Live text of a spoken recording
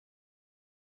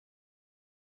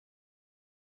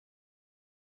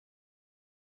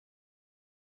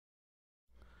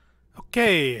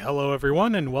Okay, hello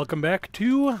everyone, and welcome back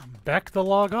to Back the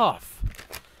Log Off.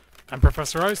 I'm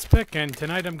Professor Icepick, and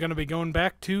tonight I'm going to be going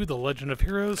back to The Legend of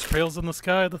Heroes: Trails in the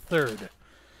Sky the Third.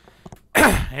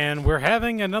 And we're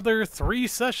having another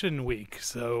 3-session week,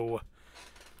 so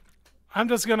I'm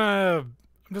just gonna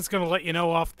let you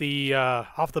know off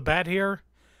the bat here.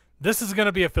 This is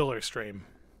gonna be a filler stream.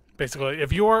 Basically,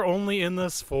 if you are only in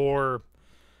this for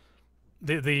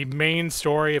the main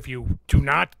story, if you do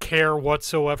not care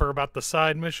whatsoever about the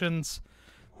side missions,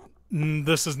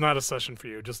 this is not a session for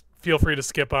you. Just feel free to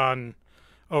skip on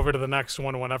over to the next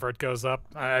one whenever it goes up.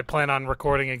 I plan on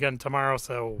recording again tomorrow,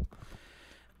 so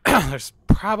there's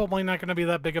probably not going to be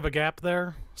that big of a gap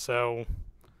there. So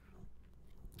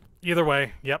either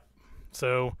way, yep.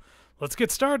 So let's get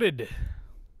started.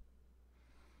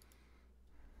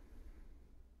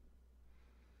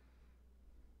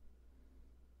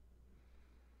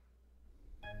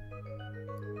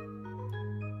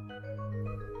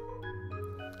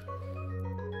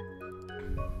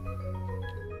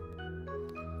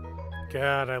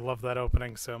 God, I love that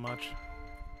opening so much.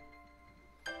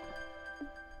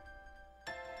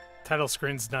 Title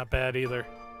screen's not bad either.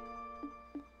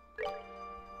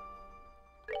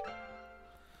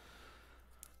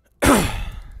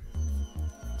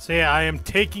 So yeah, I am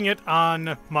taking it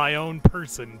on my own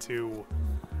person to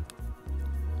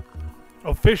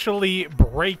officially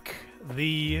break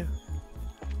the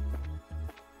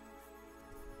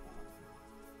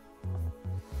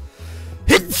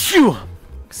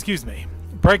excuse me,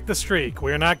 break the streak.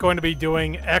 We're not going to be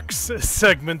doing X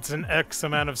segments and X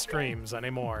amount of streams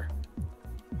anymore.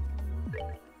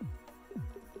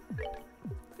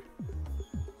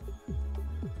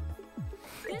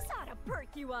 This ought to perk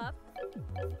you up.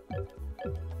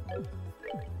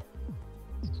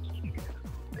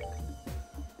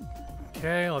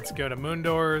 Okay, let's go to Moon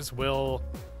Doors. We'll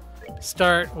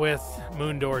start with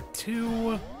Moon Door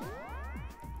 2.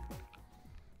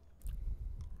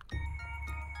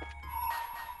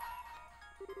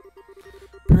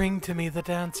 Bring to me the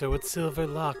dancer with silver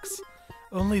locks.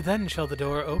 Only then shall the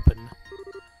door open.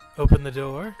 Open the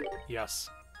door?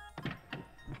 Yes.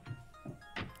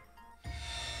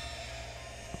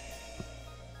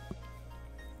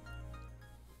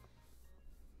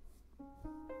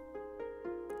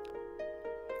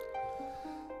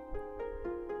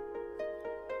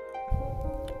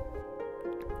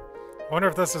 I wonder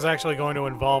if this is actually going to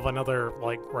involve another,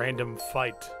 like, random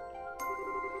fight.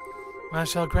 I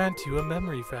shall grant you a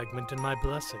memory fragment in my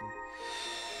blessing.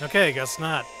 Okay, guess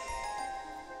not.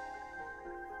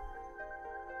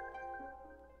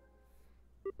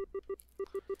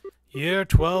 Year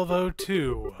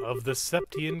 1202 of the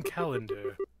Septian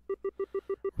calendar.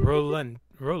 Roland.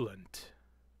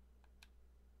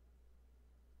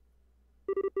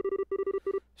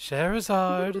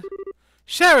 Scheherazade.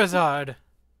 Scheherazade!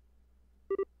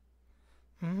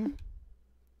 Hmm?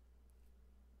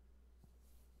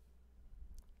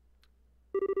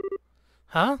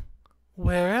 Huh?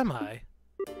 Where am I?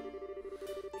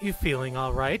 You feeling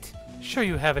all right? Sure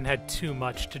you haven't had too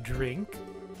much to drink?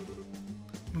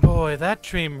 Boy, that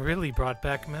dream really brought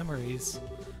back memories.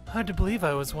 Hard to believe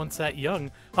I was once that young.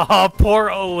 Ah,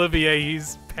 poor Olivier,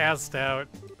 he's passed out.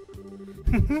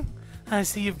 I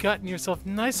see you've gotten yourself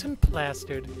nice and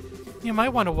plastered. You might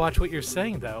want to watch what you're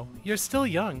saying, though. You're still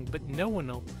young, but no one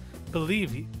will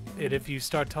believe it if you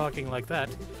start talking like that.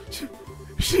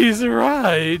 She's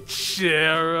right,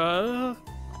 Schera.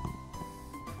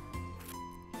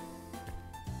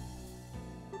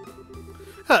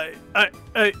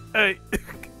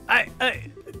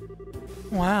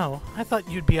 Wow, I thought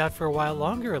you'd be out for a while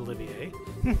longer, Olivier.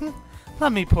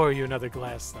 Let me pour you another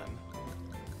glass,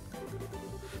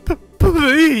 then.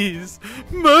 Please!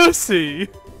 Mercy!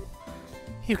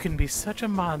 You can be such a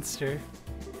monster.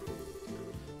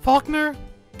 Faulkner,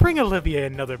 bring Olivier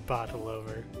another bottle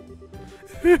over.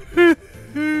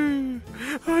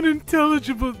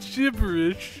 Unintelligible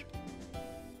gibberish.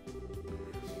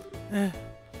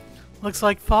 Looks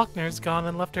like Faulkner's gone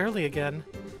and left early again.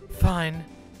 Fine.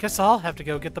 Guess I'll have to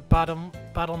go get the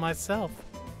bottle myself.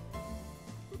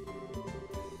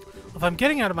 If I'm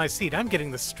getting out of my seat, I'm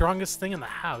getting the strongest thing in the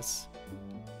house.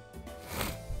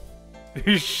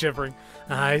 He's shivering.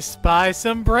 I spy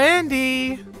some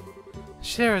brandy!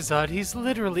 Scheherazade, he's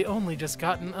literally only just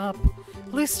gotten up.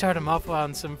 At least start him off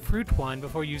on some fruit wine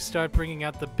before you start bringing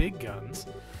out the big guns.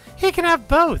 He can have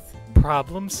both.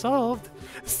 Problem solved.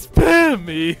 Spare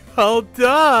me, I'll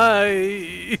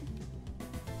die!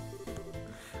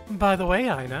 By the way,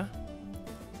 Aina.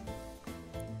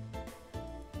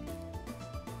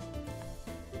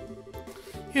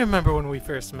 You remember when we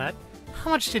first met?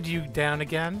 How much did you down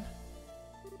again?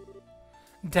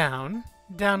 Down?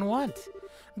 Down what?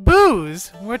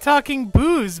 Booze! We're talking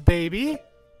booze, baby!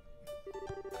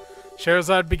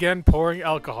 Scheherazade began pouring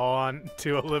alcohol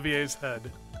onto Olivier's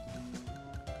head.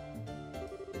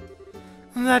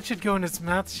 That should go in his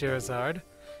mouth, Scheherazade.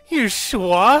 You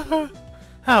schwa?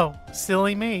 Oh,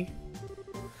 silly me.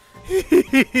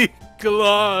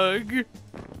 Glug!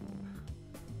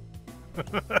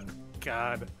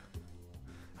 God.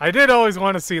 I did always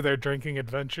want to see their drinking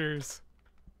adventures.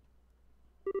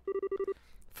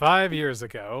 5 years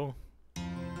ago.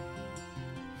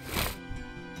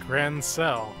 Grand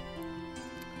Cell.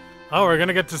 Oh, we're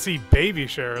gonna get to see baby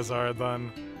Scheherazade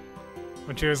then.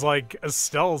 When she was like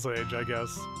Estelle's age, I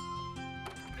guess.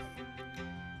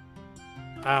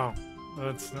 Oh,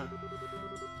 that's not...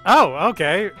 Oh,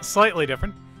 okay. Slightly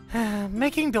different.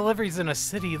 Making deliveries in a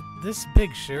city this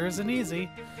big sure isn't easy.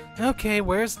 Okay,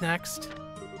 where's next?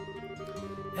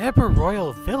 Eber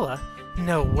Royal Villa?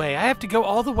 No way, I have to go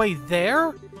all the way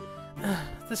there?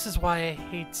 This is why I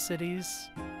hate cities.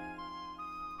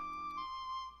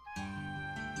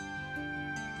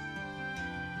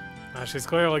 She's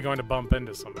clearly going to bump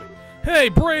into somebody. Hey,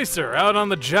 Bracer! Out on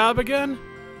the job again?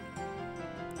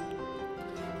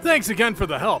 Thanks again for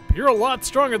the help. You're a lot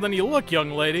stronger than you look, young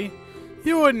lady.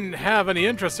 You wouldn't have any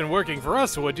interest in working for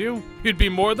us, would you? You'd be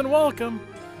more than welcome.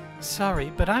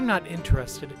 Sorry, but I'm not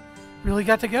interested. Really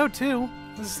got to go, too.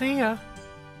 See ya.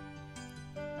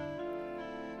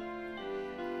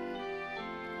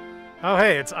 Oh,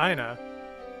 hey, it's Aina.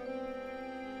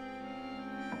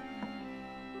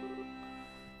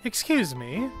 Excuse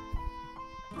me.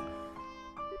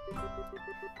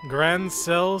 Grand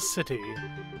Cell City,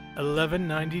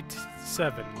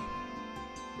 1197.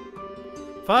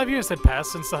 5 years had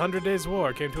passed since the 100 Days'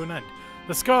 War came to an end.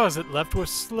 The scars it left were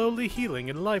slowly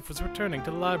healing and life was returning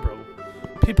to Libro.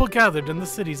 People gathered in the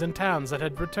cities and towns that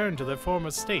had returned to their former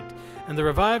state, and the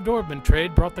revived Orbment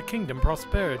trade brought the kingdom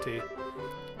prosperity.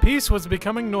 Peace was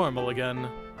becoming normal again.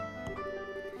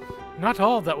 Not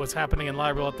all that was happening in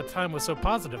Libro at the time was so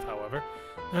positive, however.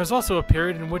 There was also a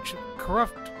period in which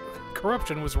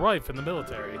corruption was rife in the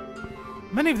military.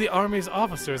 Many of the army's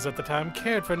officers at the time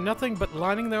cared for nothing but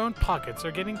lining their own pockets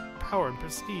or gaining power and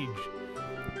prestige.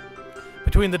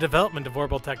 Between the development of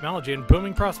orbital technology and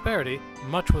booming prosperity,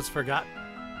 much was forgotten.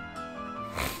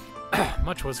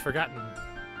 Much was forgotten.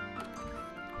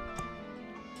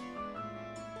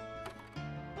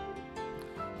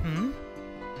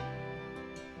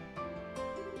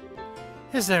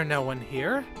 Is there no one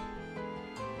here?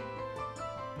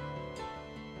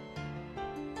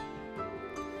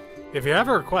 If you have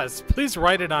a request, please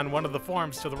write it on one of the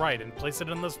forms to the right and place it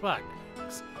in this box.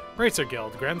 Bracer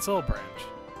Guild, Grand Soul Branch.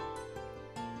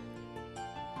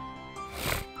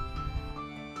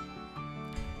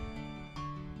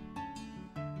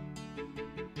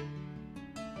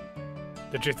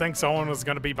 Did you think someone was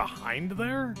going to be behind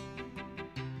there?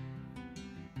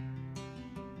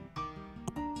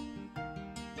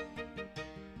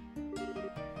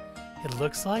 It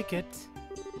looks like it.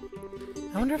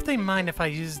 I wonder if they mind if I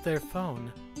use their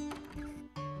phone.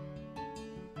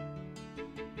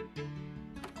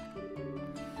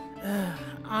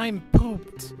 I'm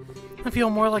pooped. I feel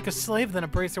more like a slave than a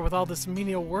bracer with all this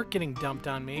menial work getting dumped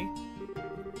on me.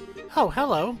 Oh,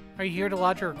 hello. Are you here to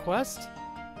lodge a request?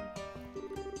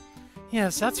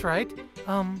 Yes, that's right.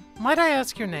 Might I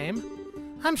ask your name?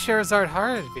 I'm Scheherazade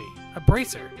Harvey, a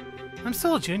bracer. I'm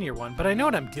still a junior one, but I know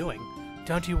what I'm doing.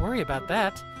 Don't you worry about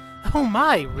that. Oh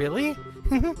my, really?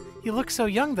 You look so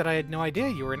young that I had no idea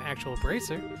you were an actual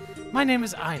bracer. My name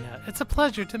is Aina. It's a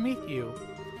pleasure to meet you.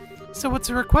 So what's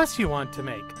a request you want to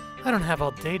make? I don't have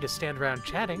all day to stand around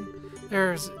chatting.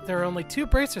 There are only 2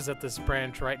 bracers at this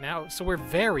branch right now, so we're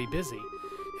very busy.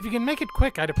 If you can make it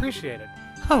quick, I'd appreciate it.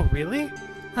 Oh, really?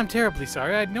 I'm terribly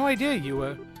sorry. I had no idea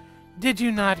you, Did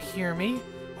you not hear me?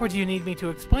 Or do you need me to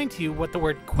explain to you what the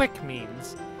word quick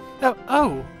means?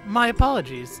 Oh, my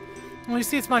apologies. Well, you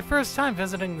see, it's my first time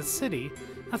visiting the city.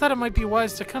 I thought it might be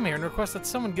wise to come here and request that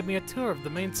someone give me a tour of the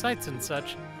main sites and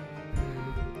such.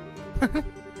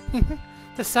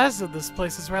 The size of this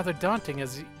place is rather daunting,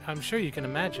 as I'm sure you can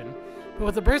imagine. But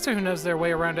with a bracer who knows their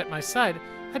way around at my side,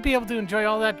 I'd be able to enjoy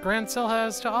all that Grand Cell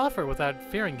has to offer without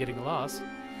fearing getting lost.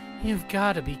 You've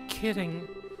got to be kidding.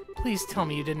 Please tell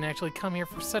me you didn't actually come here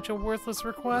for such a worthless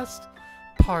request.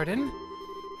 Pardon?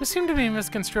 You seem to be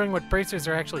misconstruing what bracers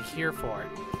are actually here for.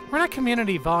 We're not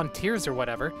community volunteers or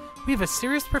whatever. We have a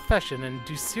serious profession and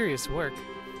do serious work.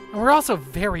 And we're also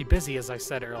very busy, as I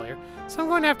said earlier, so I'm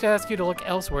going to have to ask you to look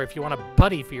elsewhere if you want a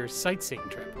buddy for your sightseeing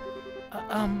trip.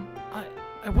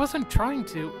 I wasn't trying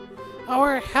to.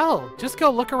 Or hell, just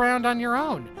go look around on your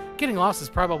own. Getting lost is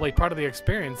probably part of the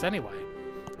experience anyway.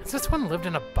 Has this one lived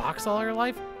in a box all her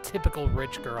life? Typical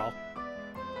rich girl.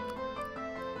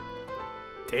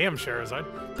 Damn, Scherazard.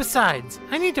 Besides,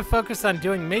 I need to focus on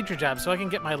doing major jobs so I can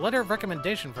get my letter of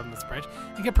recommendation from this branch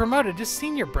and get promoted to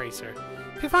senior bracer.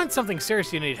 If you find something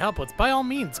serious you need help with, by all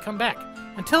means, come back.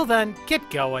 Until then, get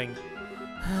going.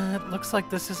 It looks like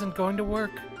this isn't going to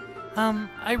work.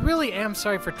 I really am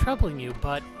sorry for troubling you,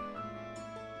 but...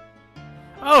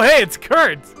 Oh, hey, it's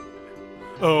Kurt!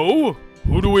 Oh,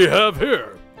 who do we have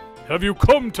here? Have you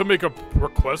come to make a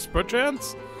request,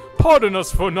 perchance? Pardon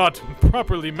us for not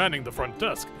properly manning the front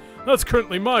desk. That's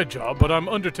currently my job, but I'm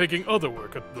undertaking other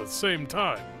work at the same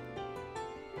time.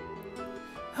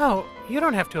 Oh, you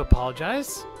don't have to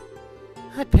apologize.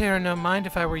 I'd pay her no mind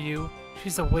if I were you.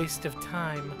 She's a waste of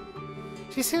time.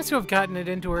 She seems to have gotten it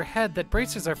into her head that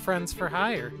bracers are friends for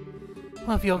hire.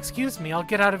 Well, if you'll excuse me, I'll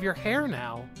get out of your hair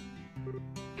now.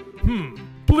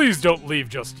 Please don't leave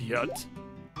just yet.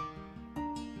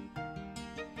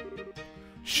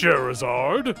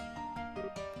 Scherazard?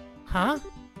 Huh?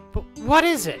 But what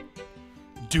is it?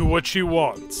 Do what she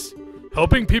wants.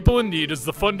 Helping people in need is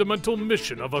the fundamental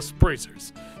mission of us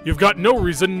bracers. You've got no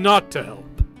reason not to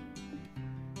help.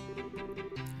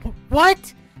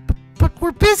 What? But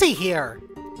we're busy here.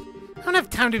 I don't have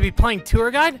time to be playing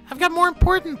tour guide. I've got more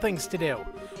important things to do.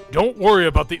 Don't worry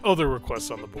about the other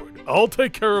requests on the board. I'll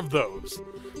take care of those.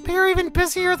 But you're even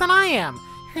busier than I am.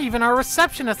 You're even our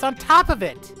receptionist on top of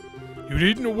it. You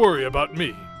needn't worry about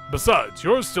me. Besides,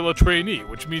 you're still a trainee,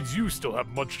 which means you still have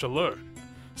much to learn.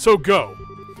 So go.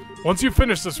 Once you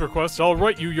finish this request, I'll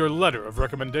write you your letter of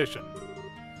recommendation.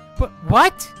 But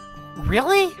what?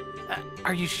 Really?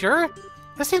 Are you sure?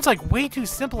 That seems like way too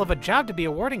simple of a job to be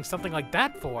awarding something like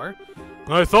that for.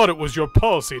 I thought it was your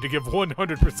policy to give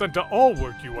 100% to all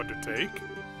work you undertake.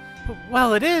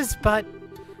 Well, it is, but...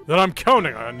 Then I'm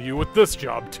counting on you with this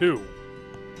job, too.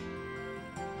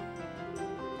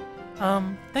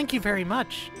 Thank you very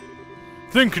much.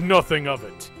 Think nothing of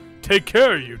it. Take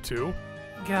care, you two.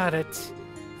 Got it.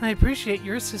 I appreciate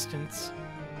your assistance.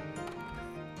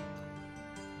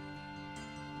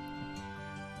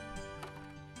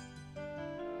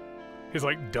 He's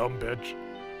like, dumb bitch.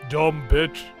 Dumb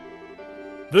bitch.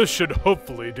 This should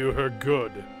hopefully do her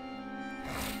good.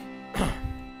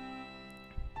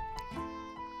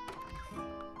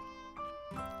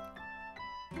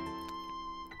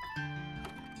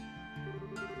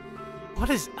 What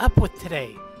is up with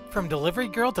today? From delivery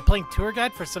girl to playing tour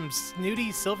guide for some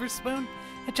snooty silver spoon?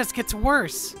 It just gets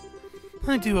worse.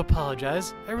 I do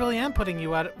apologize. I really am putting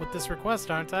you out with this request,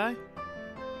 aren't I?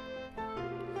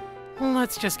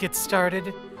 Let's just get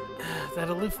started. That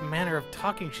aloof manner of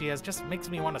talking she has just makes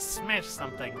me want to smash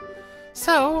something.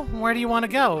 So, where do you want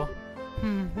to go?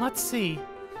 Let's see.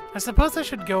 I suppose I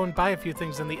should go and buy a few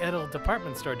things in the BtLO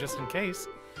department store just in case.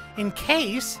 In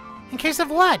case? In case of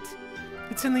what?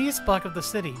 It's in the east block of the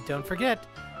city, don't forget.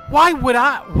 Why would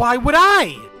I? Why would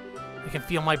I? I can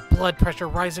feel my blood pressure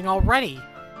rising already.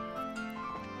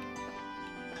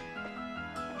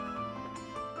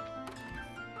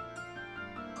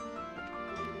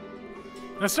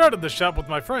 I started the shop with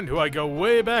my friend who I go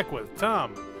way back with,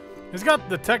 Tom. He's got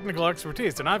the technical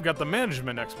expertise and I've got the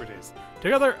management expertise.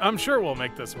 Together, I'm sure we'll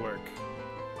make this work.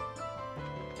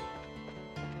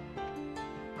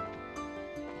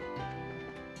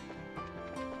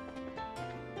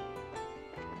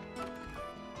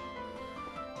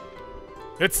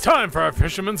 It's time for our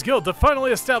Fisherman's Guild to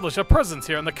finally establish a presence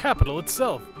here in the capital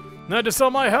itself. I had to sell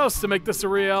my house to make this a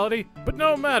reality, but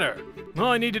no matter. All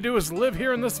I need to do is live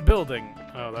here in this building.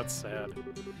 Oh, that's sad.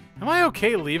 Am I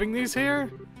okay leaving these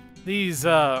here? These,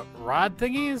 rod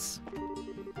thingies?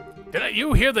 Didn't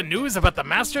you hear the news about the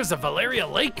Masters of Valeria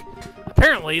Lake?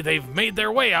 Apparently, they've made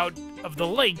their way out of the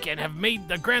lake and have made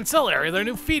the Grand Cell area their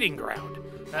new feeding ground.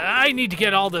 I need to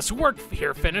get all this work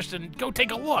here finished and go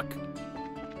take a look.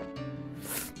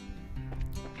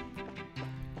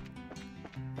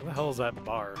 Where the hell is that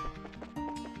bar?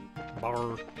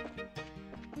 Bar.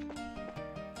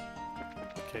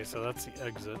 Okay, so that's the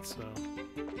exit, so...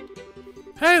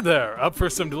 Hey there! Up for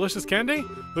some delicious candy?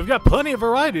 We've got plenty of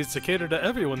varieties to cater to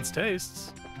everyone's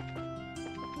tastes.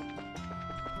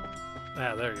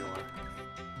 Ah, there you are.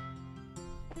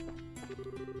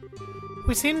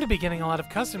 We seem to be getting a lot of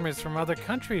customers from other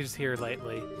countries here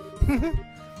lately.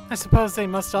 I suppose they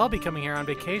must all be coming here on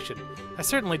vacation. I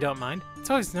certainly don't mind. It's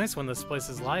always nice when this place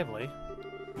is lively.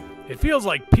 It feels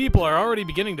like people are already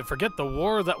beginning to forget the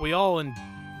war that we all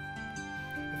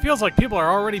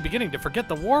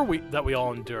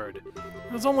endured.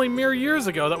 It was only mere years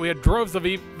ago that we had droves of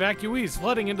evacuees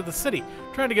flooding into the city,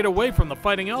 trying to get away from the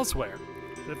fighting elsewhere.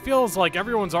 It feels like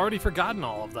everyone's already forgotten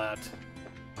all of that.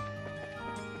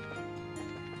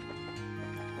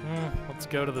 Let's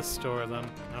go to the store then.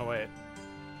 Oh, wait.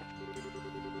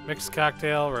 Mixed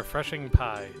cocktail, refreshing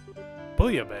pie.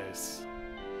 Bouillabaisse.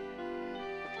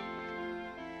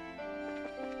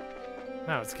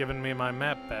 Now it's giving me my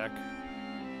map back.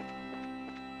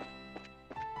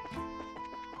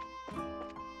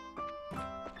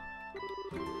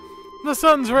 The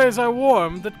sun's rays are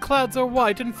warm, the clouds are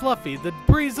white and fluffy, the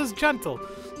breeze is gentle.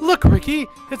 Look, Ricky,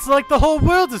 it's like the whole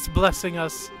world is blessing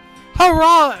us.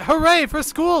 Hurrah! Hooray for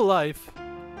school life!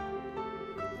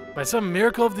 By some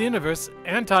miracle of the universe,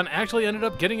 Anton actually ended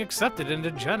up getting accepted into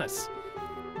Genis.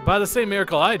 By the same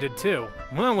miracle I did too.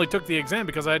 I only took the exam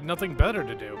because I had nothing better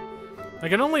to do. I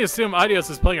can only assume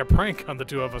Idios is playing a prank on the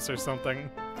two of us or something.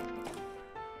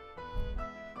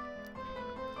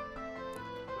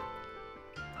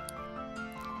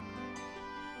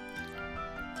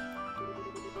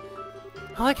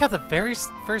 I like how the very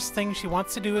first thing she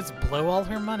wants to do is blow all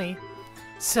her money.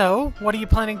 So, what are you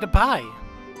planning to buy?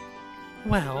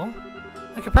 Well,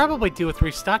 I could probably do with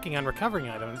restocking on recovering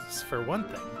items, for one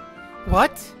thing.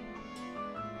 What?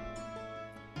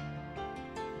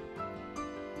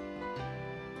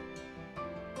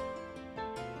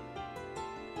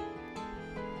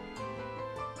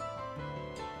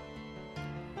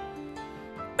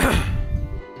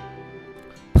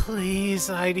 Please,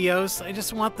 Idios, I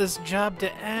just want this job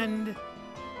to end.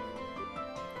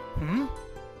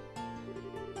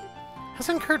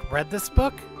 Hasn't Kurt read this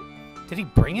book? Did he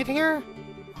bring it here?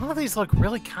 All of these look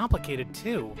really complicated,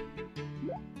 too.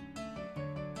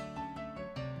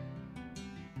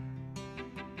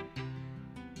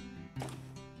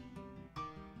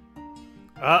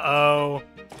 Uh-oh.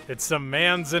 It's some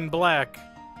mans in black.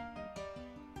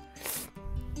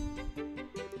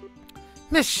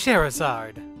 Miss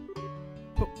Scherazard.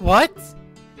 What?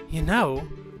 You know,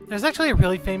 there's actually a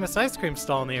really famous ice cream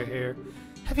stall near here.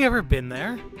 Have you ever been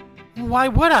there? Why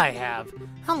would I have?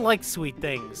 I don't like sweet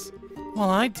things. Well,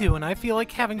 I do, and I feel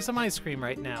like having some ice cream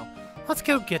right now. Let's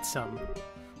go get some.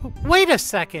 Wait a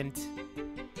second!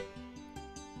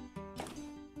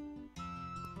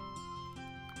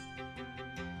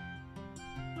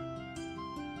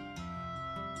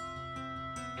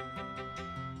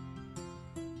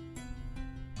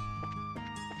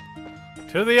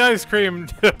 To the ice cream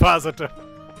depository.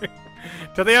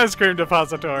 To the ice cream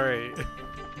depository.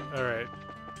 Alright.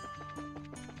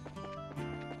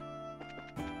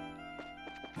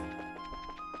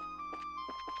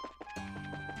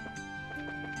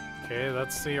 Okay,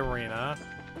 that's the arena.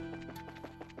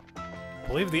 I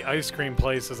believe the ice cream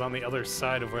place is on the other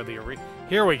side of where the arena...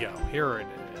 Here we go. Here it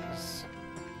is.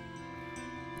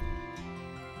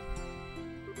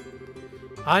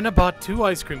 Aina bought 2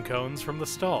 ice cream cones from the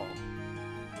stall.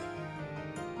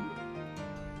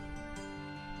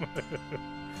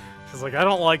 She's like, I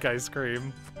don't like ice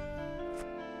cream.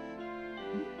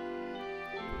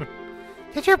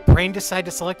 Did your brain decide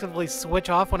to selectively switch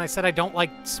off when I said I don't like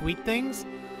sweet things?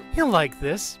 You'll like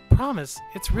this. Promise.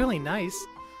 It's really nice.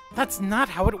 That's not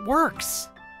how it works.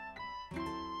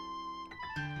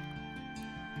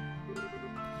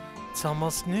 It's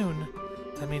almost noon.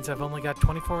 That means I've only got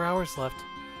 24 hours left.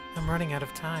 I'm running out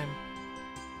of time.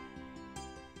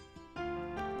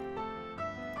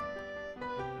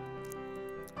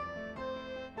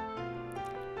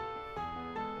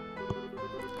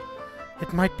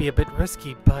 It might be a bit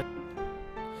risky, but...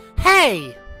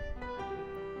 Hey!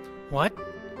 What?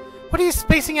 What are you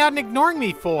spacing out and ignoring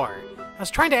me for? I was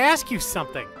trying to ask you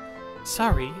something.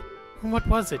 Sorry. What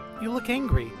was it? You look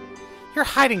angry. You're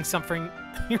hiding something...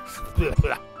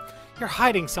 You're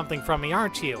hiding something from me,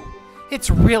 aren't you? It's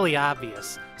really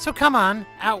obvious. So come on,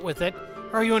 out with it.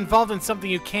 Or are you involved in something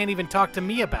you can't even talk to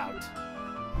me about?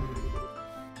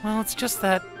 Well, it's just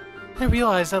that I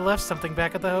realized I left something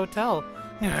back at the hotel.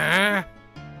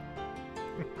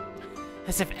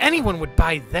 As if anyone would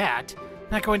buy that.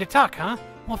 Not going to talk, huh?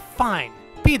 Well, fine.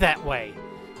 Be that way.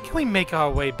 Can we make our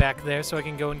way back there so I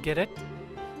can go and get it?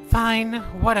 Fine.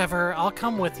 Whatever. I'll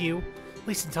come with you. At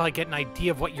least until I get an idea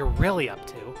of what you're really up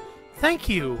to. Thank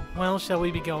you. Well, shall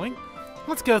we be going?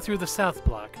 Let's go through the south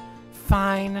block.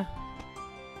 Fine.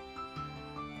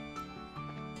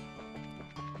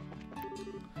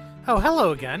 Oh,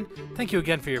 hello again. Thank you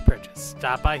again for your purchase.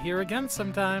 Stop by here again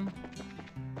sometime.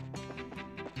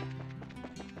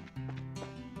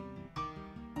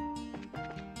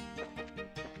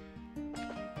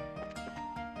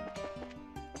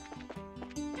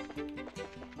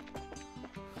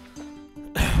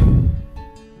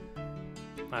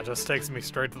 That just takes me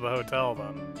straight to the hotel,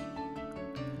 then.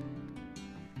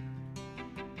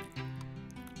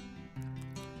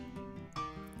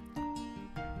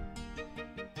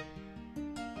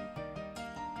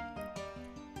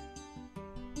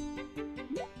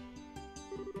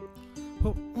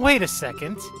 Wait a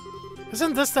second.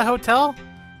 Isn't this the hotel?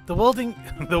 The building...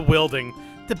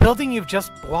 The building you've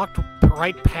just walked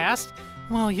right past?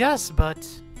 Well, yes, but...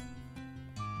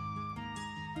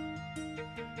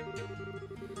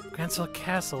 Grancel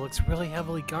Castle looks really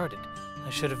heavily guarded. I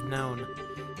should have known.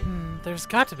 There's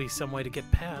got to be some way to get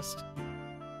past.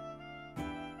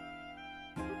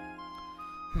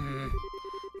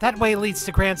 That way leads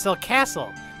to Grancel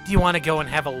Castle. Do you want to go and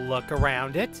have a look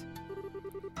around it?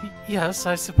 Yes,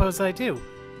 I suppose I do.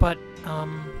 But,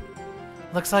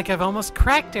 looks like I've almost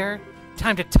cracked her.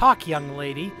 Time to talk, young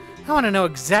lady. I want to know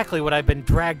exactly what I've been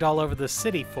dragged all over the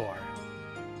city for.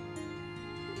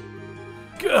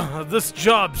 Gah, this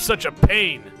job's such a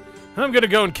pain. I'm gonna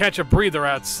go and catch a breather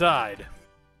outside.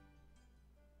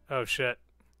 Oh, shit.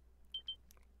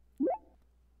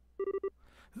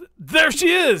 There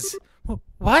she is!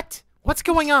 What? What's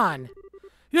going on?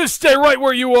 You stay right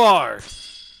where you are!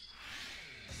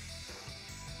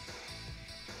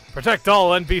 Protect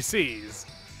all NPCs.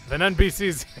 If an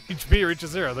NPC's HP reaches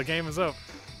 0, the game is over.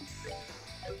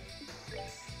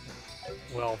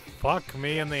 Well, fuck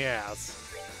me in the ass.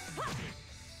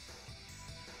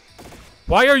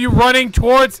 Why are you running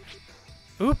towards...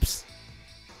 Oops.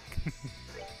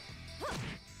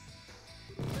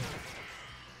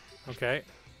 Okay.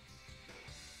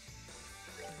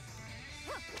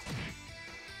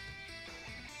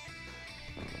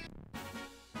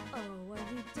 Oh, are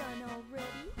we done already?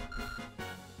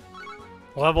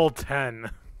 Level 10.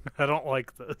 I don't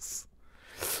like this.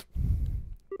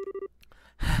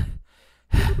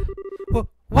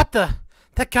 What the?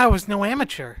 That guy was no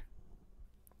amateur.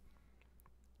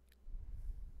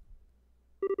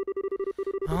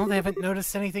 Well, they haven't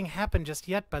noticed anything happen just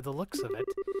yet by the looks of it.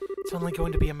 It's only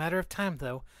going to be a matter of time,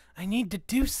 though. I need to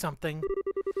do something.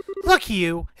 Look,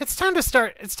 you! It's time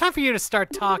for you to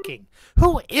start talking.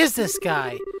 Who is this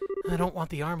guy? I don't want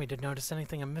the army to notice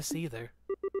anything amiss either.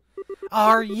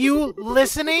 Are you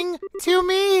listening to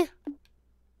me?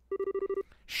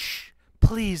 Shh!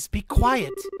 Please, be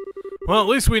quiet. Well, at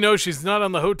least we know she's not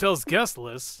on the hotel's guest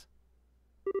list.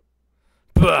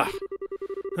 Bah!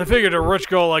 I figured a rich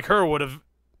girl like her would have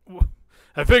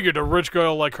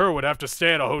to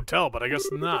stay at a hotel, but I guess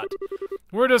not.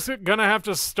 We're just gonna have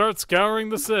to start scouring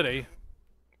the city.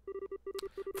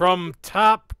 From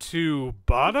top to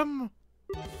bottom?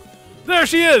 There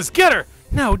she is! Get her!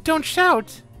 No, don't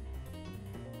shout!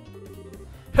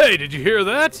 Hey, did you hear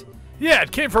that? Yeah,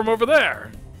 it came from over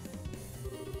there.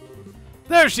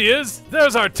 There she is!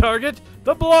 There's our target!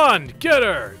 The blonde! Get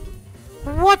her!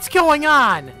 What's going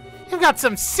on? You've got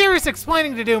some serious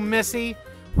explaining to do, Missy.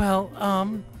 Well,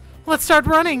 let's start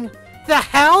running. The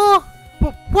hell?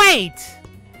 Wait!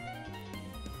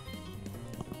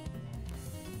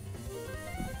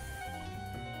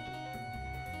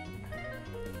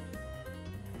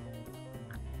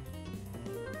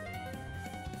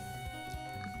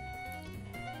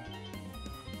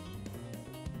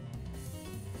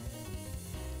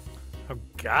 Oh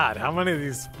god, how many of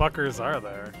these fuckers are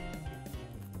there?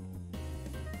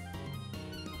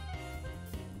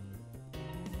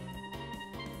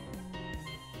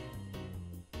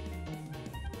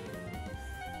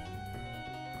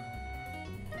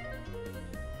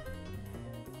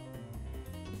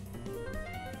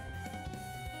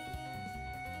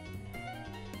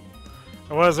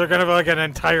 Was there gonna be like an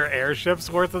entire airship's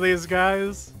worth of these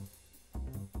guys?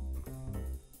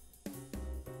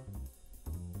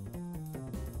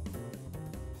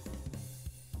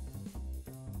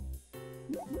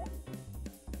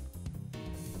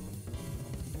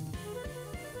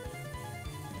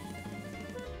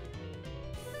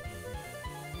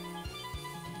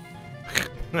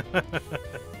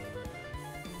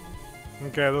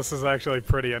 Okay, this is actually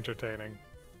pretty entertaining.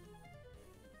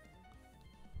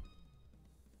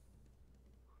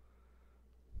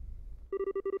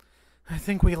 I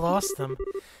think we lost them.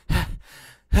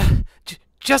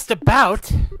 Just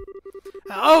about.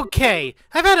 Okay,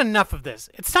 I've had enough of this.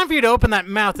 It's time for you to open that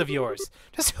mouth of yours.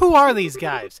 Just who are these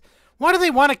guys? Why do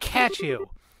they want to catch you?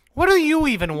 What do you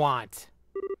even want?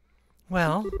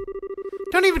 Well,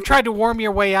 don't even try to worm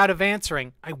your way out of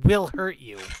answering. I will hurt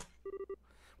you.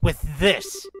 With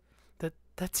this.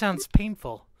 That sounds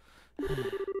painful.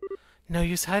 No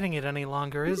use hiding it any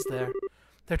longer, is there?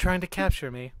 They're trying to capture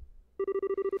me.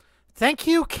 Thank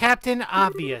you, Captain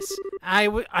Obvious.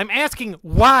 I'm asking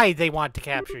why they want to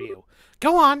capture you.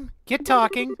 Go on, get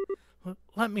talking.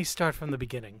 Let me start from the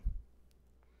beginning.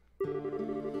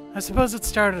 I suppose it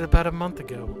started about a month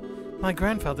ago. My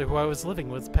grandfather, who I was living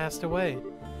with, passed away.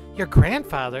 Your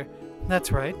grandfather?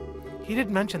 That's right. He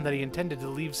did mention that he intended to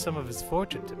leave some of his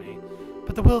fortune to me,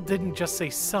 but the will didn't just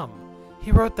say some.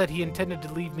 He wrote that he intended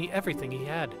to leave me everything he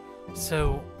had.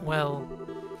 So, well...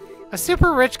 A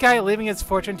super rich guy leaving his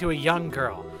fortune to a young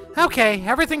girl. Okay,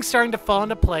 everything's starting to fall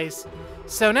into place.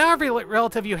 So now every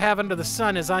relative you have under the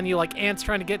sun is on you like ants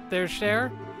trying to get their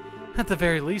share? At the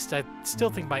very least, I still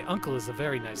think my uncle is a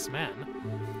very nice man.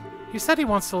 He said he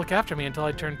wants to look after me until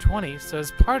I turn 20, so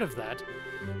as part of that,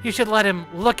 you should let him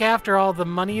look after all the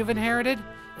money you've inherited?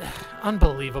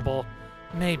 Unbelievable.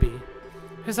 Maybe.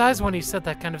 His eyes when he said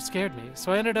that kind of scared me,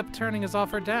 so I ended up turning his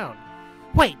offer down.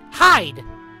 Wait, hide!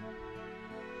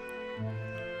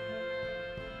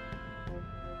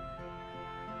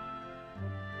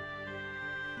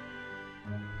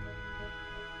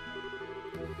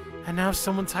 And now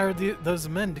someone's hired those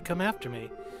men to come after me.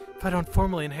 If I don't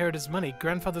formally inherit his money,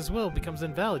 grandfather's will becomes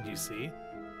invalid, you see.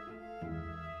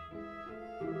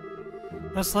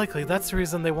 Most likely, that's the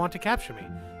reason they want to capture me,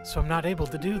 so I'm not able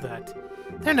to do that.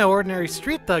 They're no ordinary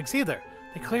street thugs either.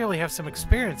 They clearly have some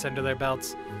experience under their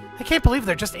belts. I can't believe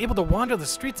they're just able to wander the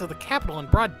streets of the capital in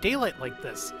broad daylight like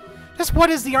this. Just what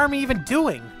is the army even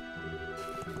doing?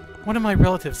 One of my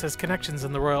relatives has connections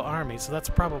in the Royal Army, so that's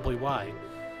probably why.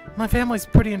 My family's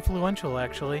pretty influential,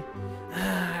 actually.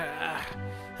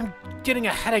 I'm getting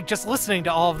a headache just listening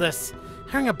to all of this.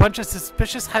 Hiring a bunch of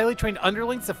suspicious, highly trained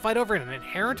underlings to fight over an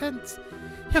inheritance?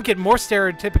 You don't get more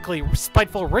stereotypically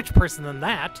spiteful rich person than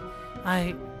that.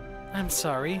 I'm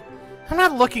sorry. I'm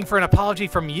not looking for an apology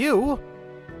from you.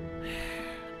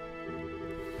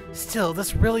 Still,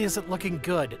 this really isn't looking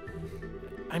good.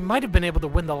 I might have been able to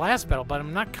win the last battle, but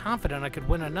I'm not confident I could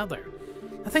win another.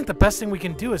 I think the best thing we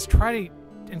can do is try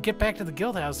and get back to the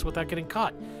guild house without getting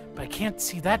caught, but I can't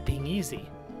see that being easy.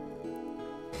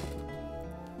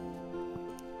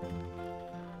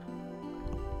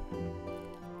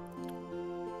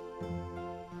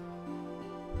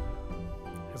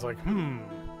 He's like,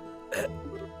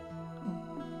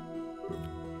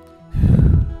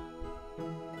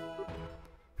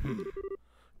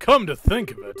 Come to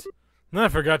think of it, I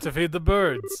forgot to feed the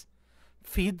birds.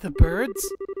 Feed the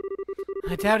birds?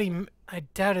 I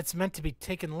doubt it's meant to be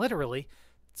taken literally.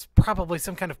 It's probably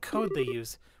some kind of code they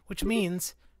use, which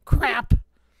means crap.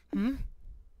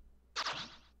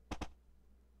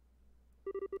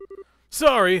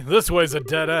 Sorry, this way's a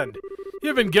dead end.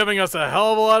 You've been giving us a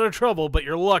hell of a lot of trouble, but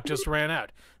your luck just ran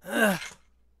out.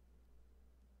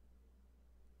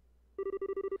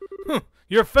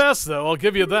 You're fast, though, I'll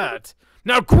give you that.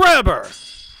 Now grab her!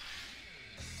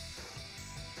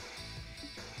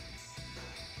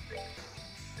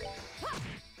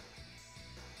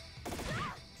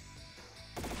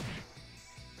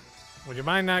 Would you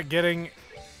mind not getting...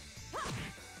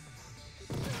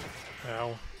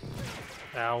 Ow.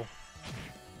 Ow.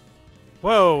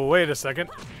 Whoa, wait a second.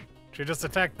 She just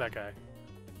attacked that guy.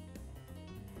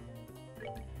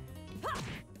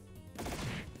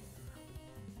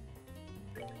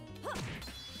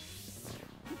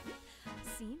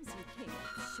 Seems you came up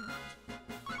short.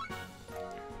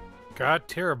 Got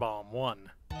Tear Balm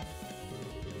 1.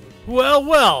 Well,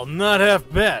 well, not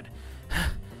half bad.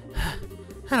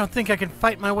 I don't think I can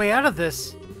fight my way out of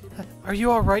this. Are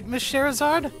you alright, Miss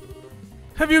Scherazard?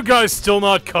 Have you guys still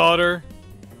not caught her?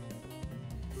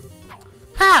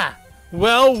 Ha!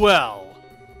 Well, well.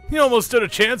 You almost stood a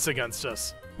chance against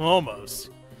us. Almost.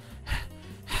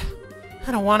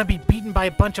 I don't want to be beaten by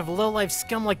a bunch of low-life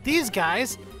scum like these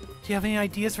guys. Do you have any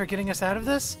ideas for getting us out of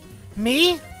this?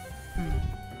 Me?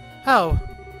 Oh,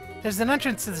 there's an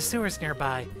entrance to the sewers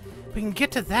nearby. If we can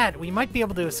get to that, we might be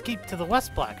able to escape to the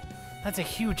west block. That's a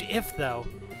huge if, though.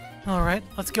 Alright,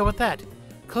 let's go with that.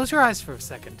 Close your eyes for a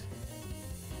second.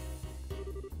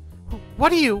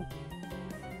 What are you...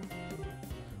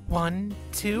 1,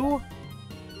 2...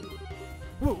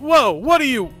 Whoa, what are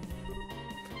you...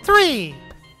 3!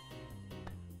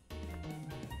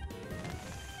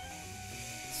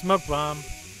 Smoke bomb.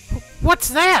 What's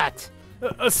that?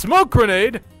 A smoke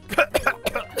grenade?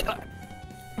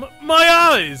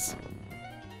 My eyes!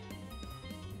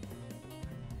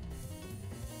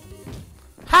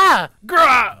 Ha!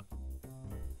 Grah!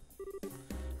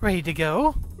 Ready to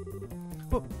go?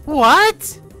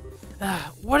 What?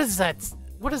 What is that?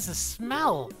 What is the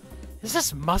smell? Is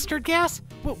this mustard gas?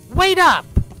 Wait up!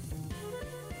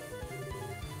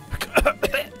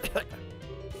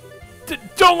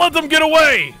 Don't let them get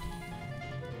away!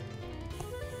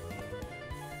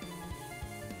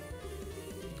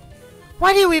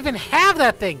 Why do you even have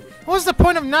that thing? What was the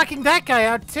point of knocking that guy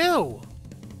out too?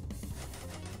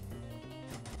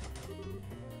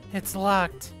 It's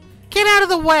locked. Get out of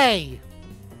the way!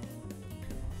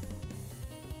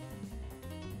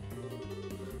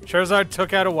 Scherazard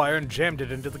took out a wire and jammed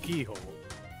it into the keyhole.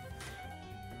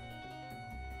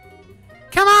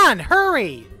 on,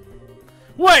 hurry!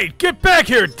 Wait, get back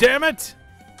here, damn it!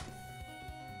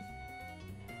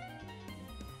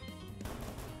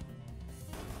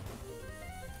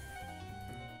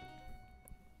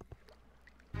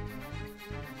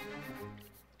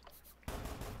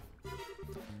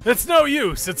 It's no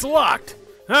use, it's locked.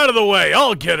 Out of the way,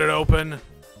 I'll get it open.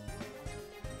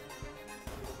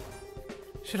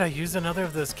 Should I use another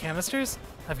of those canisters?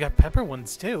 I've got pepper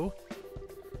ones too.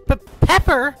 But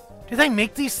pepper? Do they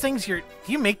make these things do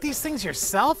you make these things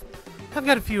yourself? I've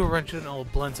got a few original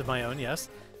blends of my own, yes.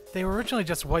 They were originally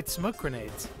just white smoke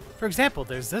grenades. For example,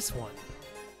 there's this one.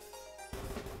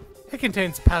 It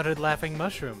contains powdered laughing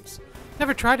mushrooms.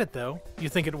 Never tried it though. You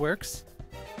think it works?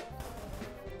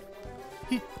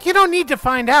 You don't need to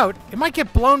find out. It might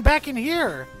get blown back in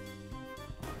here.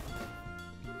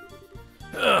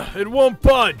 Ugh, it won't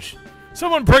budge.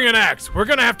 Someone bring an axe. We're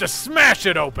gonna have to smash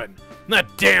it open. That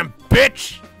damn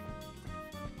bitch!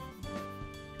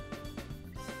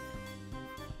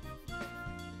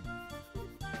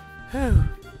 Whew.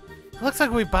 It looks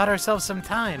like we bought ourselves some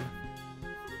time.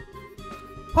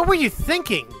 What were you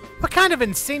thinking? What kind of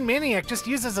insane maniac just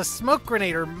uses a smoke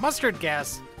grenade or mustard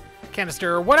gas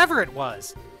canister or whatever it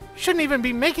was? You shouldn't even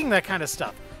be making that kind of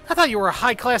stuff. I thought you were a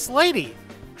high-class lady.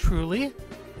 Truly?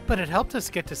 But it helped us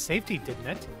get to safety, didn't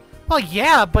it? Well,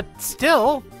 yeah, but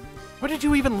still. Where did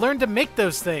you even learn to make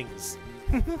those things?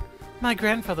 My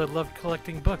grandfather loved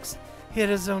collecting books. He had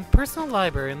his own personal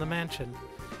library in the mansion.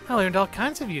 I learned all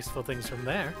kinds of useful things from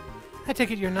there. I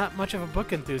take it you're not much of a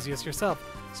book enthusiast yourself,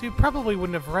 so you probably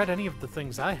wouldn't have read any of the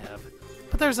things I have.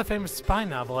 But there's a famous spy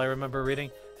novel I remember reading,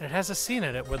 and it has a scene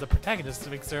in it where the protagonist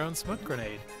makes their own smoke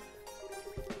grenade.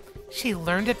 She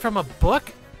learned it from a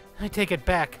book? I take it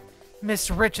back.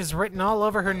 Miss Rich is written all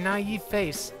over her naive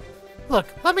face. Look,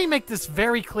 let me make this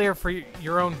very clear for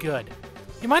your own good.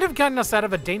 You might have gotten us out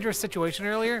of a dangerous situation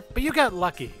earlier, but you got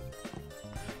lucky.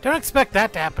 Don't expect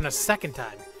that to happen a second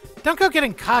time. Don't go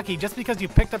getting cocky just because you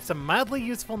picked up some mildly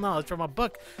useful knowledge from a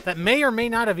book that may or may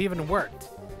not have even worked.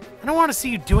 I don't want to see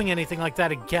you doing anything like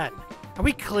that again. Are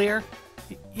we clear?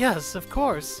 Yes, of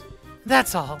course.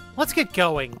 That's all. Let's get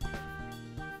going.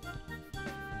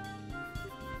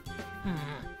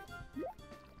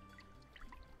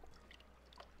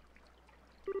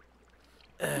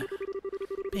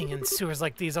 Being in sewers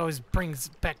like these always brings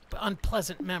back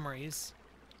unpleasant memories.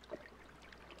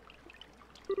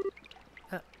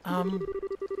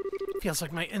 Feels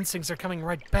like my instincts are coming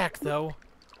right back, though.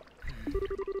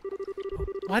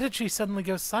 Why did she suddenly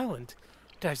go silent?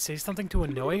 Did I say something to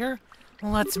annoy her?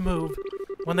 Let's move.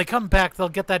 When they come back, they'll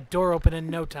get that door open in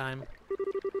no time.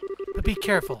 But be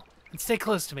careful, and stay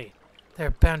close to me. There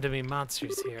are bound to be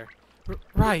monsters here.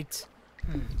 Right.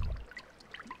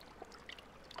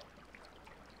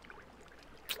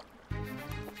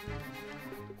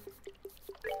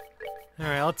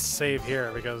 Alright, let's save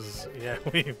here because, yeah,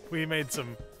 we made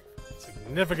some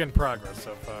significant progress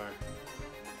so far.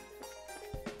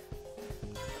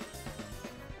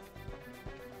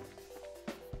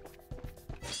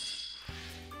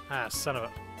 Ah, son of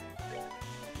a...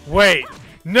 Wait!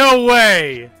 No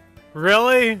way!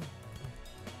 Really?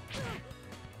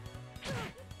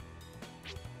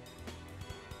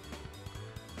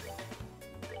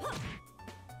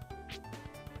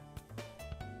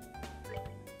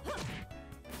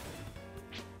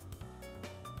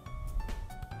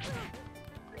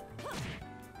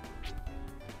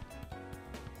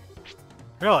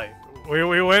 Really?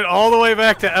 We went all the way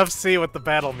back to FC with the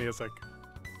battle music.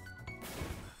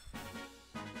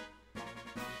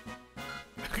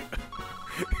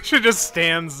 She just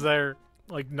stands there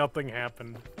like nothing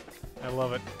happened. I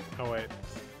love it. Oh, wait.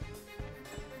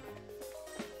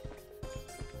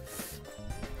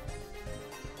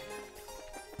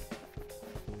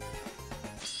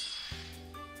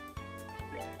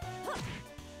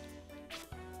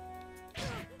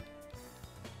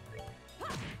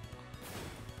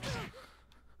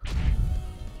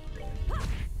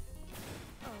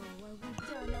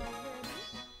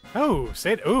 Oh,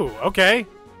 say it. Ooh, okay.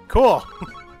 Cool.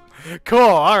 Cool,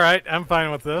 alright. I'm fine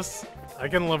with this. I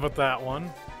can live with that one.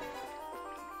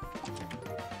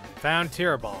 Found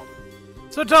Tear Balm.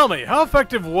 So tell me, how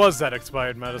effective was that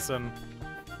expired medicine?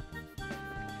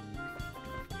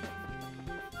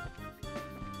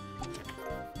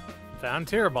 Found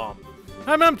Tear Balm.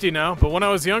 I'm empty now, but when I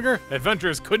was younger,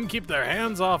 adventurers couldn't keep their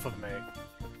hands off of me.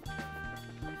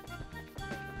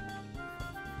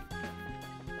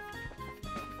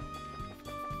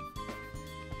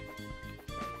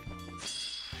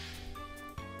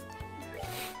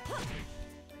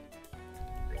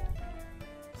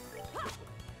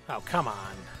 Oh, come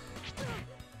on.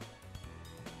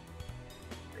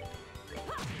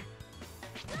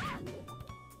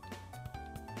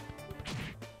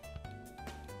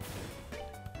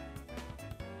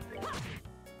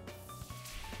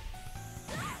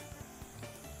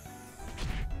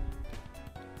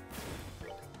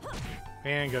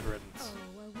 And good riddance.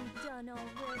 Oh, are we done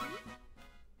already?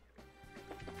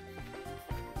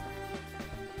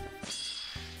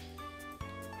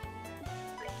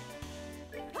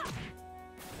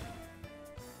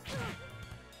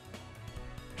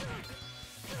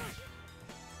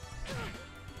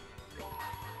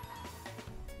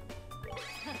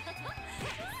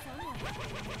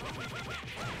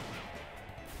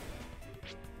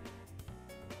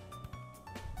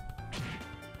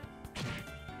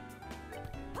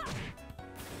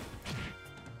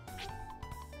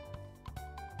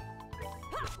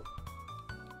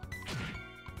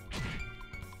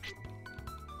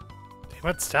 Damn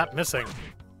it, stop missing.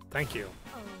 Thank you.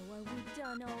 Oh, are we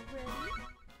done already?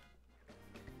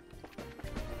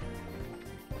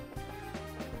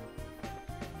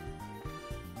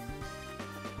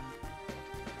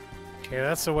 Okay,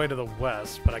 that's the way to the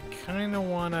west, but I kind of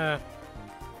want to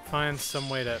find some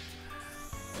way to...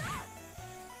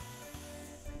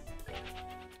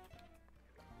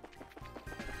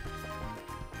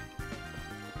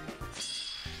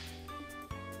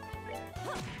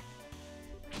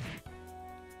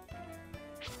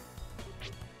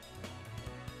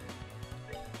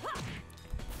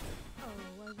 Oh,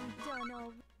 are we done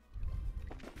already?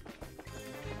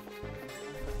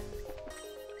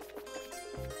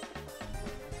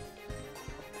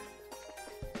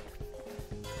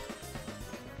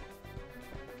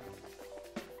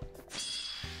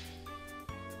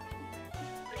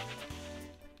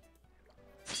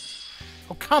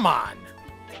 Oh, come on!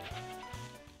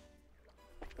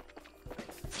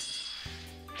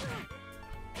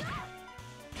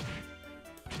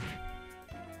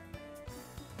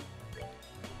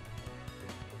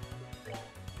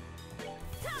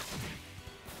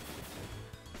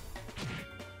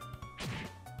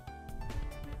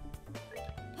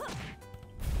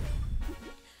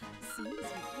 Seems we came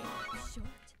up short.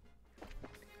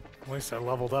 At least I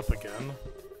leveled up again.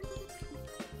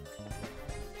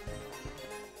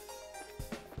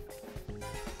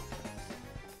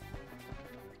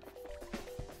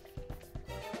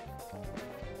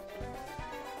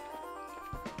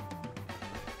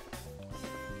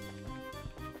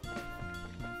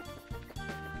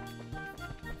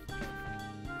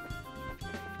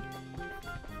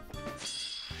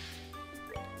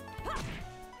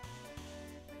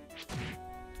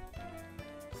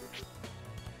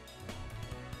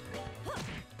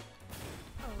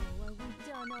 Oh, are we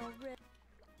done already?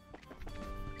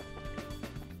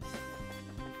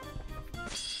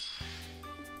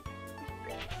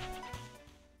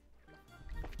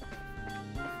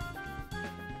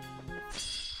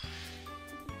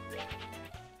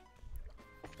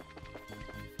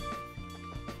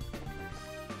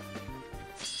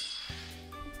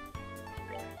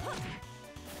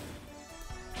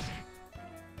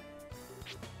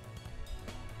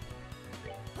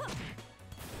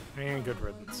 And good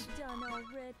riddance. Done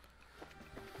already.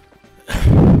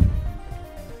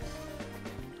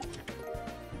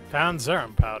 Found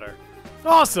Zerum powder.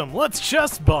 Awesome! Let's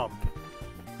chest bump!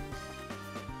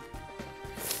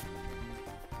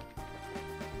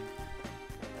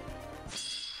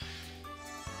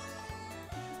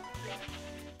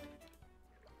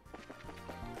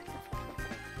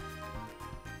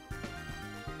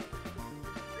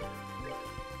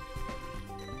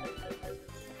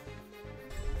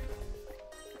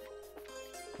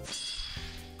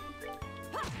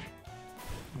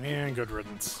 And good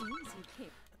riddance. Seems we came.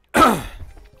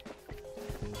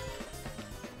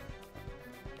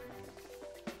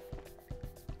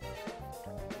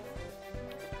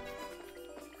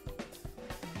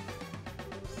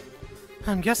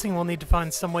 I'm guessing we'll need to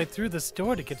find some way through this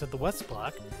door to get to the west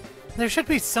block. There should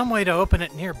be some way to open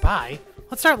it nearby.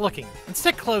 Let's start looking, and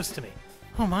stick close to me.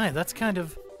 Oh my, that's kind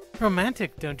of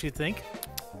romantic, don't you think?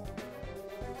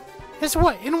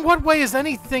 In what way is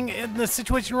anything in this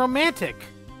situation romantic?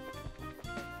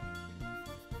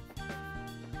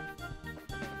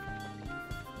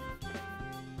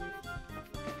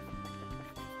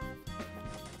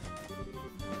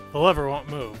 The lever won't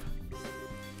move.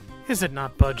 Is it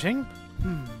not budging?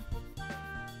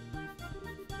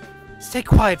 Stay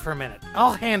quiet for a minute.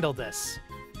 I'll handle this.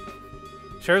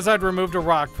 Scheherazade removed a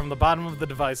rock from the bottom of the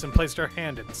device and placed her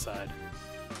hand inside.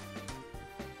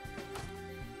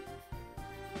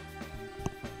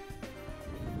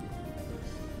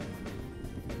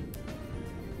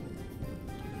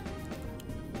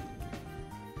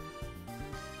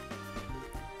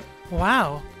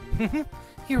 Wow.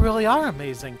 You really are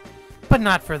amazing. But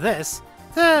not for this.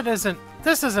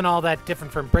 This isn't all that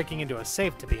different from breaking into a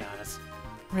safe, to be honest.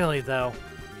 Really, though,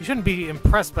 you shouldn't be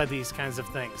impressed by these kinds of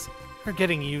things. You're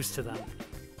getting used to them.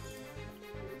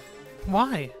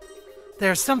 Why?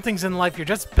 There are some things in life you're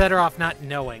just better off not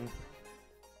knowing.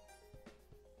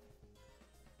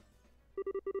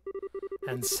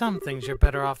 And some things you're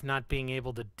better off not being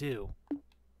able to do.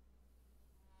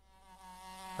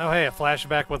 Oh hey, a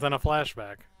flashback within a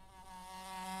flashback.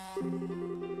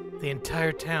 The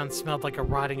entire town smelled like a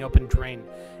rotting open drain,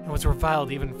 and was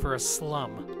reviled even for a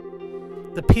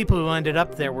slum. The people who ended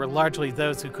up there were largely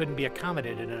those who couldn't be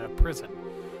accommodated in a prison,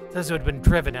 those who had been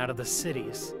driven out of the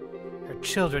cities, or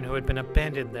children who had been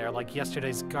abandoned there like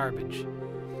yesterday's garbage.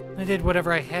 I did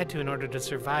whatever I had to in order to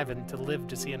survive and to live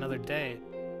to see another day.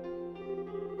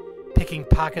 Picking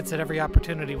pockets at every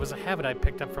opportunity was a habit I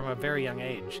picked up from a very young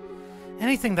age.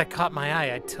 Anything that caught my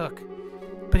eye, I took.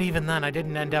 But even then, I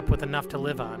didn't end up with enough to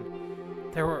live on.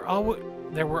 There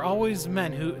were always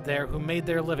men who made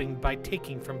their living by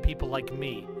taking from people like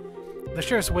me. The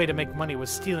surest way to make money was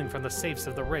stealing from the safes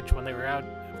of the rich when they were out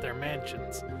of their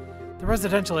mansions. The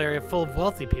residential area full of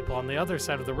wealthy people on the other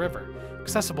side of the river,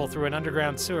 accessible through an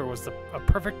underground sewer, was a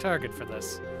perfect target for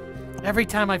this. Every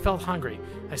time I felt hungry,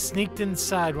 I sneaked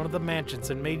inside one of the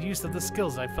mansions and made use of the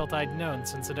skills I felt I'd known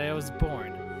since the day I was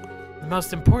born. The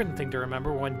most important thing to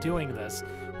remember when doing this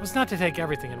was not to take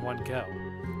everything in one go.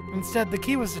 Instead, the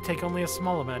key was to take only a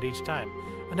small amount each time,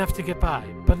 enough to get by,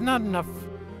 but not enough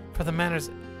for the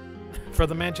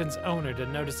mansion's owner to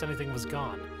notice anything was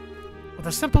gone. With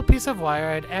a simple piece of wire,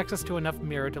 I had access to enough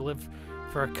mirror to live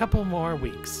for a couple more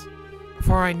weeks.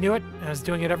 Before I knew it, I was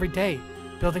doing it every day,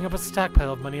 building up a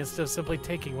stockpile of money instead of simply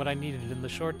taking what I needed in the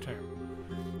short term.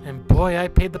 And boy, I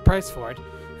paid the price for it.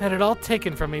 I had it all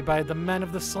taken from me by the men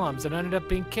of the slums and ended up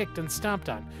being kicked and stomped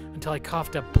on until I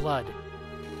coughed up blood.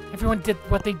 Everyone did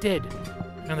what they did,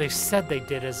 and they said they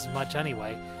did as much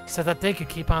anyway, so that they could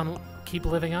keep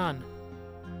living on.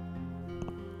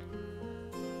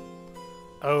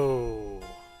 Oh,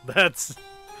 that's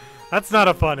not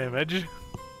a fun image.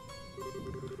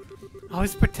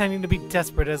 Always pretending to be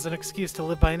desperate as an excuse to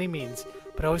live by any means,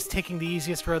 but always taking the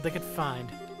easiest road they could find.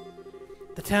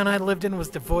 The town I lived in was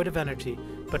devoid of energy,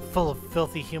 but full of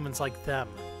filthy humans like them.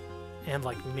 And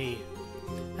like me.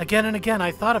 Again and again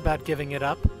I thought about giving it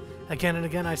up. Again and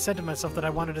again I said to myself that I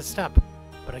wanted to stop,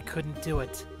 but I couldn't do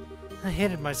it. I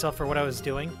hated myself for what I was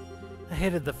doing. I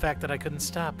hated the fact that I couldn't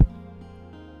stop.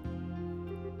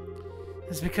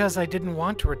 It's because I didn't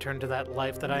want to return to that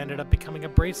life that I ended up becoming a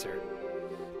bracer.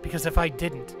 Because if I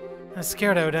didn't, I was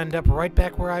scared I would end up right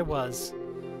back where I was.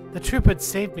 The troop had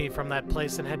saved me from that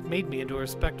place and had made me into a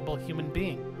respectable human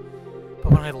being.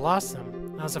 But when I lost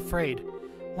them, I was afraid.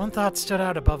 One thought stood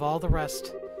out above all the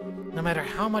rest. No matter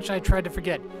how much I tried to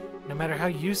forget, no matter how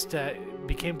used it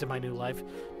became to my new life,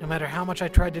 no matter how much I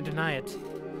tried to deny it,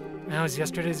 I was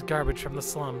yesterday's garbage from the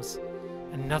slums,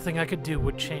 and nothing I could do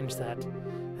would change that.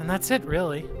 And that's it,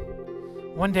 really.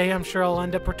 One day I'm sure I'll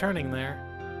end up returning there.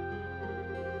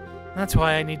 That's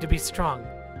why I need to be strong.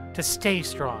 To stay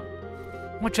strong.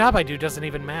 What job I do doesn't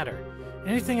even matter.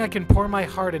 Anything I can pour my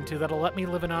heart into that'll let me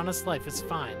live an honest life is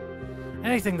fine.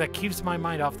 Anything that keeps my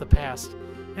mind off the past.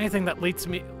 Anything that lets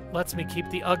me keep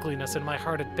the ugliness in my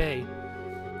heart at bay.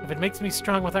 If it makes me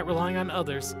strong without relying on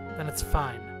others, then it's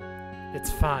fine.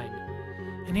 It's fine.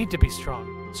 I need to be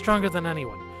strong. Stronger than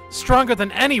anyone. Stronger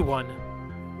than anyone!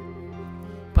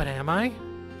 But am I?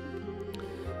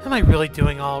 Am I really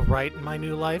doing all right in my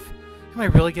new life? Am I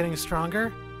really getting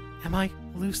stronger? Am I,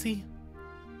 Lucy?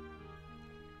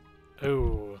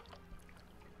 Oh.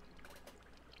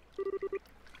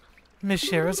 Miss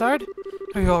Scherazard?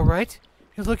 Are you all right?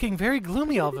 You're looking very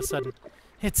gloomy all of a sudden.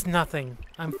 It's nothing.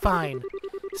 I'm fine.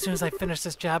 As soon as I finish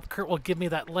this job, Kurt will give me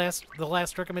the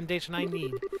last recommendation I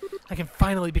need. I can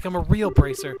finally become a real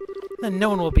bracer. Then no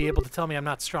one will be able to tell me I'm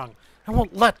not strong. I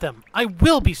won't let them. I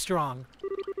will be strong.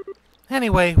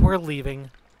 Anyway, we're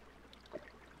leaving.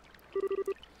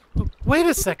 Wait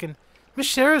a second. Miss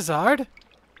Scherazard?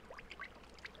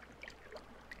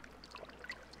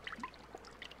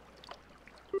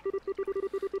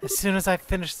 As soon as I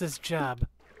finish this job.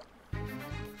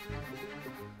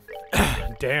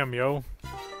 Damn, yo.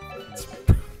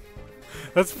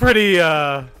 That's pretty,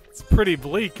 it's pretty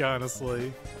bleak,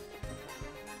 honestly.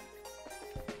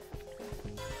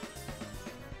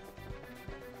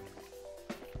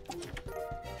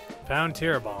 Found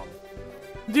Tear Balm.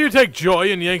 Do you take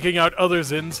joy in yanking out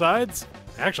others' insides?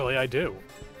 Actually, I do.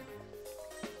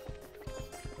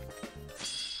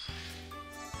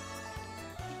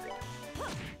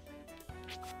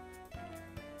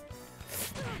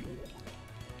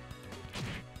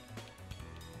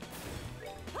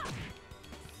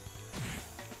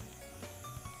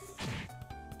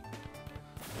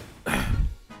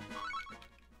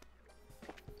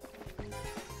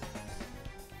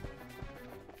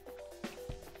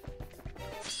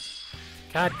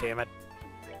 God damn it.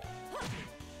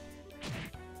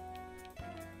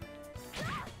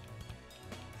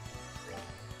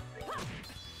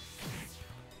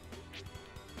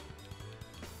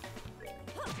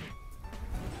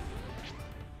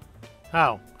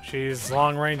 Oh, she's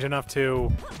long range enough to...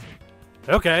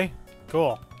 Okay,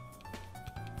 cool.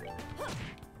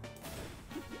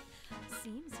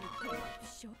 Seems you came up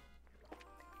short.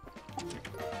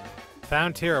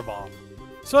 Found Tear Balm.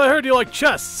 So I heard you like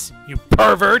chests, you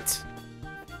pervert!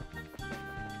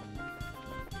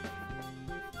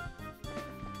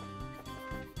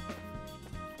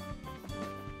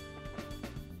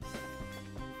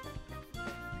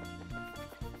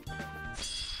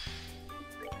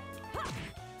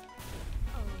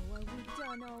 Oh, are we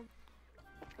done all?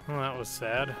 Well, that was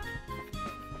sad.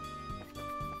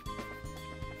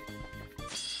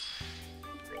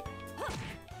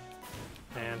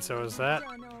 And so is that.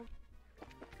 Done all?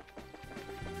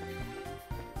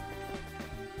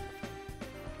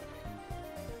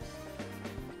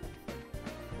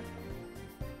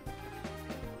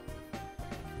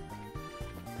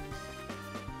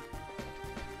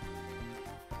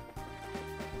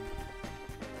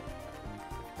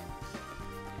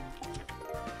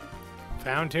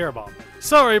 Found Tear Balm.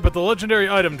 Sorry, but the legendary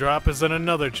item drop is in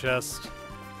another chest.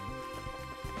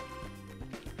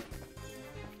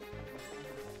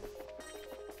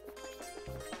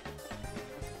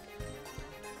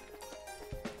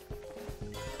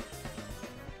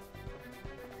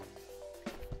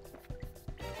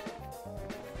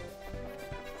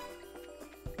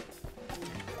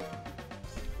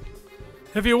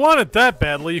 If you want it that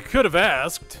badly, you could have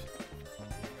asked.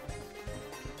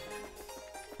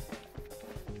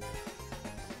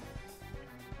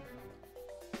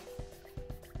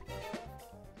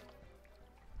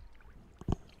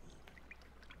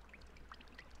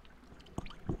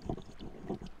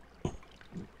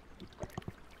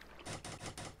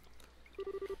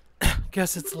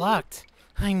 Guess it's locked.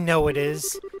 I know it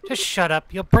is. Just shut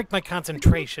up. You'll break my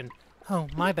concentration. Oh,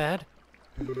 my bad.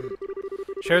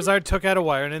 Scheherazade took out a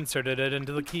wire and inserted it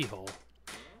into the keyhole.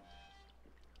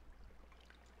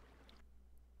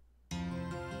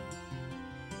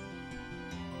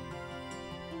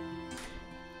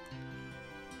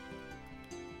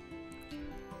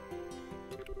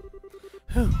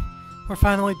 Whew. We're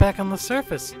finally back on the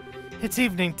surface. It's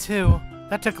evening, too.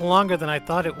 That took longer than I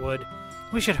thought it would.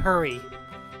 We should hurry.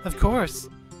 Of course.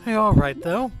 Are you alright,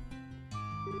 though?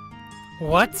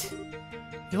 What?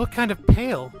 You look kind of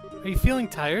pale. Are you feeling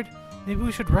tired? Maybe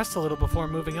we should rest a little before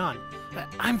moving on.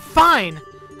 I'm fine!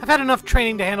 I've had enough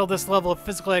training to handle this level of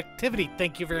physical activity,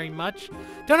 thank you very much.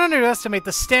 Don't underestimate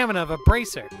the stamina of a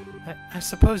bracer. I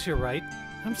suppose you're right.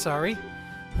 I'm sorry.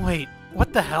 Wait,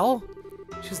 what the hell?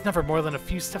 She's never more than a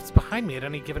few steps behind me at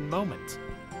any given moment.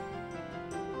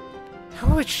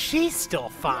 How is she still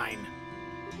fine?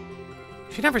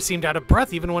 She never seemed out of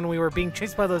breath even when we were being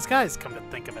chased by those guys, come to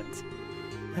think of it.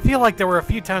 I feel like there were a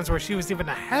few times where she was even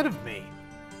ahead of me.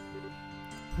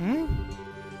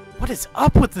 What is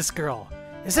up with this girl?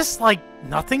 Is this, like,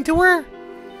 nothing to her?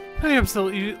 I'm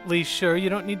absolutely sure you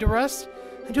don't need to rest.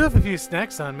 I do have a few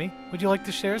snacks on me. Would you like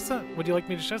to share some? Would you like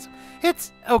me to share some?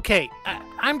 It's okay.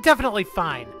 I'm definitely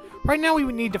fine. Right now we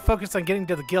need to focus on getting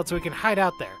to the guild so we can hide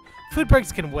out there. Food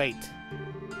breaks can wait.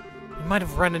 We might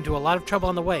have run into a lot of trouble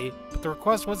on the way, but the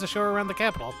request was to show her around the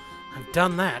capital. I've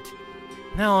done that.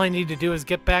 Now all I need to do is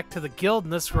get back to the guild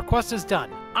and this request is done.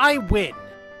 I win!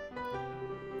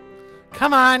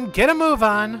 Come on, get a move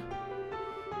on!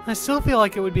 I still feel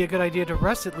like it would be a good idea to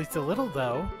rest at least a little,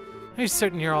 though. Are you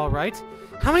certain you're alright?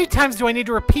 How many times do I need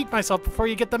to repeat myself before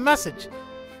you get the message?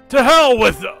 To hell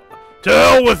with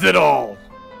it all!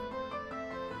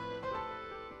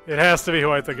 It has to be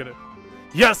who I think it is.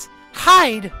 Yes!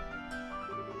 Hide!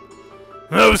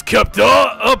 I was kept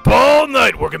up all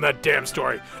night working that damn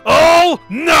story. All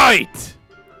night!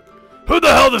 Who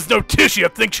the hell does Notitia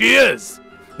think she is?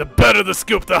 The better the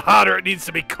scoop, the hotter it needs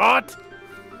to be caught?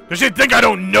 Does she think I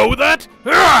don't know that?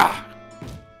 Ugh!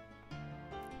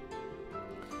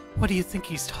 What do you think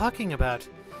he's talking about?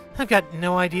 I've got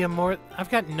no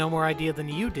more idea than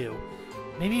you do.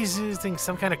 Maybe he's using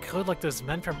some kind of code like those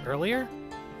men from earlier?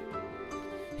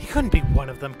 He couldn't be one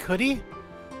of them, could he?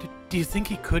 Do you think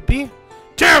he could be?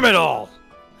 Damn it all!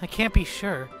 I can't be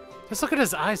sure. Just look at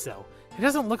his eyes, though. He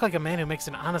doesn't look like a man who makes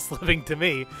an honest living to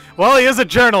me. Well, he is a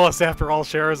journalist, after all,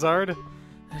 Scheherazade.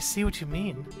 I see what you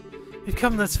mean. We've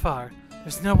come this far.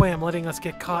 There's no way I'm letting us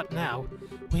get caught now.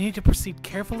 We need to proceed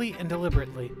carefully and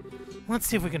deliberately. Let's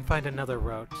see if we can find another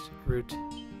route.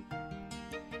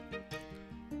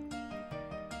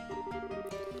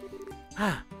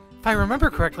 Ah, if I remember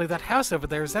correctly, that house over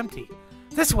there is empty.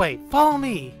 This way! Follow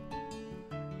me!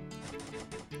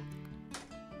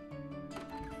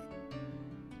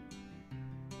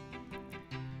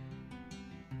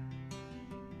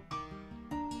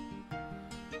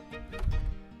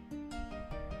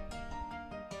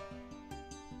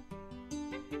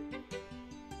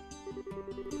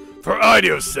 For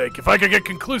Ideo's sake, if I could get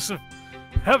conclusive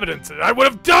evidence, I would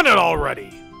have done it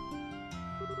already!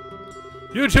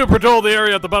 You two patrol the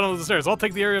area at the bottom of the stairs. I'll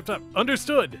take the area up top.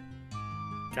 Understood!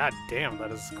 God damn,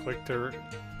 that is quick to...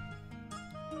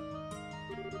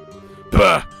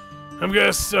 Bah! I'm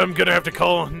gonna have to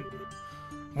call...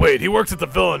 Wait, he works at the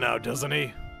villa now, doesn't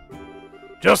he?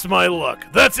 Just my luck.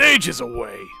 That's ages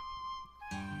away!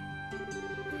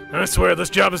 I swear, this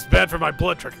job is bad for my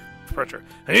blood pressure.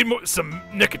 I need some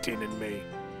nicotine in me.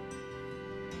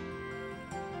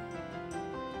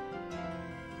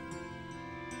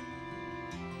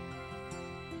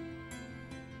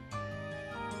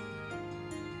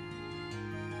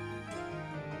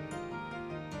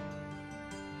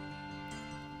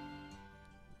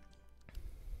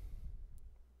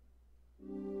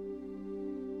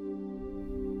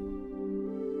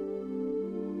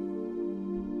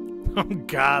 Oh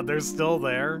god, they're still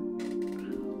there.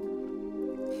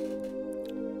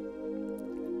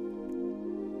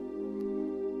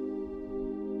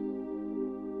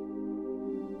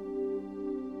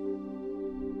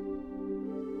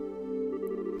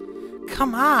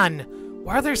 Come on!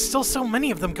 Why are there still so many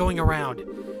of them going around?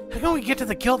 How can we get to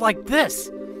the guild like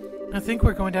this? I think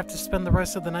we're going to have to spend the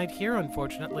rest of the night here,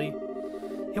 unfortunately.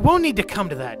 It won't need to come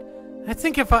to that. I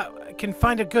think if I can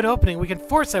find a good opening, we can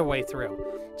force our way through.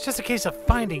 It's just a case of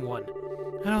finding one.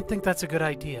 I don't think that's a good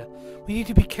idea. We need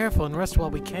to be careful and rest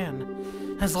while we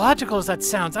can. As logical as that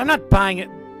sounds, I'm not buying it.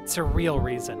 It's a real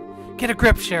reason. Get a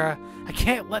grip, Schera. I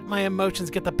can't let my emotions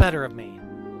get the better of me.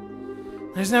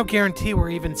 There's no guarantee we're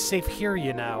even safe here,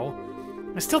 you know.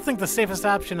 I still think the safest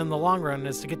option in the long run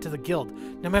is to get to the guild,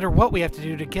 no matter what we have to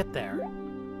do to get there.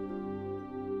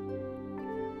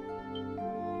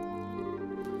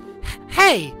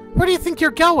 Hey! Where do you think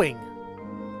you're going?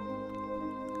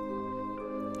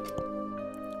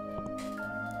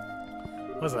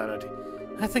 What's that, Eddie?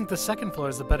 I think the second floor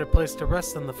is a better place to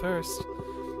rest than the first.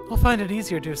 We'll find it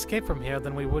easier to escape from here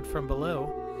than we would from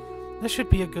below. This should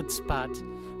be a good spot.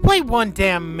 Wait one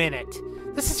damn minute!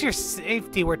 This is your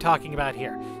safety we're talking about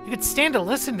here. You could stand to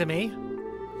listen to me.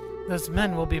 Those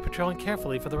men will be patrolling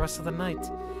carefully for the rest of the night.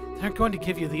 They aren't going to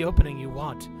give you the opening you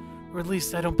want. Or at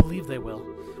least I don't believe they will.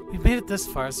 We've made it this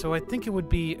far, so I think it would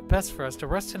be best for us to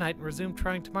rest tonight and resume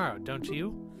trying tomorrow, don't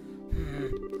you?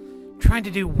 Trying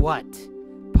to do what?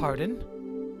 Pardon?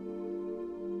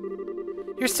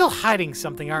 You're still hiding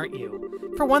something, aren't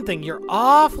you? For one thing, you're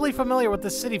awfully familiar with the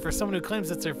city for someone who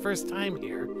claims it's their first time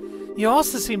here. You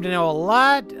also seem to know a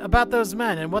lot about those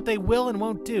men and what they will and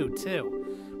won't do,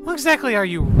 too. What exactly are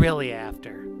you really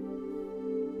after?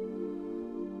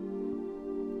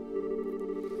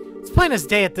 It's plain as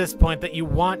day at this point that you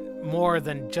want more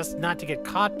than just not to get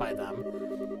caught by them.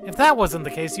 If that wasn't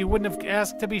the case, you wouldn't have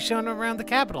asked to be shown around the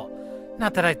capital.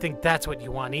 Not that I think that's what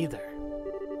you want either.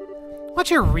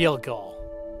 What's your real goal?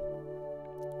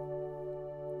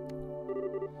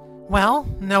 Well,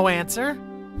 no answer.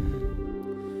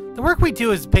 The work we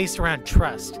do is based around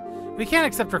trust. We can't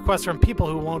accept requests from people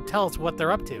who won't tell us what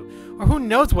they're up to, or who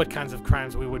knows what kinds of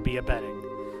crimes we would be abetting.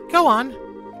 Go on.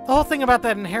 The whole thing about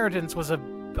that inheritance was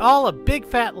all a big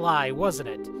fat lie, wasn't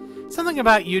it? Something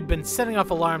about you'd been setting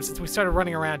off alarms since we started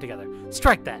running around together.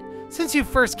 Strike that. Since you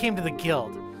first came to the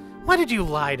guild. Why did you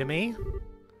lie to me?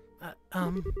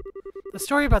 The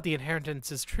story about the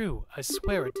inheritance is true. I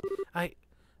swear it. I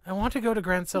want to go to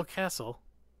Grancel Castle.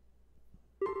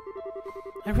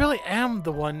 I really am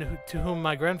the one to whom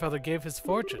my grandfather gave his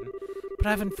fortune, but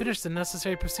I haven't finished the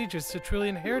necessary procedures to truly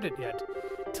inherit it yet.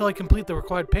 Until I complete the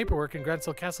required paperwork in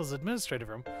Grancel Castle's administrative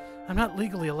room, I'm not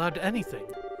legally allowed to anything.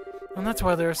 And that's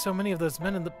why there are so many of those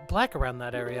men in the black around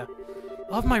that area.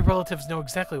 All of my relatives know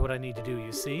exactly what I need to do,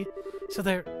 you see, so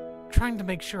they're trying to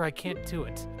make sure I can't do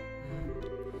it.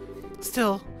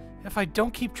 Still, if I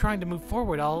don't keep trying to move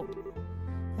forward, I'll...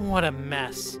 What a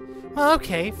mess. Well,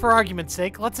 okay, for argument's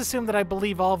sake, let's assume that I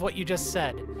believe all of what you just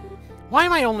said. Why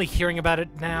am I only hearing about it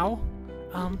now?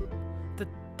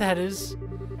 That is...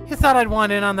 You thought I'd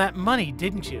want in on that money,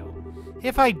 didn't you?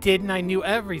 If I did and I knew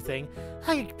everything,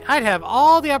 I'd have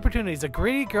all the opportunities a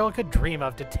greedy girl could dream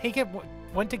of to take it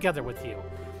went together with you.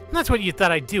 And that's what you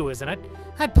thought I'd do, isn't it?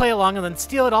 I'd play along and then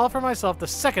steal it all for myself the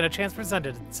second a chance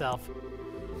presented itself.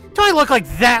 Do I look like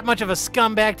that much of a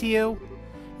scumbag to you?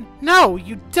 No,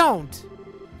 you don't.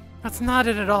 That's not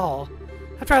it at all.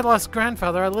 After I lost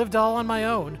grandfather, I lived all on my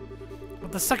own.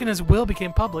 But the second his will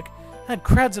became public, I had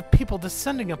crowds of people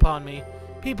descending upon me.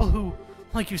 People who,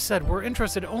 like you said, were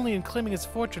interested only in claiming his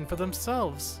fortune for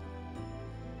themselves.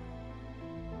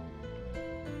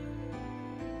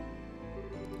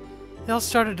 They all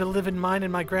started to live in mine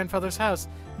and my grandfather's house.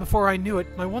 Before I knew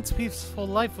it, my once peaceful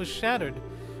life was shattered.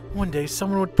 One day,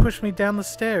 someone would push me down the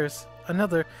stairs.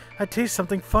 Another, I'd taste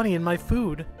something funny in my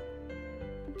food.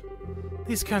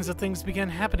 These kinds of things began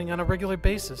happening on a regular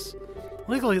basis.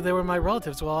 Legally, they were my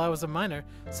relatives while I was a minor,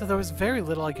 so there was very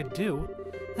little I could do.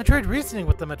 I tried reasoning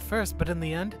with them at first, but in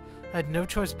the end, I had no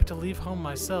choice but to leave home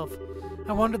myself.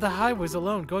 I wandered the highways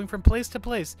alone, going from place to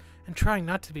place, and trying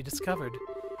not to be discovered.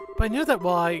 But I knew that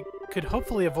while I could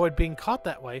hopefully avoid being caught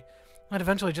that way, I'd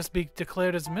eventually just be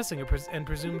declared as missing and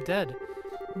presumed dead.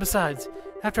 Besides,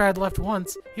 after I had left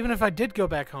once, even if I did go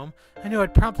back home, I knew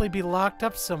I'd promptly be locked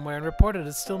up somewhere and reported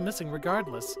as still missing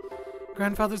regardless.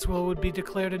 Grandfather's will would be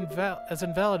declared as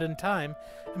invalid in time,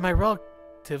 and my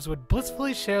relatives would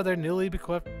blissfully share their newly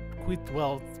bequeathed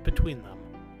wealth between them.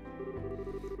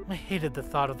 I hated the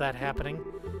thought of that happening.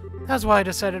 That's why I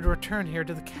decided to return here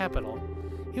to the capital.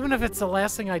 Even if it's the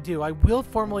last thing I do, I will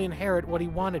formally inherit what he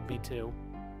wanted me to.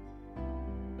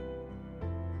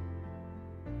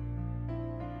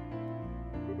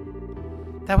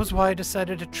 That was why I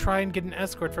decided to try and get an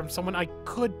escort from someone I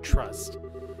could trust.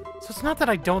 So it's not that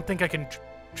I don't think I can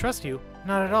trust you,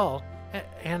 not at all.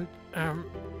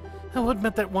 I'll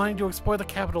admit that wanting to explore the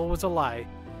capital was a lie.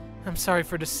 I'm sorry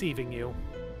for deceiving you.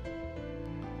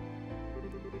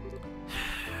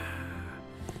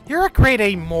 You're a grade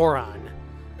A moron.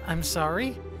 I'm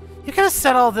sorry? You could have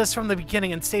said all this from the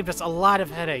beginning and saved us a lot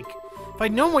of headache. If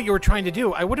I'd known what you were trying to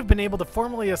do, I would have been able to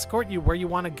formally escort you where you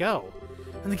want to go.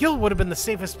 And the guild would have been the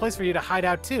safest place for you to hide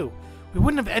out too. We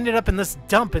wouldn't have ended up in this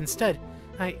dump instead.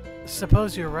 I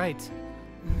suppose you're right.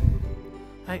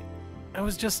 I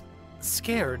was just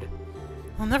scared.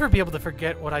 I'll never be able to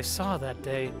forget what I saw that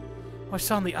day. What I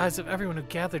saw in the eyes of everyone who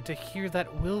gathered to hear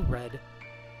that will read.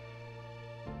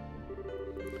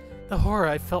 The horror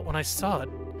I felt when I saw it.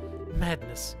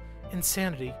 Madness,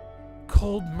 insanity,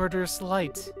 cold, murderous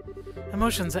light.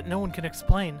 Emotions that no one can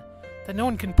explain, that no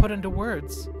one can put into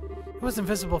words. It was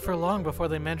invisible for long before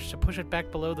they managed to push it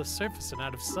back below the surface and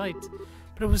out of sight,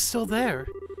 but it was still there,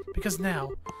 because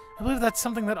now, I believe that's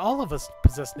something that all of us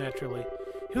possess naturally.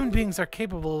 Human beings are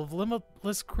capable of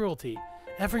limitless cruelty,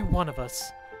 every one of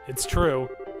us. It's true.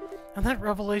 And that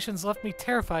revelation's left me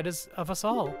terrified of us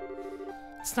all.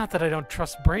 It's not that I don't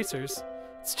trust bracers,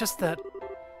 it's just that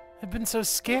I've been so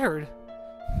scared.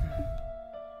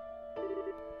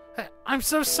 I'm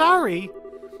so sorry!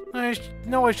 I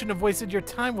know I shouldn't have wasted your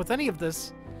time with any of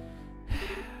this.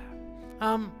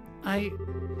 I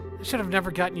should have never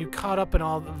gotten you caught up in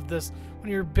all of this when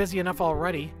you're busy enough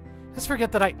already. Just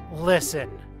forget that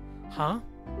Listen. Huh?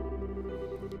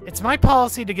 It's my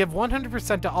policy to give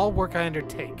 100% to all work I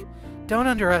undertake. Don't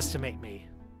underestimate me.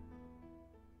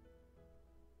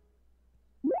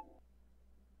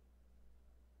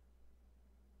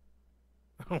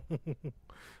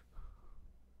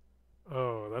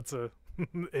 Oh, that's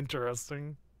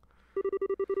interesting.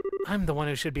 I'm the one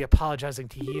who should be apologizing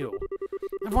to you.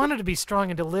 I've wanted to be strong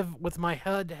and to live with my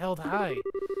head held high.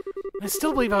 I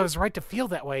still believe I was right to feel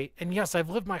that way, and yes, I've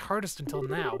lived my hardest until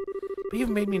now. But you've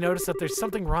made me notice that there's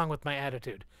something wrong with my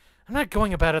attitude. I'm not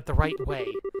going about it the right way.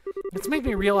 It's made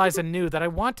me realize anew that I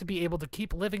want to be able to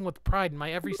keep living with pride in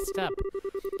my every step.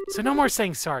 So no more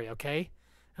saying sorry, okay?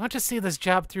 I want to see this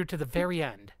job through to the very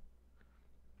end.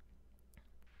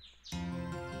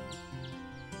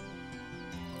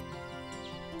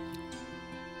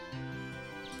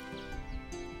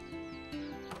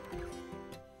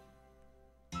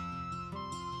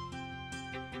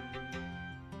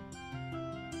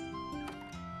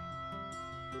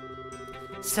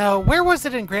 So, where was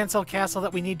it in Grancel Castle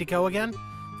that we need to go again?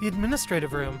 The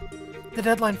administrative room. The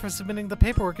deadline for submitting the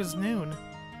paperwork is noon.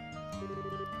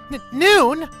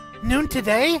 Noon? Noon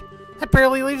today? That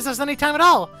barely leaves us any time at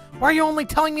all. Why are you only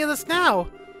telling me this now?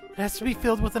 It has to be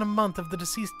filled within a month of the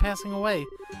deceased passing away.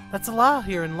 That's a law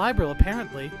here in Liberal,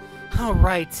 apparently. Oh,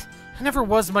 right. I never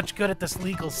was much good at this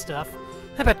legal stuff.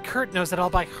 I bet Kurt knows it all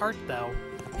by heart, though.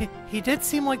 He did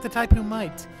seem like the type who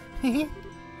might.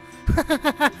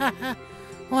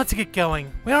 Let's get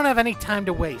going. We don't have any time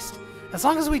to waste. As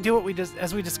long as we do what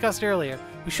as we discussed earlier,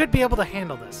 we should be able to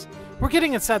handle this. We're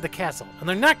getting inside the castle, and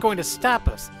they're not going to stop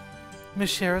us. Miss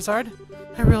Scherazard,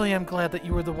 I really am glad that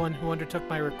you were the one who undertook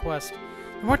my request.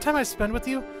 The more time I spend with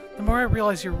you, the more I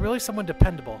realize you're really someone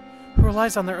dependable, who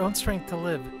relies on their own strength to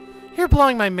live. You're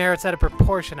blowing my merits out of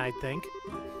proportion, I think.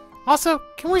 Also,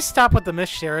 can we stop with the Miss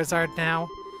Scherazard now?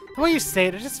 The way you say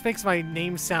it, it just makes my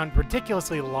name sound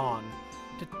ridiculously long.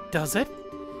 Does it?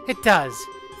 It does.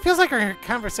 Feels like our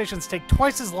conversations take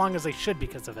twice as long as they should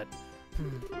because of it.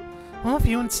 Well, if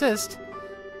you insist.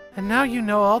 And now you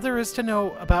know all there is to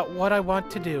know about what I want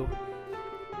to do.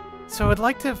 So I'd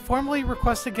like to formally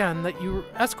request again that you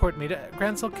escort me to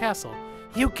Gransil Castle.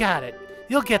 You got it.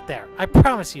 You'll get there. I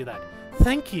promise you that.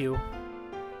 Thank you.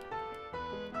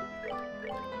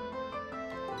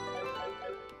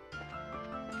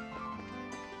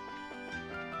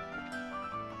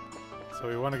 So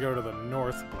we want to go to the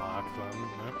north block then.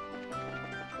 Yep.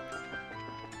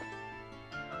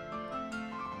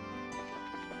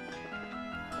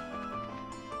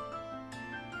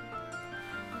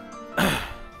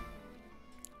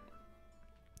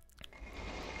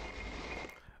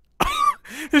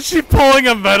 Is she pulling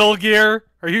a Metal Gear?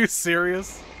 Are you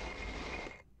serious?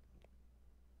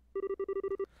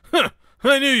 Huh,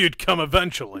 I knew you'd come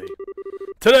eventually.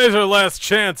 Today's our last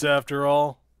chance, after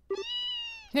all.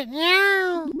 The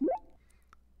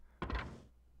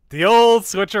old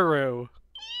switcheroo.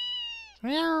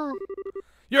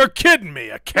 You're kidding me,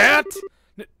 a cat?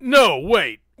 No,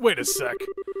 wait a sec.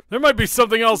 There might be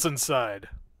something else inside.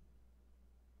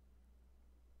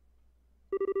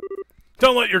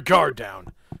 Don't let your guard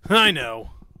down. I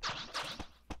know.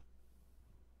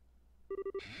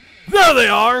 There they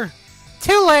are!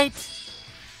 Too late!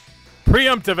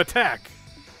 Preemptive attack.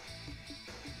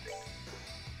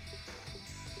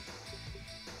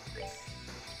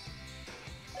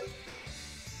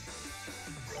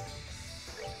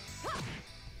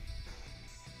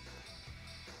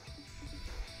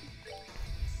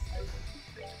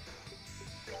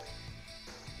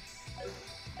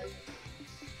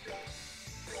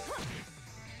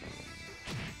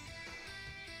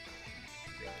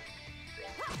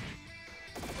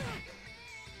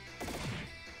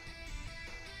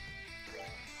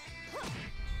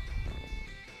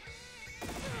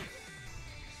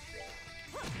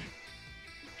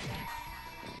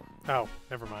 Oh,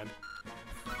 never mind.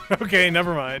 Okay,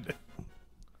 never mind.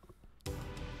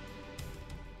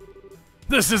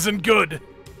 This isn't good.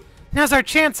 Now's our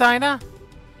chance, Aina.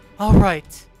 All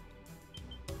right.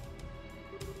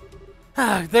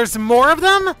 There's more of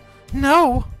them?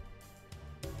 No.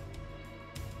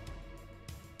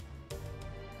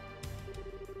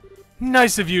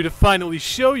 Nice of you to finally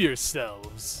show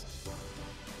yourselves.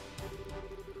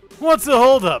 What's the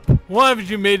holdup? Why haven't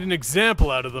you made an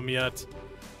example out of them yet?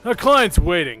 Our client's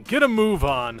waiting. Get a move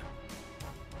on.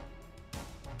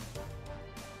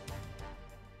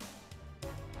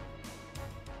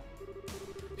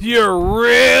 You're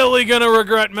really gonna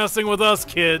regret messing with us,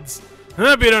 kids. I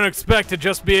hope you don't expect to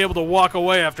just be able to walk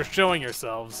away after showing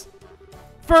yourselves.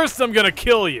 First, I'm gonna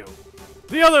kill you.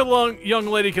 The other young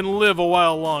lady can live a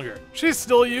while longer. She's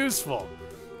still useful.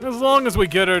 As long as we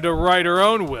get her to write her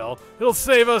own will, it'll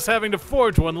save us having to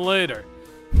forge one later.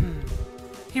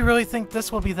 You really think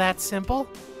this will be that simple?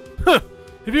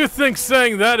 If you think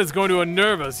saying that is going to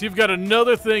unnerve us, you've got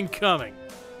another thing coming.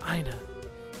 Aina,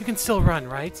 you can still run,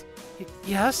 right?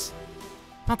 Yes?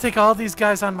 I'll take all these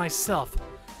guys on myself.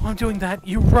 While I'm doing that,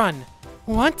 you run.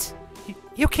 What?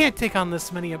 You can't take on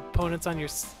this many opponents on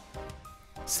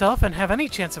yourself and have any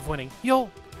chance of winning.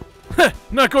 You'll...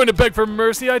 Not going to beg for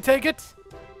mercy, I take it?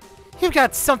 You've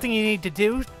got something you need to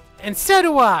do, and so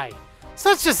do I.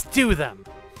 So let's just do them.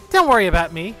 Don't worry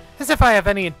about me, as if I have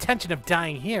any intention of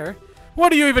dying here.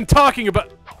 What are you even talking about?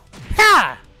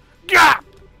 Ha! Gah!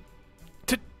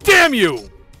 Damn you!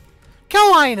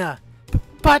 Go, Aina!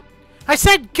 But I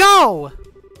said go!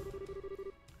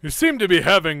 You seem to be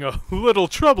having a little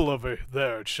trouble over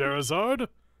there, Scherazard.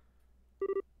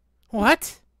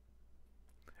 What?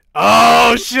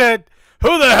 Oh, shit!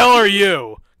 Who the hell are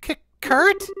you?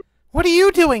 Kurt? What are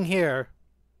you doing here?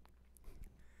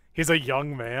 He's a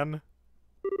young man.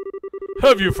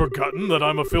 Have you forgotten that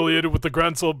I'm affiliated with the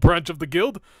Gransil branch of the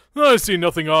guild? I see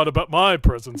nothing odd about my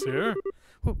presence here.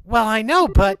 Well, I know,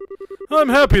 but... I'm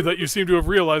happy that you seem to have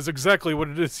realized exactly what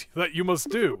it is that you must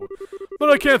do. But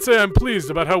I can't say I'm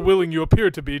pleased about how willing you appear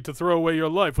to be to throw away your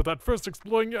life without first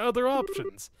exploring your other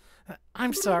options.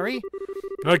 I'm sorry.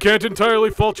 I can't entirely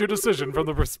fault your decision from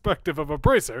the perspective of a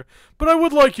bracer, but I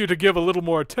would like you to give a little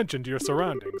more attention to your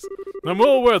surroundings. I'm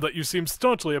well aware that you seem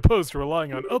staunchly opposed to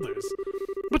relying on others.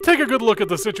 But take a good look at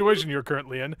the situation you're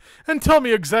currently in, and tell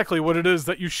me exactly what it is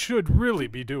that you should really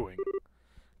be doing.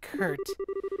 Kurt,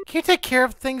 can you take care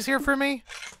of things here for me?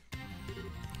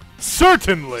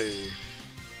 Certainly!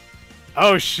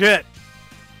 Oh shit!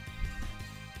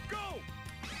 Go!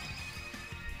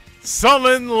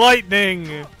 Summon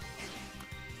lightning!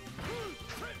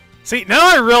 See,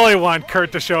 now I really want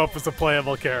Kurt to show up as a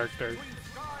playable character.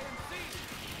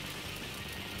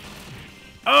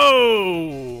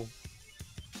 Oh!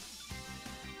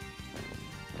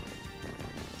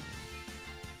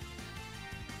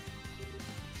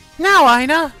 Now,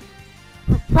 Aina!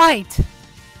 Right!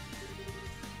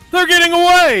 They're getting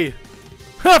away!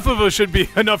 Half of us should be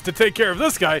enough to take care of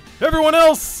this guy. Everyone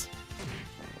else...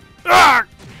 Ah!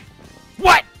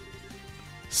 What?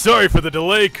 Sorry for the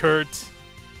delay, Kurt.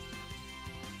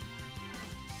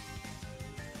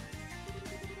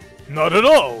 Not at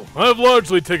all. I've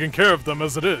largely taken care of them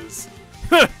as it is.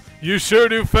 You sure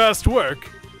do fast work.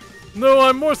 Though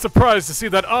I'm more surprised to see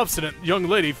that obstinate young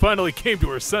lady finally came to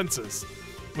her senses.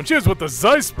 When she was with the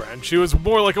Zeiss brand, she was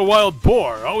more like a wild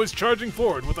boar, always charging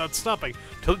forward without stopping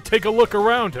to take a look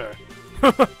around her.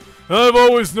 I've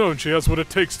always known she has what it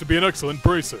takes to be an excellent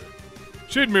bracer.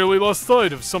 She'd merely lost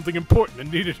sight of something important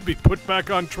and needed to be put back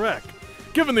on track.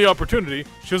 Given the opportunity,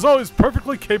 she was always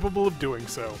perfectly capable of doing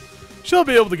so. She'll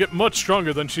be able to get much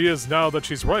stronger than she is now that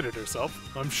she's righted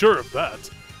herself. I'm sure of that.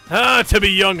 Ah, to be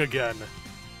young again.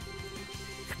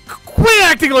 Quit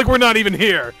acting like we're not even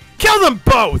here! Kill them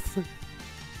both!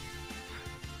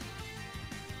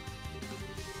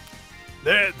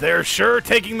 They're sure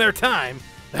taking their time.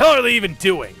 The hell are they even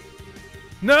doing?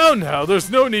 Now,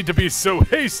 there's no need to be so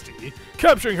hasty.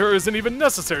 Capturing her isn't even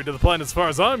necessary to the plan as far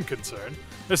as I'm concerned.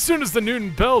 As soon as the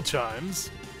noon bell chimes...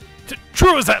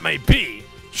 True as that may be,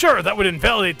 sure, that would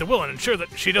invalidate the will and ensure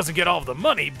that she doesn't get all of the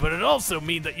money, but it'd also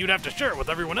mean that you'd have to share it with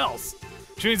everyone else.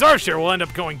 Which means our share will end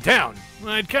up going down.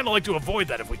 I'd kind of like to avoid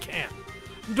that if we can.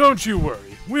 Don't you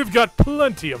worry. We've got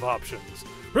plenty of options.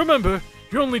 Remember,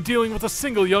 you're only dealing with a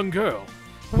single young girl.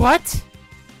 What?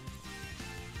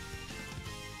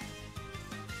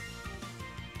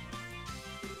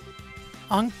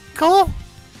 Uncle?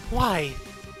 Why?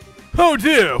 Oh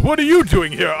dear, what are you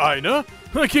doing here, Aina?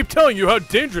 I keep telling you how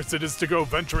dangerous it is to go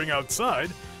venturing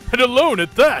outside, and alone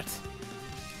at that.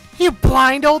 You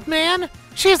blind old man?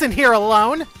 She isn't here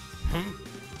alone.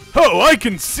 Oh, I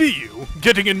can see you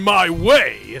getting in my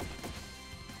way.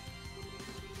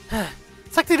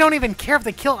 It's like they don't even care if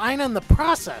they kill Aina in the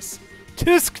process.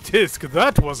 Tisk,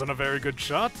 that wasn't a very good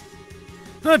shot.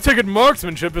 I take it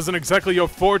marksmanship isn't exactly your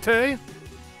forte?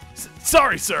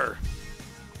 Sorry, sir.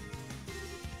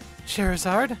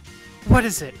 Scheherazade? What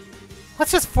is it?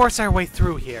 Let's just force our way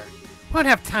through here. We don't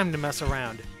have time to mess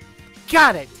around.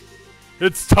 Got it!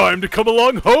 It's time to come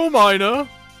along home, Aina.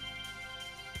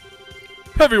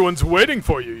 Everyone's waiting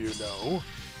for you, you know.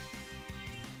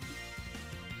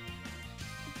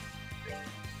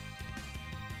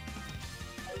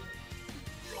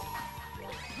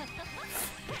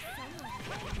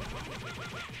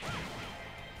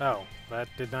 Oh, that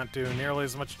did not do nearly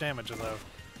as much damage as I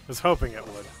was hoping it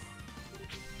would.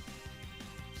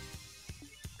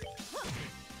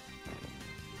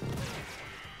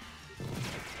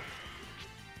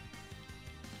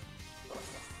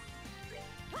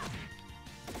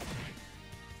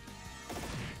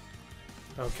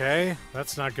 Okay,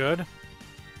 that's not good.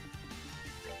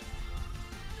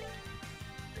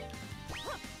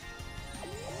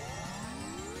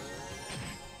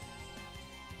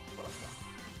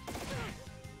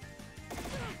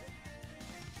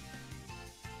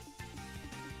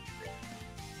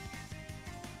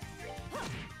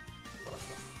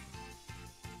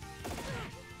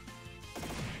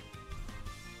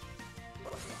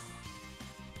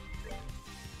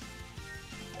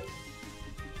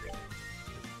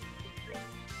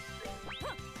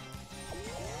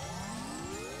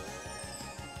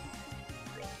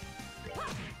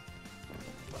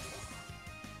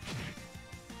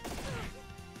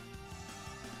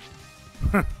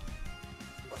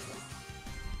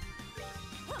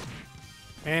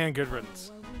 And good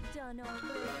riddance. Oh, are we done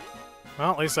already?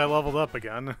 Well, at least I leveled up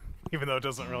again, even though it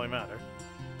doesn't really matter.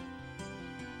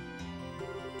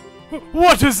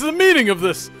 What is the meaning of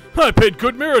this? I paid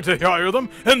good mirror to hire them,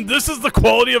 and this is the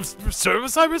quality of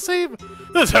service I receive?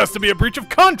 This has to be a breach of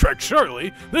contract,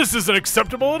 surely. This isn't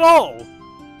acceptable at all.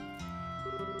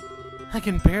 I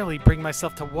can barely bring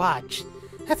myself to watch.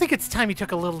 I think it's time you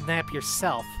took a little nap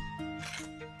yourself.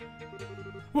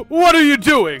 What are you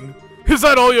doing? Is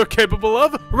that all you're capable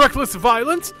of? Reckless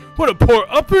violence? What a poor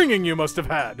upbringing you must have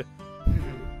had.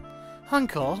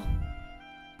 Uncle,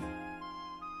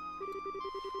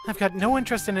 I've got no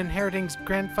interest in inheriting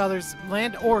grandfather's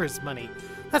land or his money.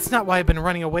 That's not why I've been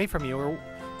running away from you or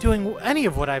doing any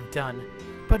of what I've done.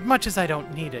 But much as I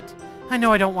don't need it, I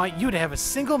know I don't want you to have a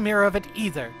single mirror of it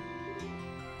either.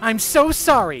 I'm so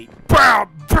sorry. He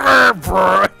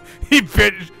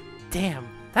bitch. Damn,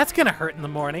 that's gonna hurt in the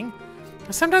morning.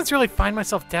 I sometimes really find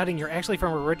myself doubting you're actually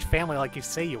from a rich family like you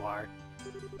say you are.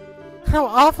 How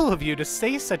awful of you to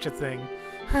say such a thing.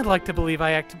 I'd like to believe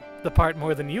I act the part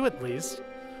more than you, at least.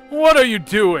 What are you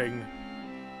doing?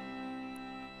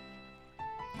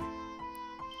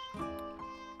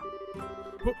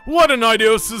 What in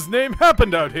Idios's name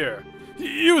happened out here?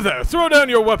 You there, throw down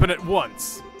your weapon at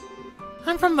once.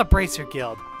 I'm from the Bracer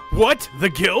Guild. What? The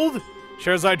guild?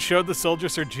 Scheherazade showed the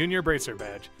soldiers her junior bracer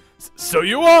badge. So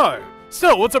you are!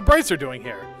 Still, what's a bracer doing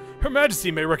here? Her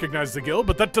Majesty may recognize the guild,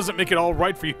 but that doesn't make it all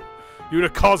right for you to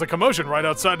cause a commotion right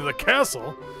outside of the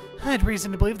castle. I had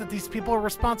reason to believe that these people are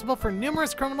responsible for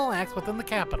numerous criminal acts within the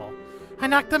capital. I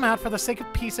knocked them out for the sake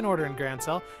of peace and order in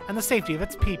Grancel and the safety of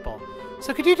its people.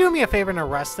 So could you do me a favor and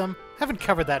arrest them? Haven't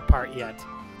covered that part yet.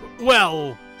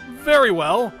 Well, very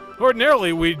well.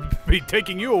 Ordinarily, we'd be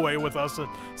taking you away with us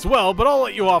as well, but I'll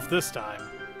let you off this time.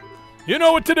 You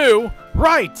know what to do.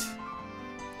 Right!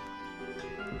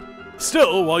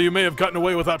 Still, while you may have gotten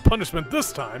away without punishment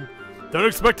this time, don't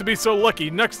expect to be so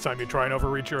lucky next time you try and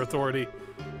overreach your authority.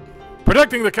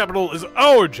 Protecting the capital is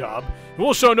our job, and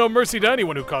we'll show no mercy to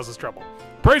anyone who causes trouble,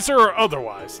 bracer or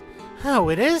otherwise. Oh,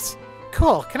 it is?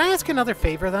 Cool. Can I ask another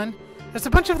favor, then? There's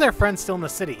a bunch of their friends still in the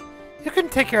city. You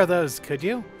couldn't take care of those, could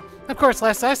you? Of course,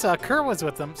 last I saw, Kerr was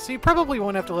with them, so you probably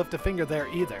won't have to lift a finger there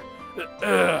either.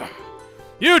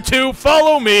 You two,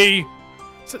 follow me!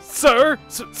 Sir?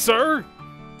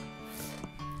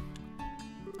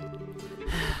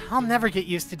 I'll never get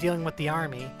used to dealing with the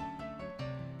army.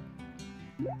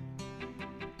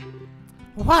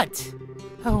 What?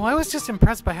 Oh, I was just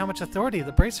impressed by how much authority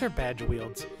the Bracer badge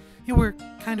wields. You were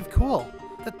kind of cool.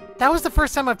 That was the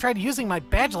first time I've tried using my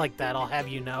badge like that, I'll have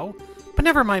you know. But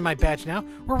never mind my badge now.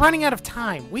 We're running out of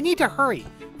time. We need to hurry.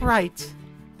 Right.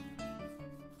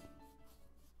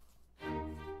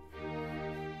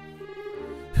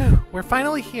 Whew, we're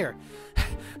finally here.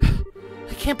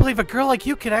 I can't believe a girl like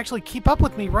you could actually keep up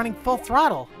with me running full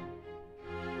throttle.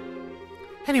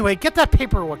 Anyway, get that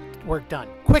paperwork done.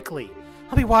 Quickly.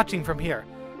 I'll be watching from here.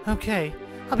 Okay.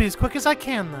 I'll be as quick as I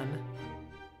can then.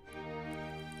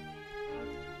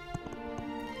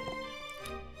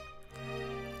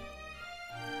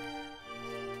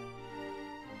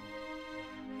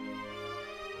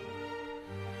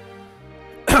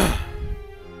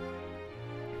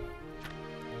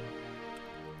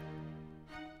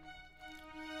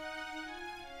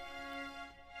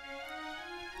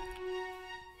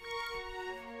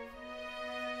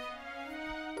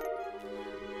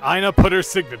 Aina put her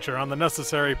signature on the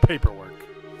necessary paperwork.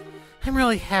 I'm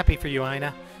really happy for you,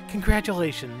 Aina.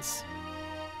 Congratulations.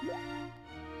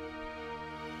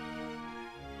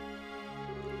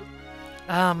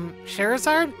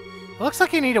 Scheherazade? It looks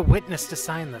like I need a witness to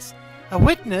sign this. A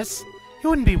witness?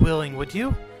 You wouldn't be willing, would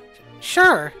you?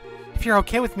 Sure, if you're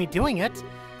okay with me doing it.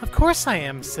 Of course I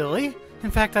am, silly.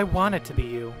 In fact, I want it to be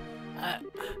you.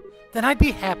 Then I'd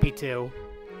be happy to.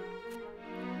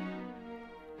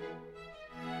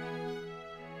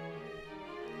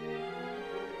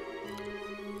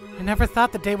 I never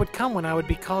thought the day would come when I would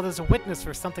be called as a witness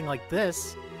for something like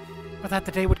this. Or that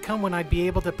the day would come when I'd be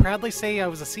able to proudly say I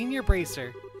was a senior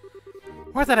bracer.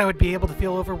 Or that I would be able to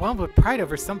feel overwhelmed with pride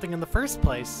over something in the first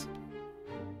place.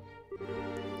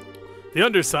 The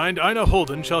undersigned, Aina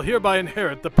Holden, shall hereby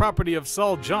inherit the property of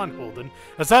Saul John Holden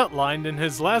as outlined in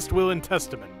his last will and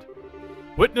testament.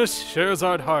 Witness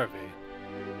Scheherazade Harvey.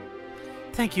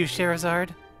 Thank you,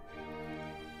 Scheherazade.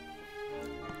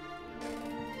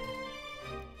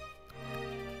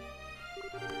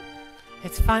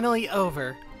 It's finally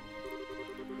over.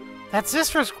 That's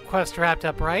this request wrapped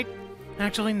up, right?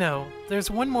 Actually, no. There's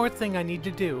one more thing I need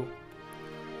to do.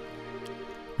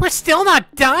 We're still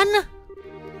not done?!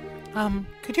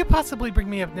 Could you possibly bring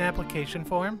me an application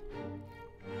form?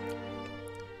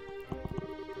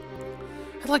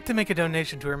 I'd like to make a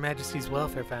donation to Her Majesty's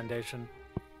Welfare Foundation.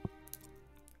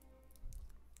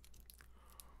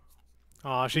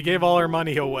 Aw, she gave all her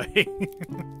money away.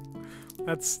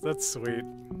 That's sweet.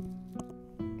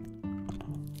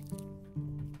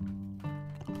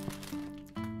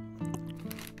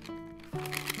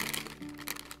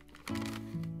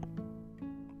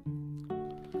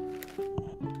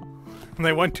 And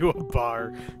they went to a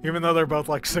bar, even though they're both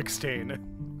like 16.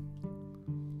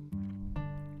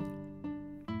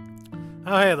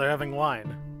 Oh hey, they're having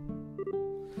wine.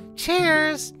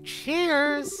 Cheers!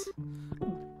 Cheers!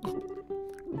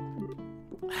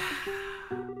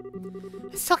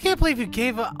 I still can't believe you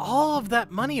gave all of that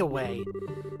money away.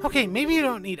 Okay, maybe you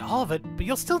don't need all of it, but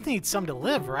you'll still need some to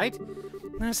live, right?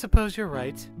 I suppose you're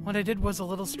right. What I did was a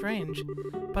little strange,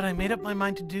 but I made up my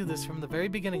mind to do this from the very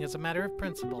beginning as a matter of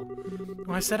principle.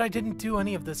 When I said I didn't do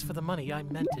any of this for the money, I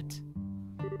meant it.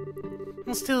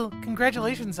 Well, still,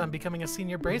 congratulations on becoming a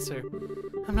senior bracer.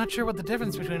 I'm not sure what the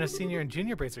difference between a senior and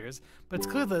junior bracer is, but it's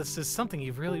clear that this is something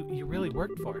you really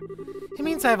worked for. It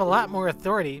means I have a lot more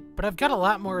authority, but I've got a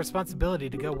lot more responsibility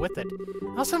to go with it.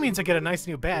 It also means I get a nice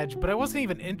new badge, but I wasn't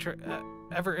even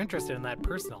ever interested in that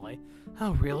personally.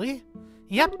 Oh, really?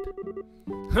 Yep.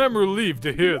 I'm relieved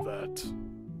to hear that.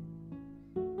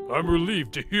 I'm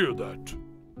relieved to hear that.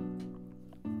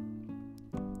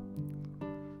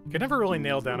 I can never really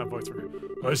nail down a voice for her.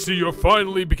 I see you're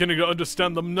finally beginning to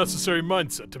understand the necessary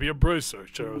mindset to be a bracer,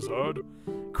 Scherazard.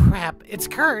 Crap, it's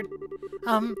Kurt.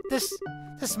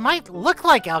 This might look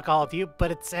like alcohol to you,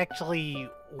 but it's actually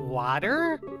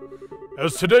water?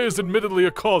 As today is admittedly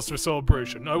a cause for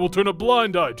celebration, I will turn a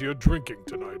blind eye to your drinking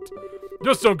tonight.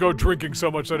 Just don't go drinking so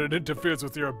much that it interferes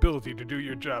with your ability to do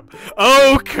your job.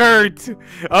 Oh, Kurt!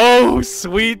 Oh,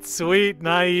 sweet, sweet,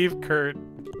 naive Kurt.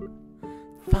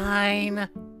 Fine.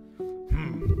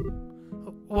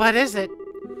 What is it?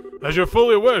 As you're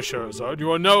fully aware, Scherazard,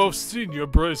 you are now a senior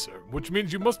bracer, which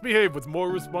means you must behave with more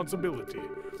responsibility.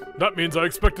 That means I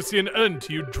expect to see an end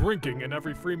to you drinking in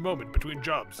every free moment between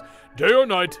jobs, day or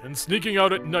night, and sneaking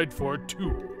out at night for it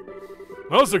too.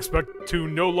 I also expect to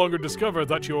no longer discover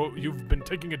that you've been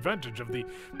taking advantage of the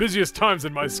busiest times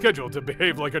in my schedule to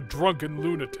behave like a drunken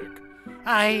lunatic.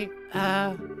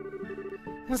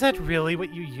 Was that really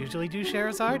what you usually do,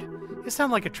 Scherazard? You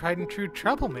sound like a tried and true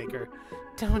troublemaker.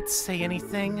 Don't say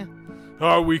anything.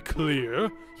 Are we clear?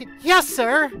 Yes,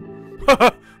 sir!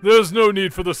 There's no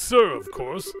need for the sir, of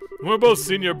course. We're both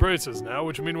senior bracers now,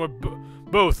 which means we're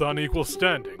both on equal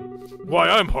standing. Why,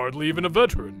 I'm hardly even a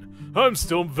veteran. I'm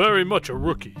still very much a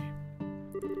rookie.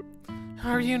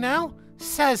 Are you now?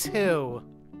 Says who?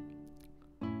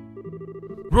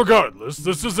 Regardless,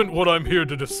 this isn't what I'm here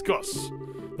to discuss.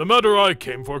 The matter I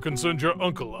came for concerns your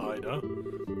uncle, Aina.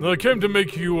 I came to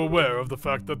make you aware of the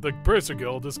fact that the Bracer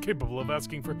Guild is capable of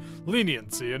asking for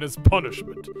leniency in its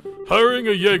punishment. Hiring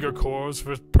a Jaeger Corps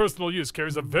for personal use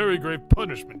carries a very grave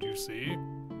punishment, you see.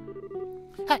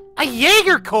 A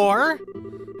Jaeger Corps?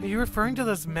 Are you referring to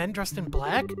those men dressed in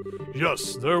black?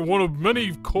 Yes, they're one of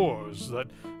many corps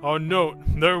that are known.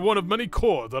 They're one of many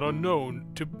corps that are known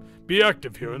to be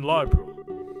active here in Libro.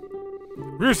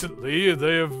 Recently,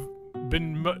 they have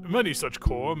been many such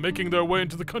corps making their way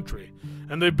into the country,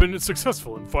 and they've been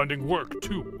successful in finding work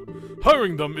too.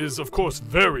 Hiring them is, of course,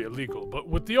 very illegal, but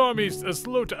with the armies as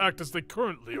slow to act as they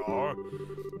currently are,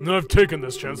 I've taken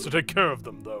this chance to take care of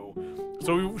them, though,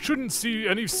 so we shouldn't see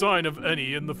any sign of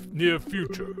any in the near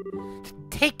future.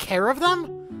 Take care of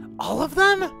them? All of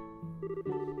them?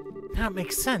 That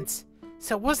makes sense.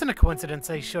 So it wasn't a coincidence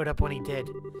that he showed up when he did.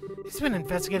 He's been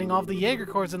investigating all of the Jaeger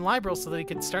Corps in Libro so that he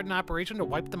could start an operation to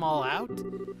wipe them all out?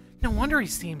 No wonder he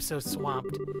seems so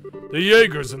swamped. The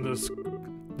Jaegers in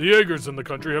the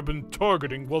country have been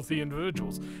targeting wealthy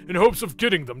individuals in hopes of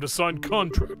getting them to sign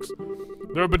contracts.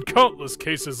 There have been countless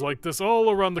cases like this all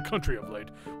around the country of late,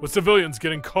 with civilians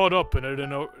getting caught up in it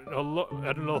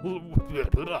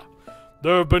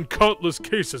There have been countless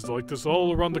cases like this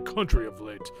all around the country of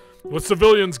late, with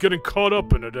civilians getting caught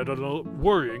up in it at a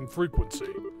worrying frequency.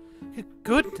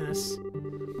 Goodness.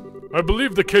 I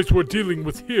believe the case we're dealing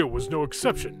with here was no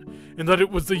exception, in that it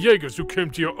was the Jaegers who came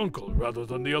to your uncle rather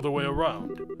than the other way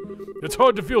around. It's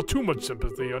hard to feel too much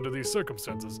sympathy under these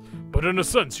circumstances, but in a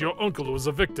sense your uncle was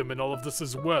a victim in all of this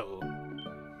as well.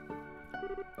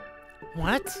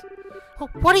 What?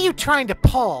 What are you trying to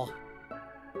pull?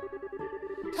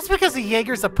 Just because the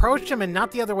Jaegers approached him and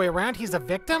not the other way around, he's a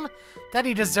victim? That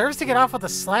he deserves to get off with a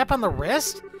slap on the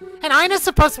wrist? And Aina's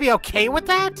supposed to be okay with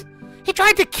that? He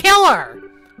tried to kill her!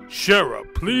 Schera,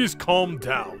 please calm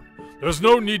down. There's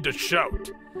no need to shout.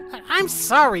 I'm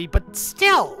sorry, but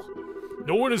still.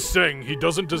 No one is saying he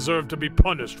doesn't deserve to be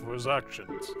punished for his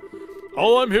actions.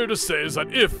 All I'm here to say is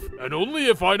that if, and only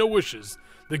if Aina wishes,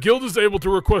 the guild is able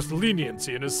to request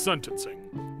leniency in his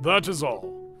sentencing. That is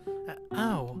all.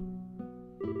 Oh.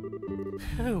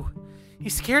 Phew. You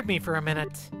scared me for a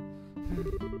minute.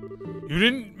 You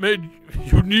needn't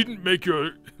make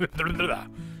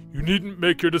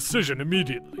your decision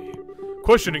immediately.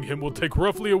 Questioning him will take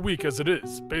roughly a week as it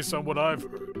is, based on what I've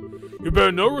heard. You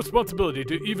bear no responsibility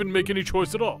to even make any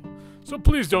choice at all, so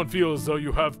please don't feel as though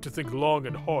you have to think long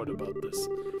and hard about this.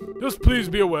 Just please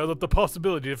be aware that the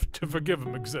possibility to forgive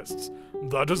him exists.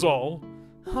 That is all.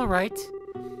 All right.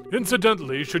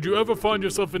 Incidentally, should you ever find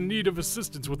yourself in need of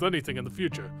assistance with anything in the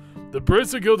future, the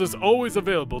Bracer Guild is always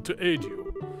available to aid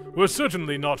you. We're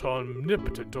certainly not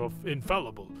omnipotent or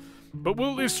infallible, but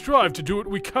we'll at least strive to do what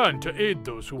we can to aid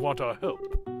those who want our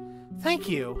help. Thank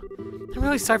you. I'm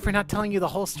really sorry for not telling you the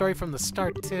whole story from the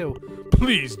start, too.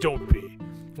 Please don't be.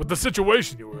 With the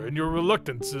situation you were in, your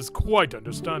reluctance is quite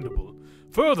understandable.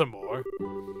 Furthermore,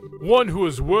 one who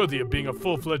is worthy of being a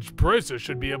full-fledged bracer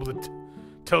should be able to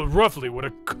tell roughly what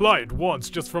a client wants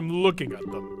just from looking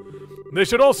at them. They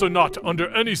should also not, under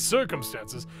any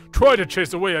circumstances, try to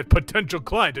chase away a potential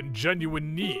client in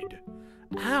genuine need.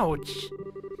 Ouch.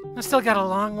 I still got a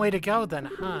long way to go then,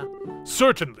 huh?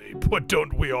 Certainly, but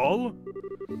don't we all?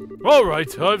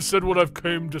 Alright, I've said what I've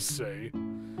came to say,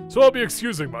 so I'll be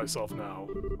excusing myself now.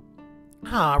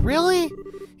 Aw, really?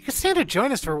 You can stand to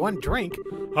join us for one drink.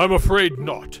 I'm afraid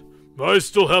not. I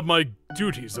still have my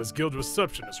duties as guild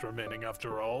receptionist remaining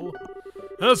after all.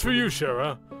 As for you,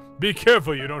 Schera, be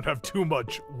careful you don't have too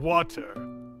much water.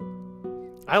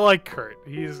 I like Kurt.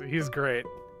 He's great.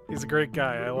 He's a great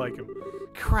guy. I like him.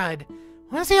 Crud.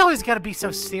 Why does he always gotta be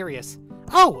so serious?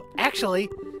 Oh, actually,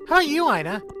 how about you,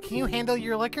 Aina? Can you handle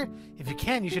your liquor? If you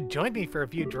can, you should join me for a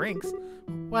few drinks.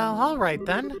 Well, alright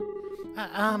then.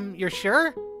 You're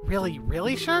sure? Really,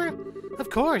 really sure? Of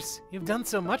course. You've done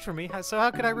so much for me, so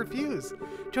how could I refuse?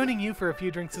 Joining you for a few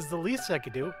drinks is the least I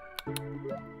could do.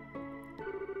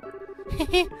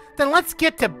 Then let's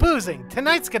get to boozing.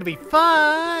 Tonight's gonna be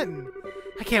fun!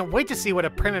 I can't wait to see what a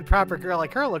prim and proper girl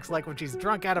like her looks like when she's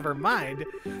drunk out of her mind.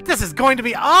 This is going to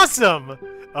be awesome!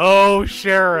 Oh,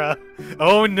 Schera.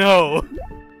 Oh, no.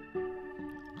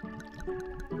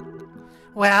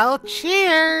 Well,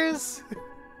 cheers!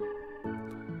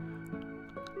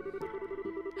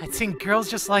 I'd seen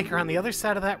girls just like her on the other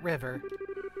side of that river.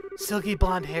 Silky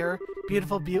blonde hair,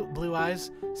 beautiful blue eyes,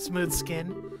 smooth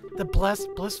skin. The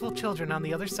blissful children on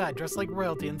the other side dressed like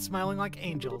royalty and smiling like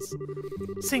angels.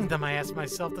 Seeing them, I asked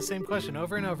myself the same question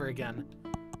over and over again.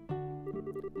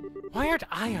 Why aren't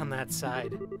I on that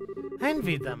side? I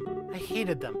envied them. I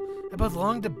hated them. I both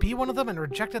longed to be one of them and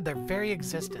rejected their very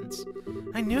existence.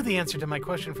 I knew the answer to my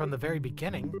question from the very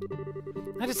beginning.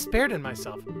 I despaired in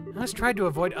myself. I always tried to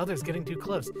avoid others getting too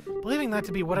close, believing that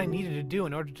to be what I needed to do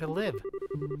in order to live.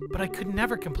 But I could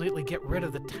never completely get rid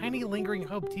of the tiny lingering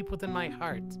hope deep within my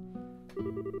heart.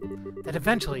 That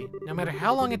eventually, no matter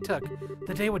how long it took,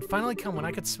 the day would finally come when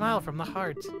I could smile from the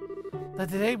heart. That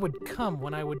the day would come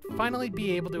when I would finally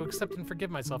be able to accept and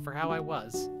forgive myself for how I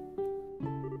was.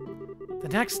 The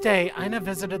next day, Aina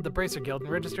visited the Bracer Guild and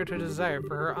registered her desire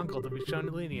for her uncle to be shown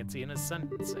leniency in his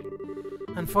sentencing.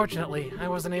 Unfortunately, I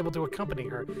wasn't able to accompany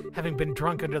her, having been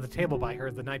drunk under the table by her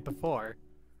the night before.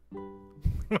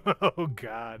 Oh,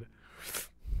 God.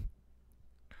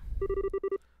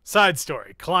 Side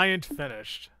story. Client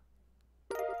finished.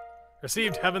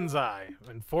 Received Heaven's Eye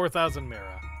and 4,000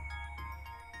 Mira.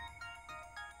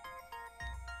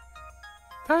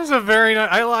 That was a very nice...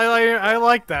 I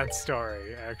like that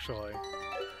story, actually.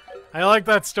 I like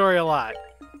that story a lot.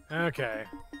 Okay.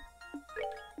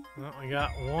 Well, we got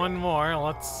one more.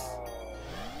 Let's...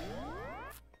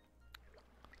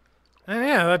 And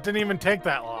yeah, that didn't even take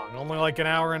that long. Only like an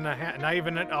hour and a half. Not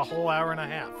even a whole hour and a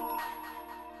half.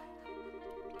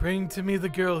 Bring to me the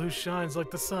girl who shines like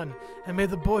the sun, and may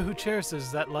the boy who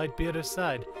cherishes that light be at her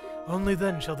side. Only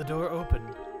then shall the door open.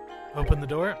 Open the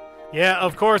door? Yeah,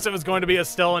 of course it was going to be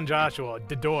Estelle and Joshua.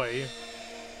 Dedoy.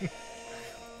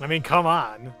 I mean, come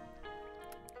on.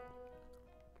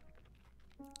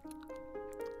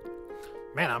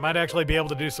 Man, I might actually be able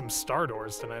to do some Star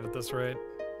Doors tonight at this rate.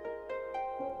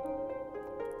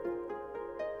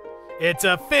 It's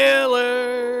a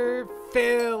filler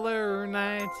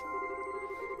night.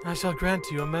 I shall grant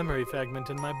you a memory fragment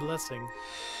in my blessing.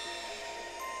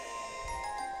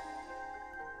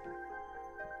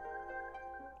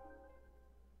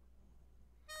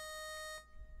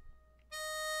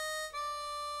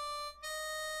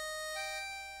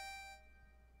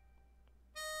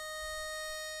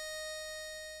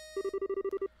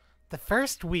 The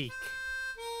first week.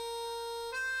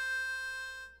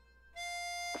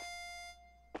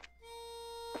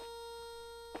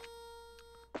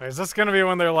 Is this gonna be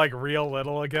when they're like real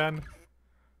little again?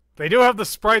 They do have the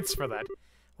sprites for that.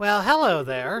 Well, hello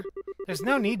there. There's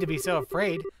no need to be so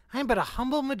afraid. I'm but a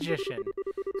humble magician.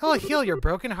 I'll heal your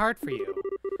broken heart for you.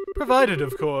 Provided,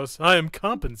 of course, I am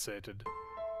compensated.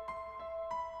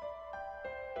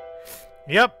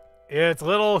 Yep, it's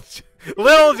little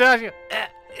Joshua.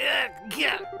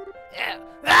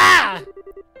 Ah!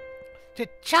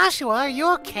 Joshua, are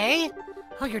you okay?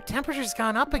 Oh, your temperature's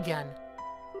gone up again.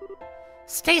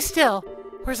 Stay still.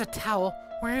 Where's a towel?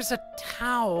 Where's a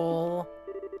towel?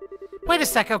 Wait a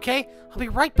sec, okay? I'll be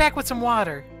right back with some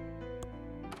water.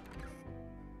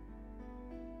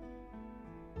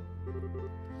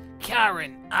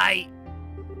 Karen, I'm...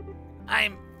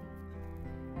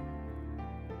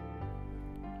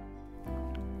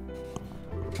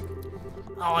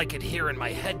 All I could hear in my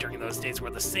head during those days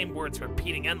were the same words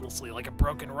repeating endlessly like a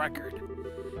broken record.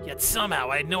 Yet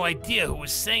somehow I had no idea who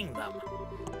was saying them.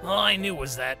 All I knew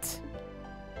was that...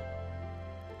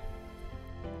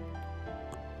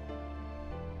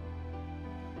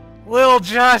 Lil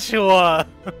Joshua!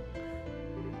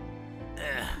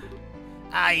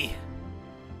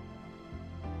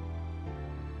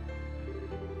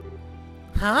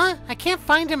 Huh? I can't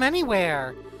find him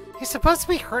anywhere. He's supposed to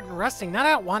be hurt and resting, not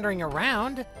out wandering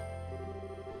around.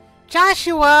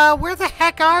 Joshua, where the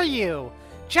heck are you?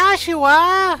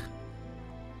 Joshua!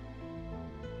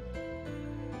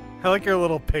 I like your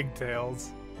little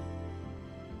pigtails.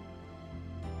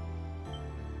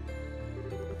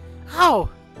 Oh,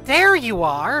 there you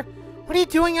are. What are you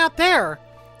doing out there?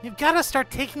 You've got to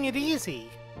start taking it easy.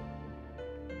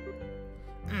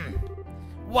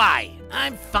 Why?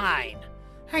 I'm fine.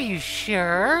 Are you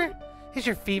sure? Is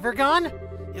your fever gone?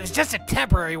 It was just a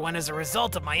temporary one as a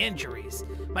result of my injuries.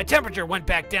 My temperature went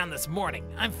back down this morning.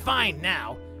 I'm fine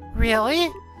now. Really?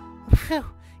 Phew.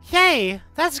 Yay,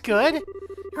 that's good.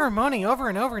 You were moaning over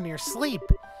and over in your sleep.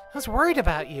 I was worried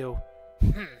about you.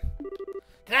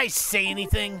 Did I say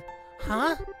anything?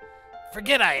 Huh?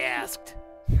 Forget I asked.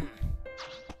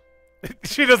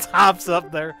 She just hops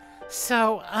up there.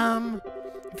 So,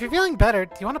 if you're feeling better,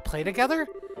 do you want to play together?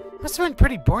 Must have been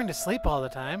pretty boring to sleep all the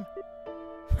time.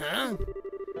 Huh?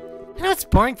 I know it's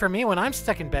boring for me when I'm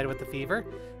stuck in bed with the fever.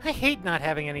 I hate not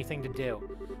having anything to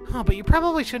do. Oh, but you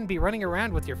probably shouldn't be running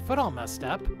around with your foot all messed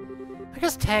up. I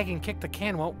guess tag and kick the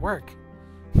can won't work.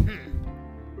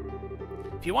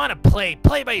 If you want to play,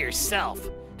 play by yourself.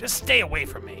 Just stay away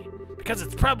from me, because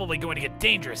it's probably going to get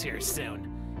dangerous here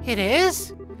soon. It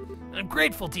is? I'm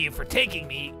grateful to you for taking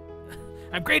me.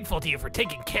 I'm grateful to you for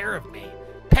taking care of me.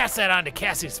 Pass that on to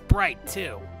Cassie Sprite,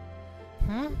 too.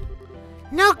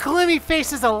 No gloomy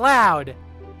faces allowed!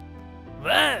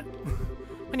 What?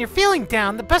 When you're feeling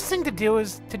down, the best thing to do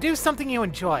is to do something you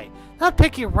enjoy. That'll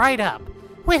pick you right up.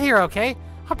 Wait here, okay?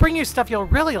 I'll bring you stuff you'll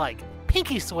really like.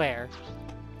 Pinky swear.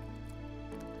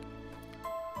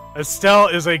 Estelle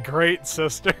is a great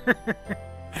sister.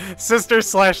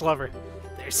 Sister/lover.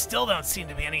 There still don't seem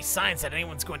to be any signs that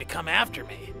anyone's going to come after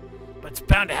me. But it's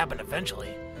bound to happen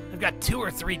eventually. I've got 2 or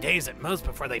 3 days at most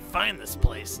before they find this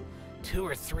place. 2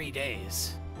 or 3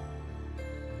 days.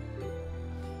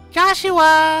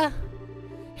 Joshua!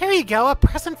 Here you go, a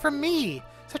present from me.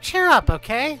 So cheer up,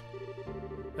 okay?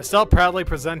 Estelle proudly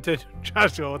presented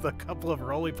Joshua with a couple of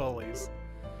roly-polies.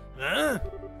 Huh?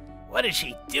 What is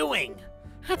she doing?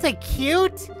 Aren't they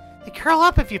cute? They curl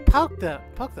up if you poke them.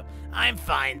 I'm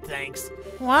fine, thanks.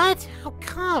 What? How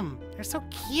come? They're so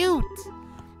cute.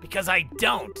 Because I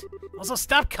don't. Also,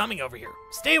 stop coming over here.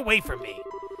 Stay away from me.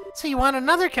 So you want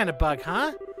another kind of bug,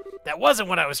 huh? That wasn't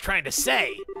what I was trying to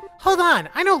say. Hold on,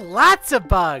 I know lots of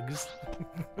bugs.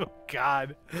 Oh,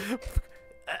 God.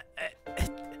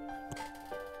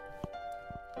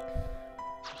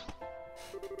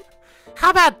 How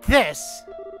about this?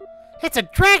 It's a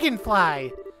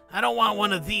dragonfly. I don't want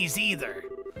one of these either.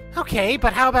 Okay,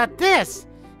 but how about this?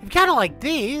 You've gotta like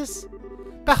these.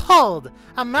 Behold,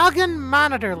 a Malgan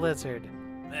monitor lizard.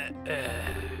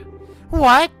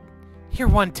 What? You're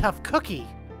one tough cookie.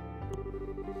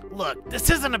 Look, this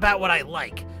isn't about what I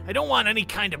like. I don't want any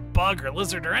kind of bug or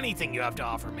lizard or anything you have to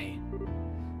offer me.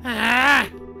 Ah,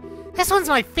 this one's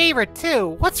my favorite too.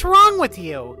 What's wrong with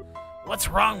you? What's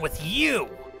wrong with you?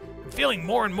 I'm feeling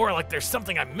more and more like there's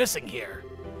something I'm missing here.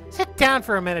 Sit down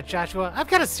for a minute, Joshua. I've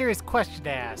got a serious question to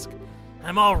ask.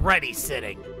 I'm already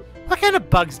sitting. What kind of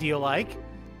bugs do you like?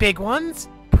 Big ones?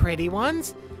 Pretty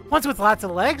ones? Ones with lots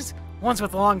of legs? Ones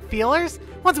with long feelers?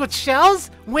 Ones with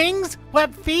shells? Wings?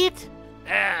 Webbed feet?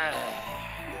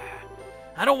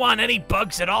 I don't want any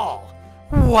bugs at all.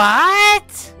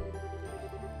 What?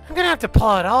 I'm gonna have to pull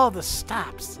out all the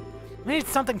stops. I need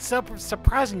something so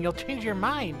surprising you'll change your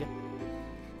mind.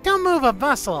 Don't move a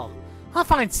muscle. I'll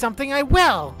find something, I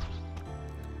will.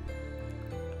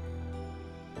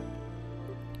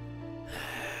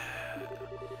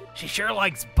 She sure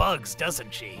likes bugs,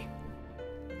 doesn't she?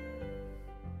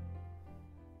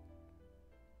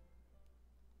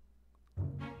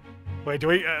 Wait, do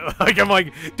we, I'm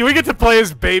like, do we get to play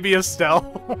as baby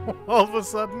Estelle all of a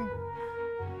sudden?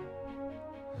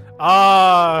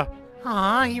 Aw,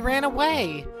 he ran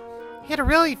away. He had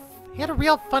a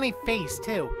real funny face,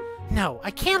 too. No, I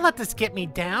can't let this get me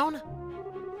down.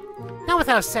 Not with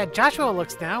how sad Joshua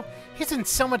looks now. He's in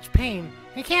so much pain.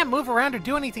 He can't move around or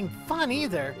do anything fun,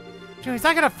 either. Which means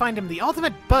I gotta find him the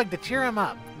ultimate bug to cheer him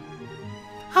up.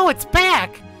 Oh, it's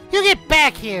back! You get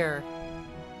back here!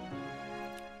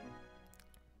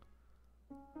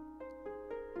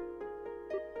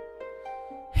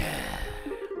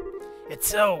 It's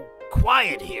so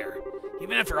quiet here.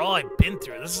 Even after all I've been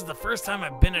through, this is the first time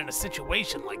I've been in a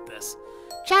situation like this.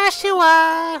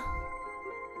 Joshua!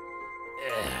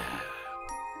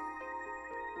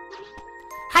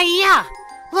 Hiya!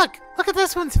 Look at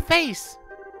this one's face.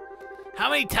 How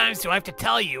many times do I have to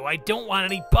tell you I don't want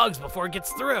any bugs before it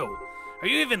gets through? Are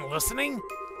you even listening?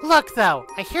 Look, though,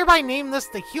 I hereby name this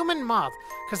the human moth,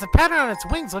 because the pattern on its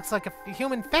wings looks like a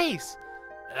human face.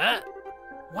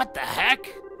 What the heck?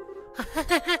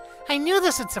 I knew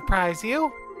this would surprise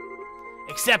you.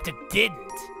 Except it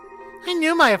didn't. I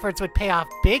knew my efforts would pay off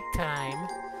big time.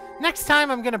 Next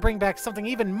time, I'm gonna bring back something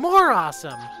even more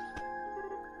awesome.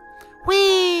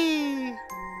 Whee!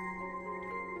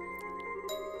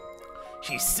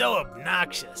 She's so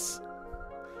obnoxious.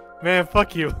 Man,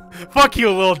 fuck you. Fuck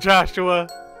you, little Joshua.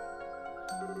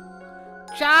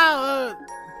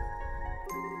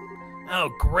 Oh,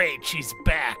 great, she's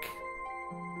back.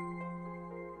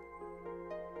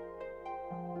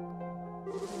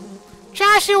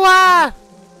 Joshua!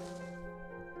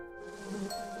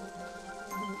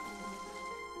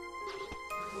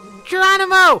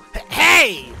 Geronimo!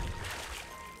 Hey!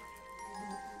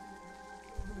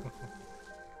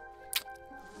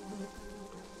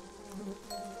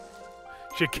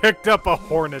 She kicked up a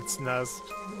hornet's nest.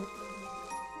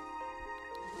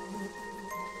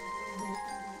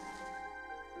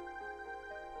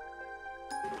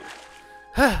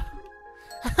 Ugh.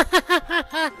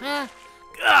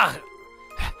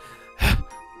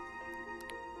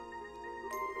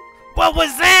 What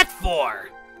was that for?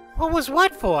 What was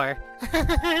what for?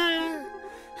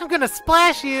 I'm gonna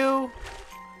splash you.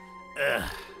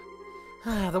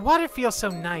 The water feels so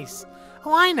nice.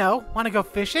 Oh, I know. Want to go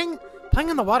fishing? Playing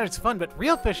in the water's fun, but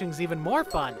real fishing's even more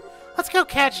fun. Let's go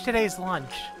catch today's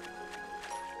lunch.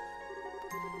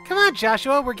 Come on,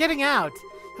 Joshua, we're getting out.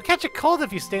 You'll catch a cold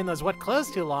if you stay in those wet clothes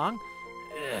too long.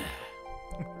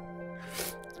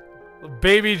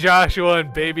 Baby Joshua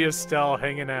and baby Estelle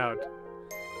hanging out.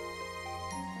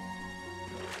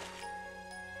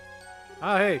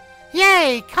 Oh, hey.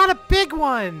 Yay! Caught a big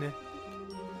one!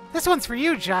 This one's for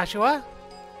you, Joshua.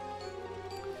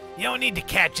 You don't need to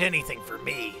catch anything for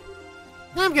me.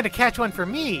 Now I'm gonna catch one for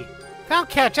me. If I don't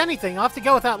catch anything, I'll have to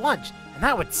go without lunch, and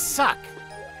that would suck.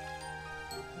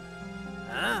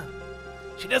 Huh?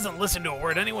 She doesn't listen to a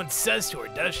word anyone says to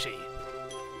her, does she?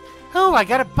 Oh, I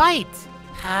got a bite.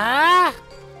 Huh?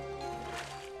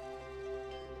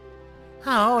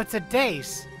 Oh, it's a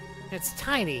dace. It's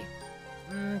tiny.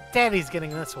 Daddy's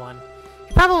getting this one.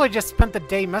 He probably just spent the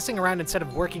day messing around instead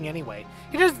of working anyway.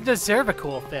 He doesn't deserve a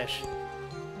cool fish.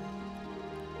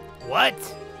 What?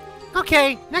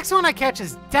 Okay, next one I catch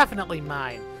is definitely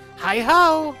mine.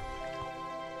 Hi-ho!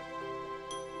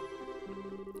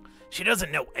 She doesn't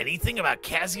know anything about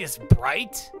Cassius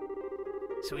Bright?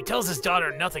 So he tells his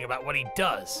daughter nothing about what he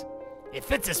does. It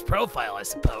fits his profile, I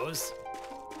suppose.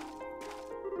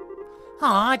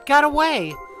 Aw, it got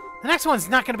away. The next one's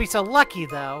not gonna be so lucky,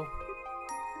 though.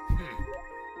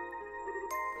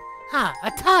 Huh,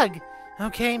 a tug.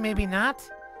 Okay, maybe not.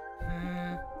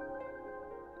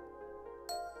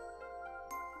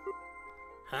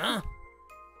 Huh?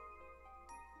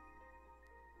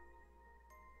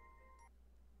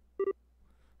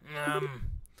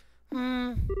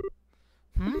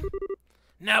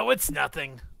 No, it's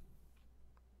nothing.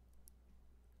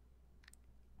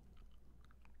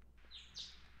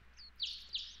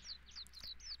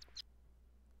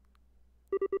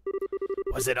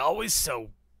 Was it always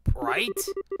so bright?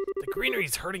 The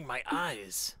greenery's hurting my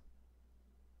eyes.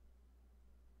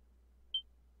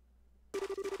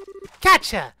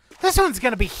 Gotcha! This one's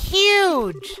gonna be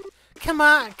huge! Come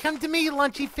on, come to me,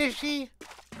 lunchy fishy.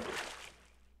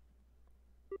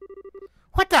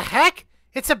 What the heck?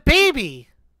 It's a baby!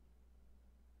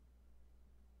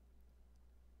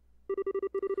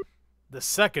 The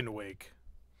second week.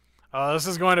 Oh, this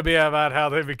is going to be about how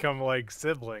they become like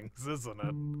siblings, isn't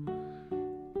it?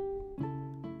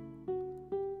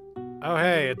 Oh,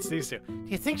 hey, it's these two. Do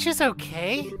you think she's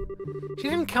okay? She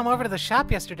didn't come over to the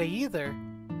shop yesterday either.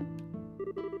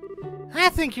 I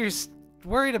think you're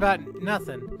worried about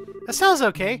nothing. Estelle's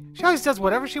okay. She always does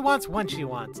whatever she wants when she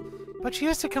wants. But she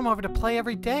used to come over to play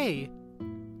every day.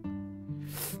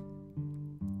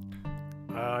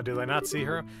 Do they not see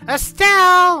her?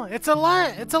 Estelle! It's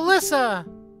Alyssa!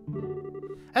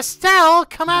 Estelle,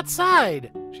 come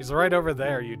outside! She's right over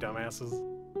there, you dumbasses.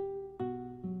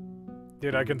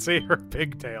 Dude, I can see her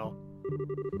pigtail.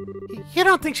 You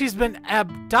don't think she's been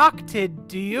abducted,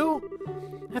 do you?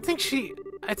 I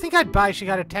think I'd buy she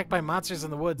got attacked by monsters in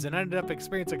the woods and ended up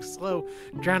experiencing slow,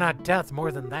 drawn-out death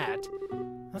more than that.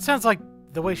 That sounds like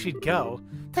the way she'd go.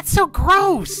 That's so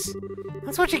gross!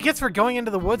 That's what she gets for going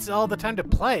into the woods all the time to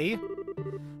play.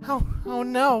 Oh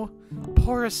no.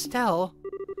 Poor Estelle.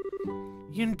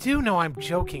 You do know I'm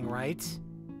joking, right?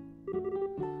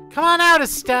 Come on out,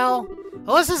 Estelle!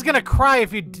 Alyssa's going to cry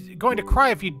if you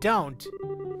don't.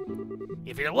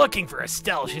 If you're looking for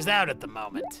Estelle, she's out at the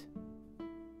moment.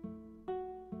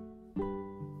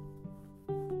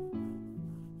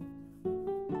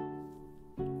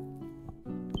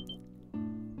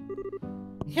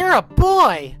 You're a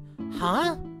boy!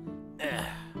 Huh?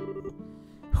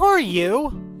 Who are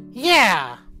you?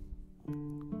 Yeah!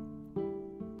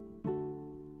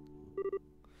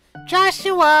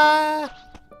 Joshua!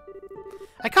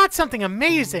 I caught something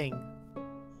amazing!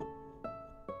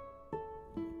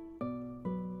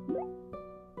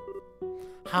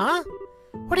 Huh?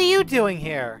 What are you doing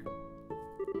here?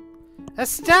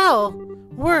 Estelle!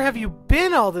 Where have you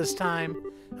been all this time?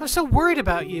 I'm so worried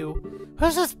about you.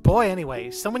 Who's this boy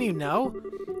anyway? Someone you know?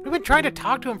 We've been trying to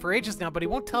talk to him for ages now, but he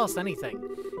won't tell us anything.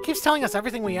 He keeps telling us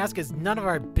everything we ask is none of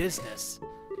our business.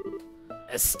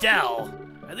 Estelle,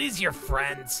 are these your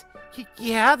friends?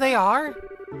 Yeah, they are.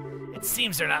 It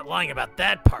seems they're not lying about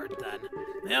that part, then.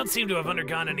 They don't seem to have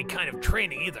undergone any kind of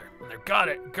training either, and their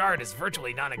guard is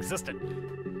virtually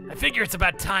non-existent. I figure it's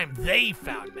about time they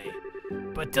found me,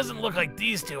 but it doesn't look like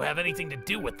these two have anything to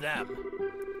do with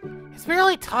them. He's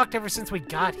barely talked ever since we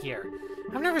got here.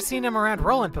 I've never seen him around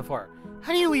Roland before.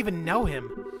 How do you even know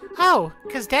him? Oh,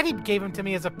 'cause Daddy gave him to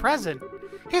me as a present.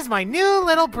 He's my new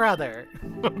little brother.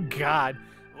 Oh, God.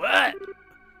 What?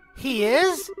 He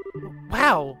is?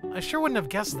 Wow, I sure wouldn't have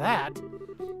guessed that.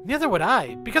 Neither would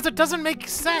I, because it doesn't make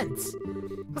sense.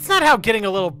 That's not how getting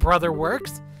a little brother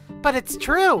works. But it's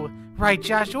true, right,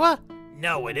 Joshua?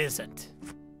 No, it isn't.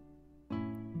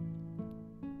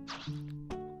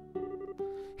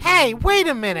 Hey, wait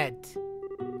a minute!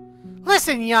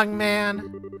 Listen, young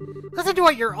man. Listen to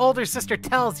what your older sister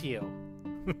tells you.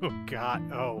 Oh,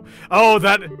 God. Oh,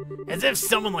 that... As if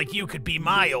someone like you could be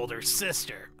my older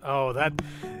sister. Oh, that...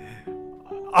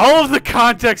 All of the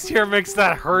context here makes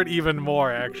that hurt even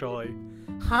more, actually.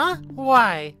 Huh?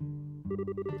 Why?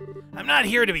 I'm not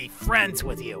here to be friends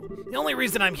with you. The only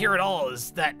reason I'm here at all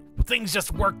is that things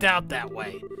just worked out that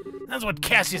way. That's what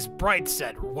Cassius Bright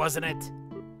said, wasn't it?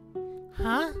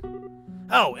 Huh?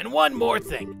 Oh, and one more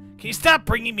thing. Can you stop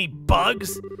bringing me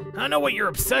bugs? I don't know what your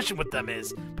obsession with them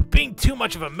is, but being too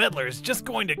much of a meddler is just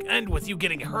going to end with you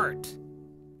getting hurt.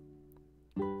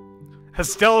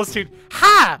 Estelle's too...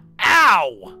 Ha!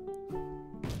 Ow!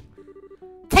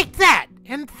 Take that!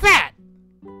 And that!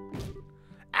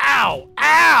 Ow!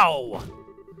 Ow!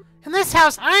 In this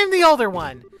house, I'm the older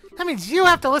one. That means you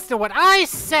have to listen to what I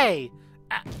say.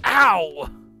 Ow!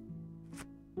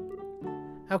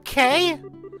 Okay?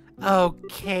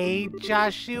 Okay,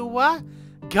 Joshua.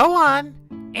 Go on.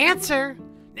 Answer.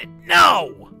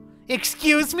 No!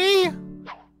 Excuse me?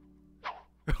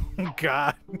 Oh,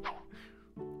 God.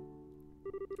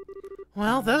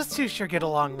 Well, those two sure get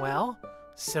along well.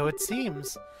 So it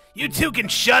seems. You two can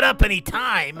shut up any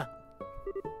time.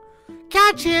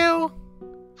 Got you!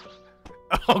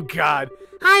 Oh, God.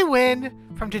 I win.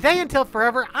 From today until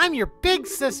forever, I'm your big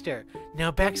sister.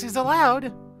 No Bexies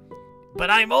allowed. But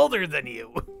I'm older than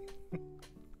you.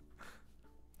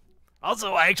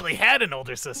 Also, I actually had an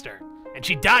older sister, and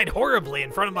she died horribly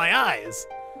in front of my eyes.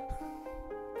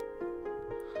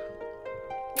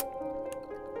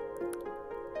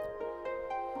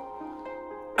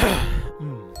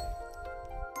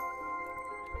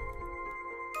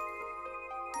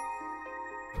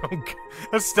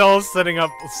 Estelle's sitting up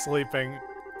sleeping.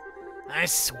 I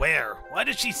swear, why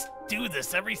does she do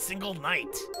this every single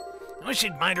night? I wish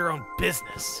she'd mind her own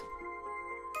business.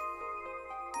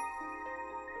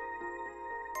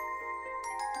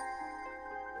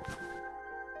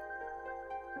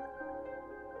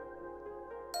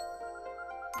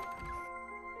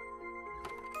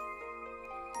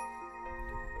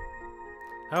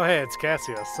 Oh, hey, it's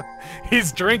Cassius.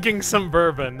 He's drinking some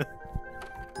bourbon.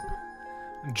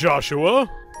 Joshua?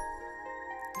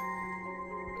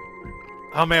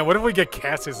 Oh, man, what if we get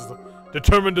Cassius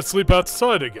determined to sleep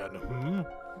outside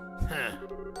again? Huh.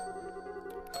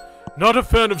 Not a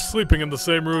fan of sleeping in the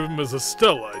same room as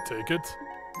Estelle, I take it.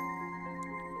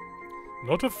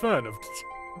 Not a fan of...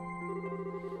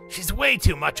 She's way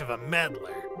too much of a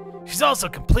meddler. She's also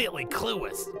completely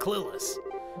clueless.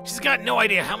 She's got no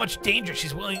idea how much danger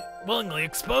she's willingly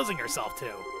exposing herself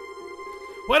to.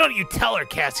 Why don't you tell her,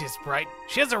 Cassius Bright?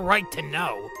 She has a right to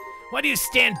know. Why do you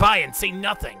stand by and say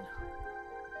nothing?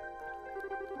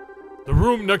 The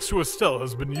room next to Estelle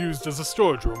has been used as a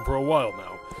storage room for a while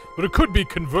now, but it could be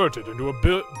converted into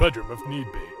a bedroom if need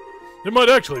be. It might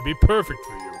actually be perfect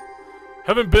for you.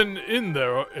 Haven't been in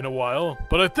there in a while,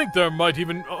 but I think there might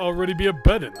even already be a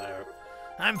bed in there.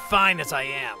 I'm fine as I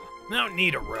am. I don't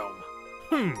need a room.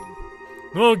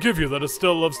 I'll give you that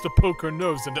Estelle loves to poke her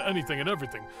nose into anything and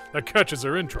everything that catches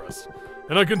her interest.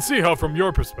 And I can see how from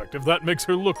your perspective that makes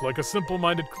her look like a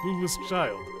simple-minded, clueless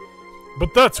child.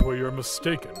 But that's where you're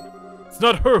mistaken. It's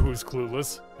not her who's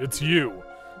clueless, it's you.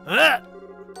 Ah!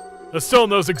 Estelle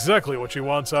knows exactly what she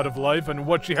wants out of life and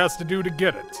what she has to do to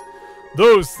get it.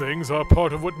 Those things are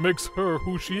part of what makes her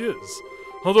who she is.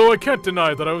 Although I can't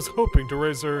deny that I was hoping to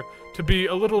raise her to be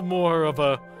a little more of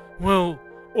a, well,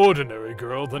 ordinary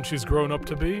girl than she's grown up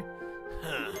to be.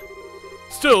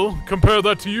 Still, compare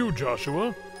that to you,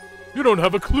 Joshua. You don't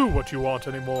have a clue what you want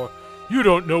anymore. You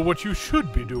don't know what you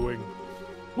should be doing.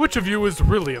 Which of you is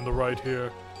really in the right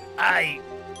here?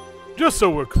 Just so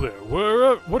we're clear,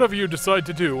 whatever you decide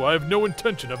to do, I have no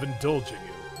intention of indulging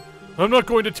you. I'm not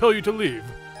going to tell you to leave,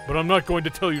 but I'm not going to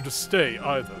tell you to stay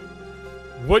either.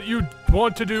 What you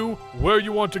want to do, where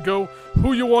you want to go,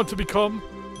 who you want to become,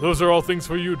 those are all things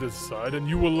for you to decide, and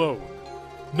you alone.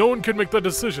 No one can make that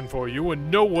decision for you,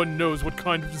 and no one knows what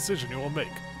kind of decision you will make.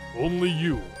 Only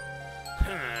you.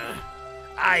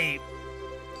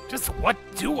 Just what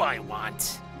do I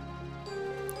want?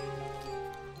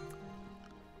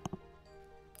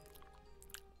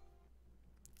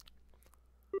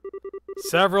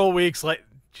 Several weeks later.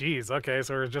 Jeez, okay,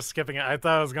 so we're just skipping it. I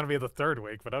thought it was going to be the third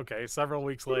week, but okay, several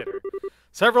weeks later.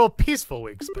 Several peaceful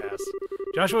weeks passed.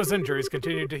 Joshua's injuries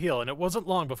continued to heal, and it wasn't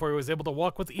long before he was able to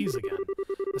walk with ease again.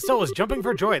 Estelle was jumping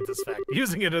for joy at this fact,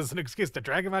 using it as an excuse to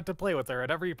drag him out to play with her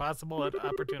at every possible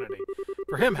opportunity.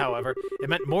 For him, however, it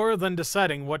meant more than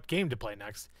deciding what game to play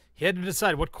next. He had to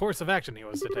decide what course of action he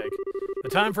was to take. The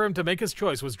time for him to make his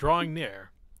choice was drawing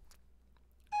near.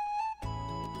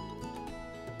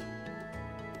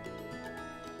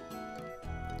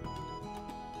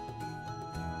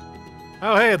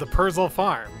 Oh, hey, the Purzel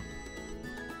Farm.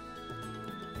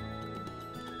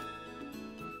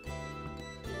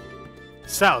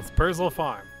 South, Purzel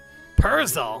Farm.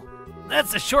 Purzel?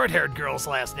 That's the short-haired girl's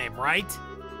last name, right?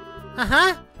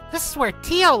 Uh-huh. This is where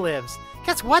Tio lives.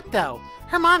 Guess what, though?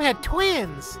 Her mom had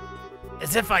twins.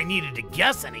 As if I needed to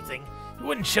guess anything. You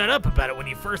wouldn't shut up about it when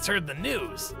you first heard the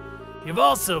news. You've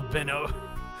also been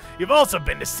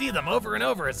to see them over and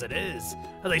over as it is.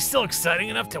 Are they still exciting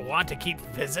enough to want to keep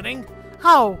visiting?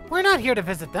 Oh, we're not here to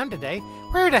visit them today.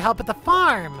 We're here to help at the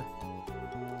farm.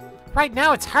 Right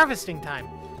now it's harvesting time,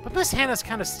 but Miss Hannah's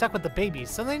kind of stuck with the babies,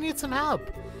 so they need some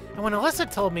help. And when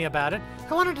Alyssa told me about it,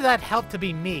 I wanted that help to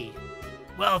be me.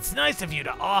 Well, it's nice of you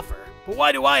to offer, but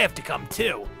why do I have to come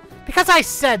too? Because I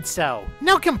said so.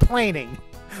 No complaining.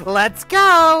 Let's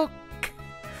go!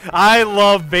 I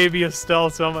love Baby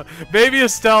Estelle so much. Baby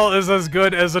Estelle is as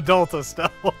good as adult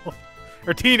Estelle.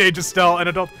 Or teenage Estelle and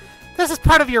adult. This is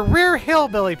part of your rear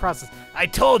hillbilly process. I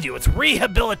told you, it's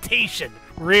rehabilitation.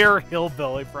 Rear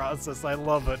hillbilly process. I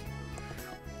love it.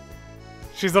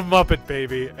 She's a Muppet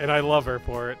baby, and I love her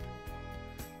for it.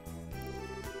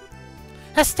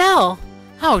 Estelle!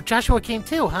 Oh, Joshua came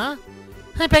too, huh?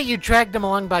 I bet you dragged him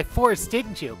along by force,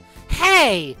 didn't you?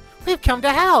 Hey! We've come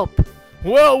to help!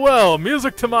 Well, well,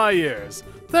 music to my ears.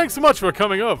 Thanks so much for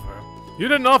coming over. You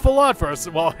did an awful lot for us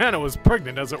while Hannah was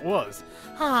pregnant as it was.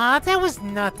 Aw, that was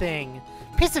nothing.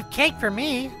 Piece of cake for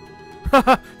me.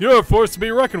 You're a force to be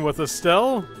reckoned with,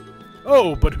 Estelle.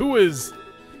 Oh, but who is...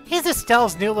 He's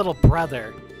Estelle's new little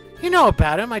brother. You know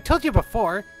about him, I told you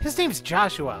before. His name's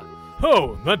Joshua.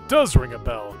 Oh, that does ring a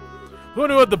bell. The one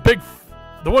who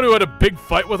had a big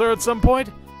fight with her at some point?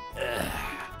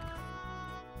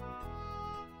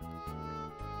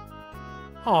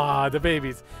 Aw, the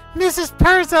babies. Mrs.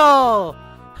 Purzel!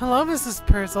 Hello, Mrs.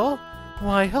 Purzel.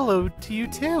 Why, hello to you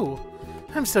too.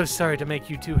 I'm so sorry to make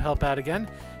you two help out again.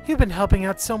 You've been helping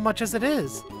out so much as it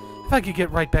is. If I could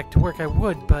get right back to work, I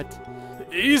would, but...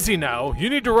 Easy now. You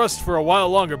need to rest for a while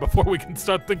longer before we can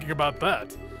start thinking about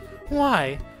that.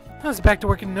 Why? I was back to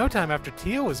work in no time after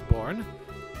Tia was born.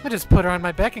 I just put her on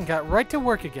my back and got right to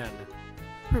work again.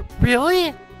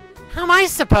 Really? How am I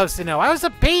supposed to know? I was a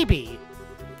baby!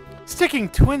 Sticking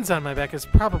twins on my back is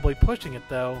probably pushing it,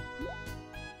 though.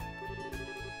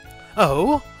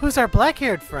 Oh, who's our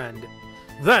black-haired friend?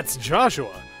 That's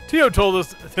Joshua. Tio told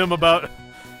us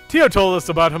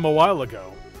about him a while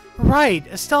ago. Right,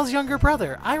 Estelle's younger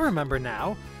brother. I remember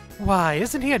now. Why,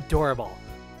 isn't he adorable?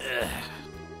 Ugh.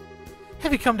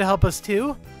 Have you come to help us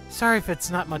too? Sorry if it's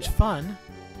not much fun.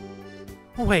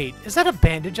 Wait, is that a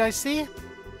bandage I see?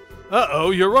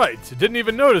 Uh-oh, you're right. Didn't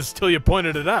even notice till you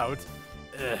pointed it out.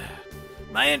 Ugh.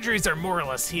 My injuries are more or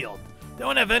less healed. They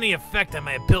won't have any effect on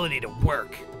my ability to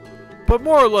work. but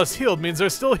more or less healed means they're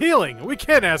still healing. We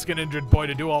can't ask an injured boy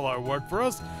to do all our work for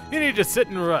us. You need to sit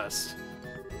and rest.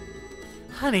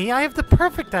 Honey, I have the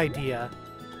perfect idea.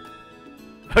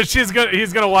 He's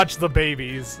gonna watch the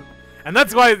babies. And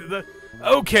that's why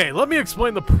okay, let me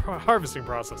explain the harvesting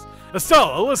process. Estelle,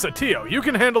 Alyssa, Tio, you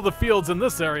can handle the fields in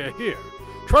this area here.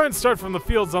 Try and start from the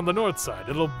fields on the north side.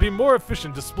 It'll be more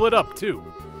efficient to split up, too.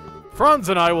 Franz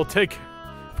and I will take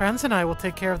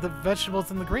care of the vegetables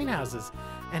in the greenhouses.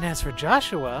 And as for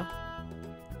Joshua...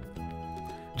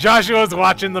 Joshua's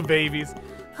watching the babies.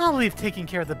 I'll leave taking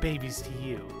care of the babies to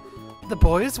you. The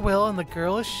boy is Will and the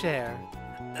girl is Cher.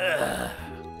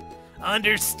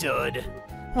 Understood.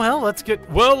 Well, let's get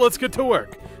to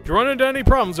work. If you run into any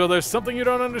problems or there's something you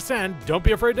don't understand, don't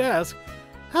be afraid to ask.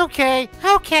 Okay.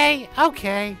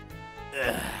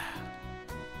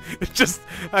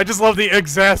 I just love the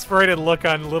exasperated look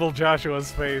on little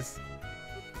Joshua's face.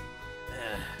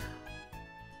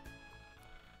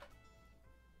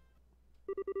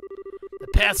 The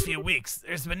past few weeks,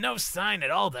 there's been no sign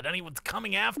at all that anyone's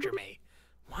coming after me.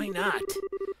 Why not?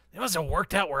 They must have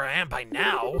worked out where I am by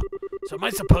now. So am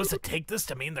I supposed to take this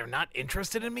to mean they're not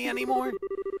interested in me anymore?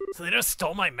 So they just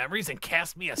stole my memories and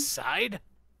cast me aside?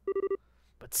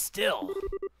 But still,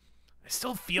 I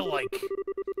still feel like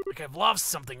I've lost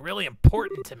something really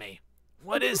important to me.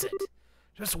 What is it?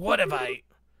 Just what have I...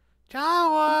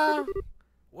 Joshua!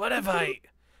 What have I...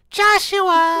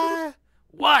 Joshua!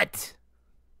 What?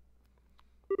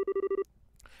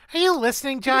 Are you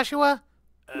listening, Joshua?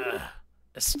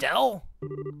 Estelle?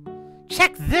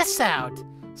 Check this out!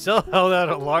 Still held out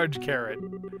a large carrot.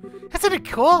 Isn't it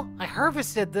cool? I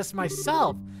harvested this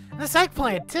myself. And this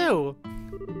eggplant, too.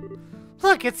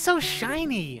 Look, it's so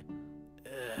shiny.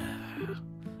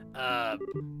 Huh?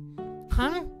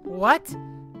 What?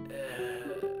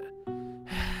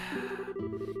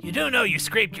 You do know you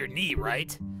scraped your knee,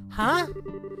 right? Huh?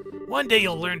 One day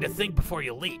you'll learn to think before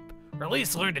you leap. Or at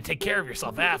least learn to take care of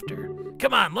yourself after.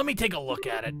 Come on, let me take a look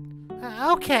at it.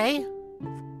 Okay.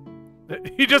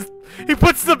 He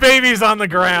puts the babies on the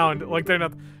ground like they're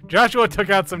not... Joshua took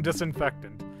out some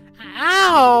disinfectant.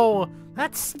 Ow!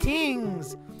 That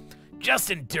stings.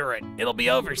 Just endure it. It'll be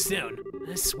over soon.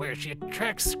 I swear she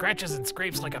attracts scratches and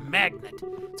scrapes like a magnet.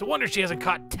 It's a wonder she hasn't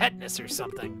caught tetanus or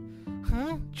something.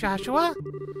 Joshua?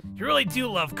 You really do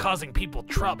love causing people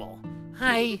trouble.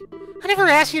 I never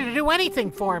asked you to do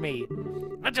anything for me.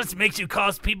 That just makes you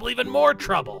cause people even more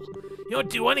trouble. You don't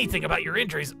do anything about your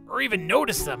injuries or even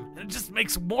notice them, and it just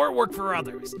makes more work for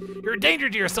others. You're a danger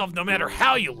to yourself no matter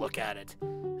how you look at it.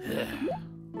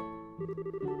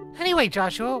 Anyway,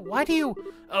 Joshua, why do you...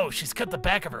 Oh, she's cut the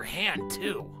back of her hand,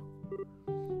 too.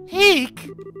 Eek!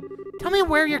 Tell me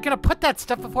where you're gonna put that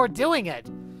stuff before doing it.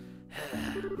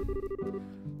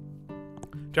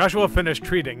 Joshua finished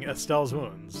treating Estelle's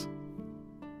wounds.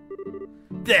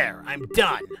 There, I'm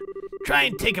done. Try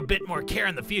and take a bit more care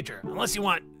in the future, unless you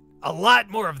want a lot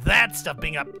more of that stuff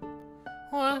being up.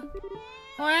 What?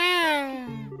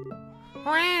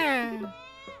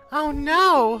 Oh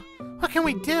no! What can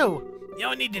we do? You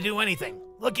don't need to do anything.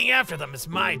 Looking after them is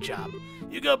my job.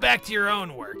 You go back to your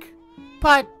own work.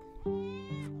 But...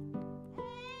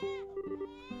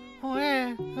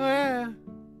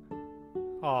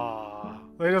 Aww,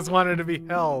 they just wanted to be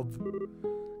held.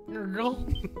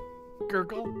 Gurgle.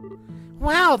 Gurgle.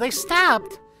 Wow, they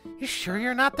stopped. You sure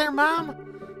you're not their mom?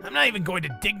 I'm not even going to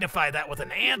dignify that with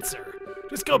an answer.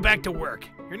 Just go back to work.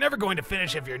 You're never going to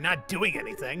finish if you're not doing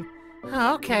anything.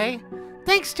 Oh, okay.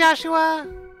 Thanks, Joshua.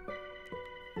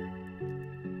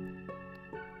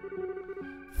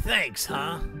 Thanks,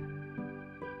 huh?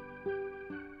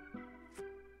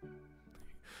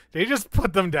 Did he just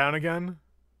put them down again?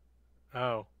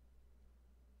 Oh.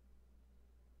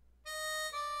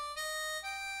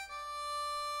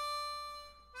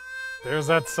 There's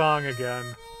that song again.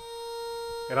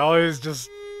 It always just...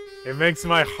 It makes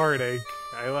my heart ache.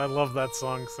 I love that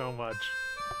song so much.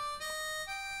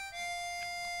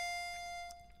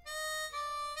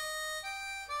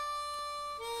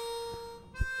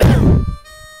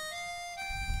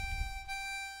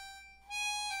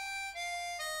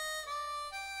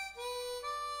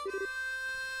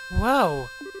 Whoa.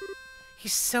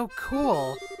 He's so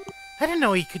cool. I didn't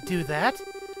know he could do that.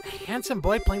 A handsome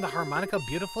boy playing the harmonica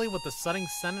beautifully with the setting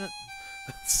sun...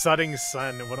 Setting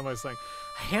sun, what am I saying?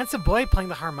 A handsome boy playing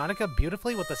the harmonica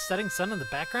beautifully with the setting sun in the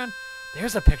background?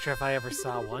 There's a picture if I ever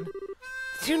saw one.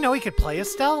 Did you know he could play,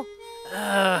 Estelle?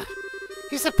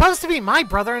 He's supposed to be my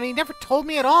brother and he never told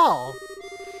me at all.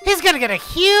 He's gonna get a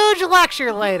huge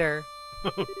lecture later.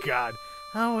 Oh, God.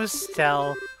 Oh,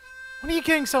 Estelle. What are you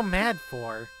getting so mad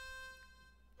for?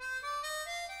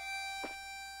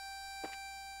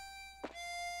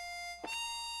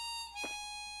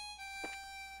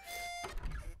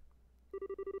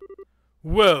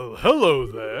 Well, hello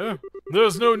there.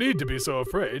 There's no need to be so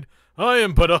afraid. I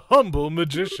am but a humble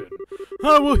magician.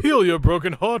 I will heal your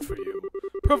broken heart for you,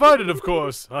 provided, of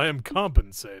course, I am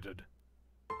compensated.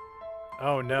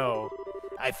 Oh no.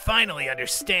 I finally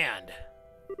understand.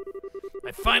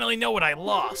 I finally know what I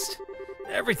lost.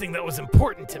 Everything that was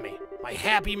important to me. My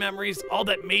happy memories, all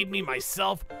that made me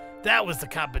myself, that was the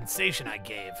compensation I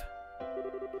gave.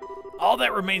 All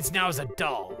that remains now is a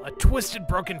doll, a twisted,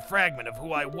 broken fragment of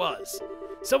who I was.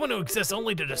 Someone who exists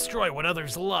only to destroy what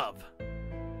others love.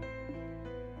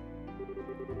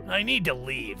 I need to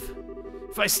leave.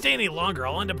 If I stay any longer,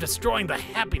 I'll end up destroying the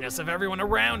happiness of everyone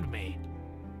around me.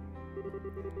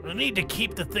 I need to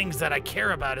keep the things that I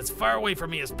care about as far away from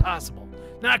me as possible,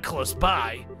 not close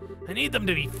by. I need them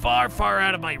to be far, far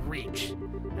out of my reach.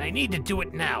 And I need to do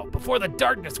it now, before the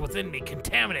darkness within me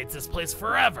contaminates this place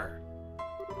forever.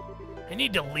 I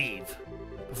need to leave,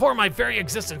 before my very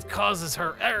existence causes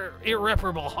her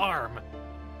irreparable harm.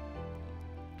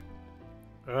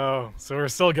 Oh, so we're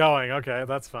still going. Okay,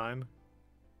 that's fine.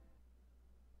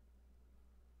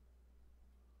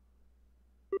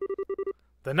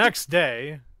 The next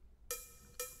day...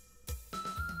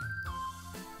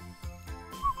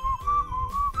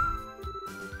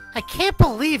 I can't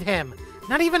believe him!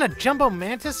 Not even a jumbo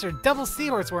mantis or double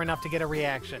seahorse were enough to get a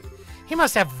reaction. He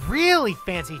must have really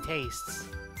fancy tastes.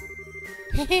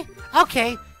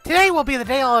 Okay, today will be the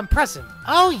day I'll impress him.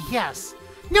 Oh yes!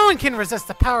 No one can resist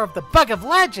the power of the Bug of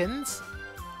Legends!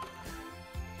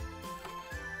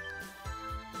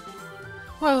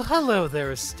 Well, hello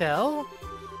there, Estelle.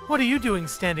 What are you doing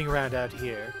standing around out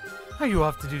here? Are you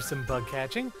off to do some bug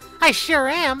catching? I sure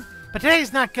am, but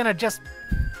today's not gonna just...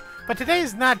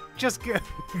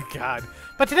 God.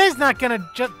 But today's not gonna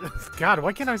just... God,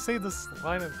 why can't I say this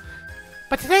line of...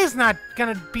 But today's not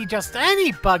gonna be just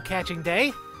any bug-catching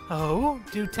day. Oh,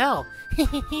 do tell.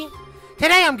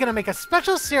 Today I'm gonna make a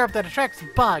special syrup that attracts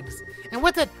bugs, and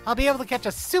with it, I'll be able to catch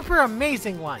a super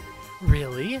amazing one.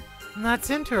 Really? That's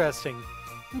interesting.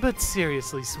 But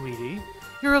seriously, sweetie,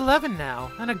 you're 11 now,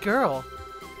 and a girl.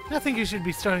 I think you should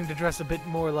be starting to dress a bit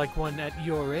more like one at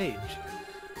your age.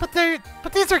 But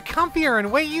these are comfier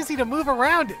and way easy to move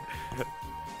around.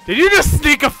 Did you just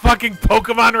sneak a fucking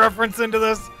Pokemon reference into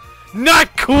this?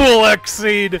 Not cool,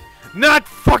 Exceed! Not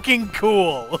fucking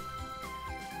cool!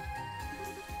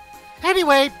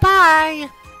 Anyway, bye!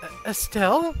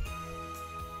 Estelle?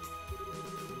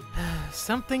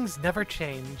 Some things never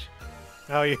change.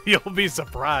 Oh, you'll be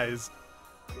surprised.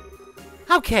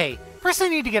 Okay, first I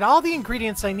need to get all the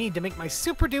ingredients I need to make my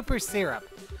super duper syrup.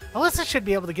 Alyssa should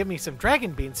be able to give me some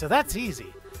dragon beans, so that's easy.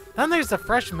 Then there's the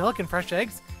fresh milk and fresh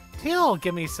eggs. Teal will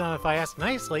give me some if I ask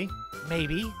nicely.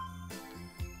 Maybe.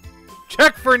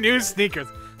 Check for new sneakers.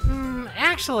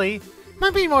 Actually,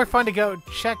 might be more fun to go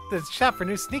check the shop for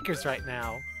new sneakers right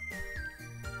now.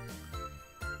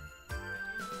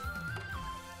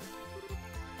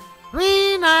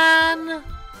 Renan!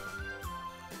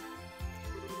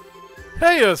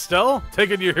 Hey, Estelle.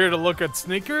 Taking you here to look at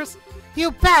sneakers?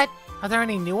 You bet! Are there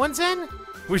any new ones in?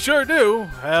 We sure do.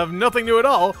 Have nothing new at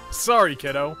all. Sorry,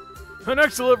 kiddo. Our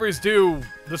next delivery's due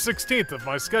the 16th if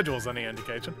my schedule's any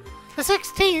indication. The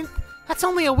 16th? That's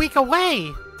only a week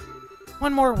away!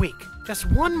 One more week. Just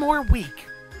one more week.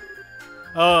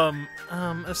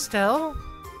 Estelle?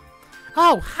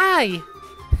 Oh, hi!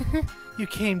 You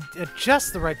came at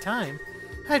just the right time.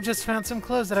 I just found some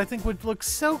clothes that I think would look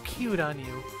so cute on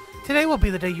you. Today will be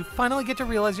the day you finally get to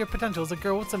realize your potential as a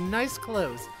girl with some nice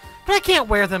clothes. But I can't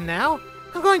wear them now.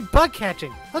 I'm going bug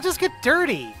catching. I'll just get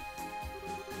dirty.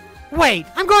 Wait,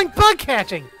 I'm going bug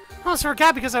catching! I almost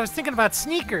forgot because I was thinking about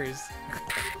sneakers.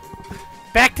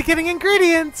 Back to getting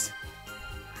ingredients!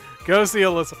 Go see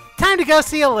Alyssa. Time to go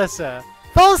see Alyssa.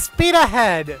 Full speed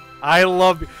ahead. I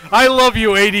love you,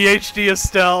 ADHD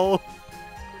Estelle.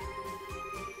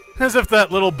 As if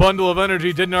that little bundle of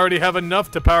energy didn't already have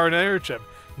enough to power an airship.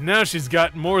 Now she's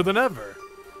got more than ever.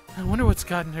 I wonder what's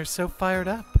gotten her so fired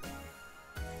up.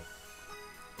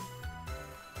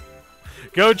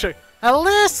 Go check.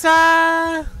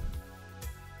 Alyssa!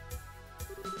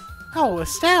 Oh,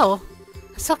 Estelle.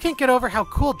 I still can't get over how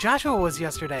cool Joshua was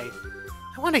yesterday.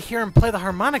 I want to hear him play the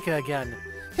harmonica again.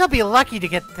 You'll be lucky to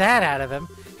get that out of him.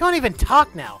 He won't even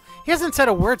talk now. He hasn't said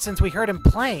a word since we heard him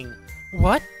playing.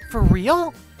 What? For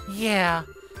real? Yeah.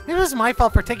 Maybe it was my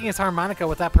fault for taking his harmonica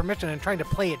without permission and trying to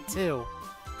play it too.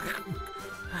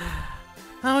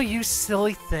 Oh, you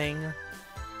silly thing.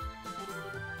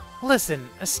 Listen,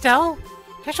 Estelle?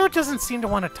 Joshua doesn't seem to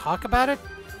want to talk about it,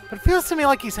 but it feels to me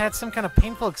like he's had some kind of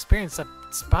painful experience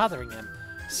that's bothering him.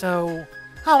 So...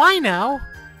 Oh, I know!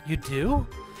 You do?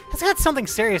 He's got something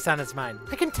serious on his mind.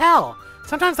 I can tell.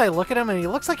 Sometimes I look at him and he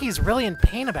looks like he's really in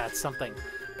pain about something.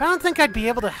 But I don't think I'd be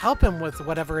able to help him with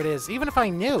whatever it is, even if I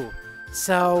knew.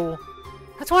 So,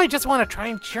 that's why I just want to try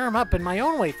and cheer him up in my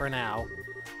own way for now.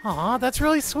 Aw, that's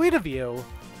really sweet of you.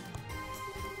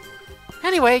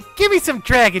 Anyway, give me some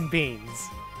dragon beans.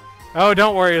 Oh,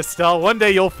 don't worry, Estelle. One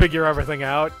day you'll figure everything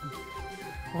out.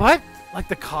 What? Like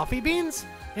the coffee beans?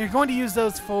 You're going to use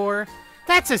those for...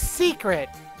 That's a secret!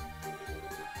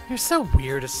 You're so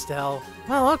weird, Estelle.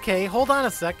 Well, okay, hold on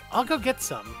a sec. I'll go get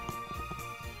some.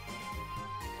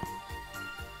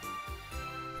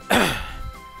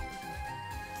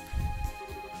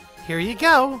 Here you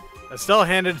go. Estelle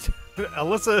handed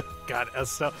Alyssa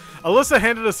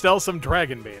handed Estelle some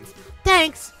dragon beans.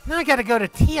 Thanks. Now I gotta go to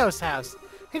Tio's house.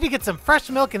 Need to get some fresh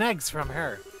milk and eggs from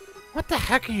her. What the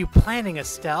heck are you planning,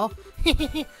 Estelle?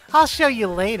 I'll show you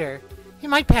later. You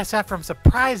might pass out from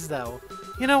surprise, though.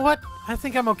 You know what? I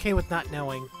think I'm okay with not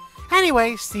knowing.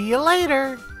 Anyway, see you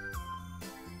later.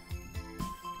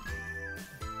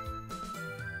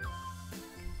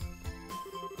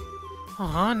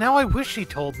 Aw, now I wish she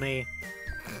told me.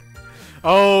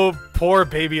 Oh, poor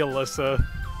baby Alyssa.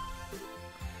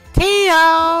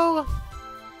 Tio!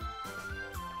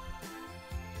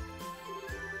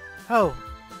 Oh,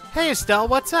 hey Estelle,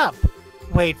 what's up?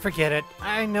 Wait, forget it.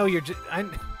 I know you're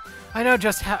I know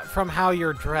just from how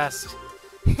you're dressed.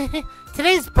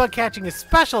 Today's bug catching is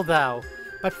special, though.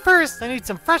 But first, I need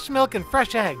some fresh milk and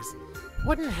fresh eggs.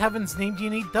 What in heaven's name do you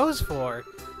need those for?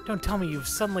 Don't tell me you've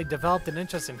suddenly developed an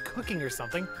interest in cooking or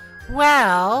something.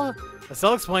 Well...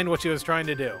 Estelle explained what she was trying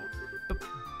to do.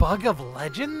 Bug of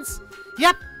Legends?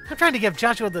 Yep, I'm trying to give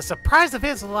Joshua the surprise of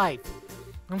his life.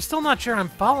 I'm still not sure I'm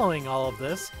following all of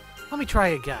this. Let me try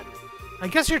again. I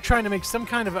guess you're trying to make some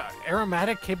kind of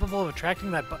aromatic capable of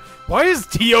attracting that bug. Why is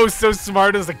Tio so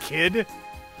smart as a kid?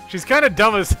 She's kind of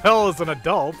dumb as hell as an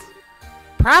adult.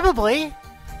 Probably.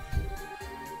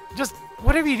 Just,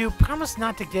 whatever you do, promise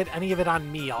not to get any of it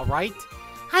on me, alright?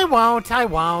 I won't. I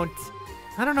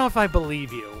don't know if I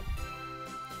believe you.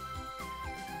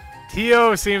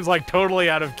 Tio seems like totally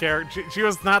out of character. She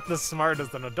was not this smart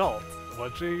as an adult,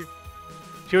 was she?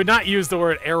 She would not use the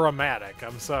word aromatic.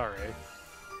 I'm sorry.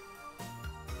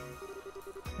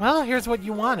 Well, here's what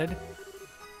you wanted.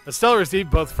 Estelle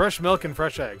received both fresh milk and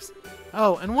fresh eggs.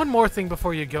 Oh, and one more thing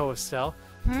before you go, Estelle.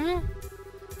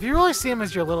 If you really see him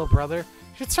as your little brother,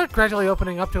 you should start gradually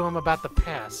opening up to him about the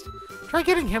past. Try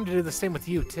getting him to do the same with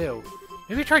you, too.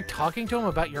 Maybe try talking to him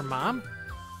about your mom?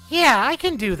 Yeah, I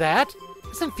can do that.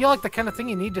 Doesn't feel like the kind of thing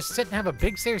you need to sit and have a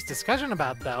big serious discussion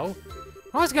about, though.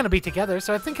 We're always going to be together,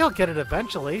 so I think he'll get it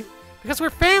eventually. Because we're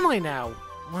family now.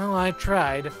 Well, I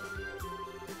tried.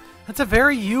 That's a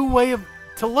very you way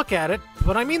to look at it,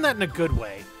 but I mean that in a good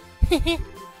way.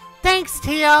 Thanks,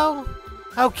 Tio!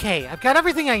 Okay, I've got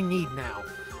everything I need now.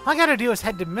 All I gotta do is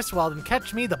head to Mistwald and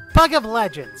catch me the Bug of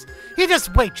Legends. You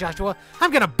just wait, Joshua.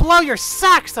 I'm gonna blow your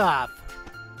socks off!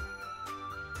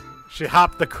 She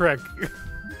hopped the creek.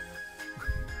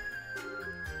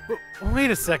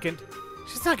 Wait a second.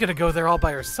 She's not gonna go there all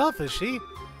by herself, is she?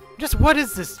 Just what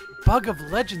is this Bug of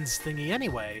Legends thingy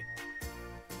anyway?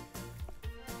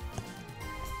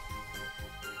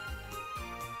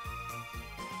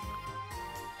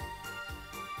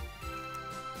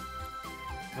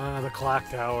 The clock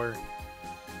tower.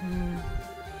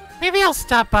 Maybe I'll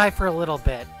stop by for a little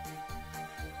bit.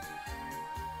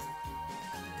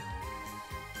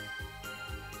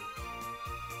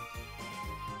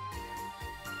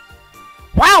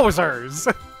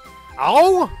 Wowzers!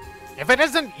 Oh? If it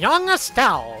isn't young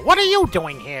Estelle, what are you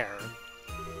doing here?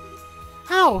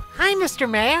 Oh, hi, Mr.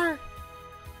 Mayor.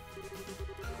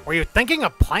 Were you thinking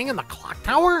of playing in the clock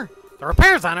tower? The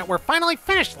repairs on it were finally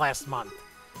finished last month.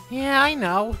 Yeah, I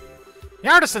know. The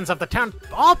artisans of the town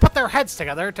all put their heads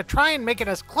together to try and make it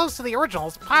as close to the original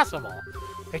as possible.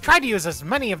 They tried to use as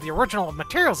many of the original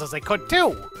materials as they could,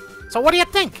 too. So what do you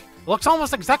think? It looks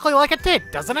almost exactly like it did,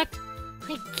 doesn't it?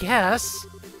 I guess.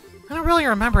 I don't really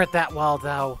remember it that well,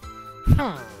 though.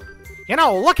 You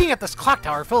know, looking at this clock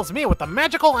tower fills me with a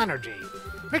magical energy.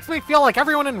 Makes me feel like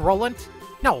everyone in Roland,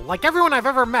 no, like everyone I've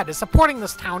ever met is supporting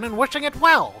this town and wishing it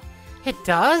well. It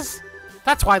does?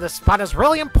 That's why this spot is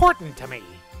really important to me.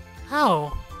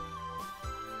 Oh.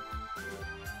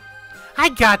 I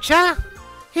gotcha!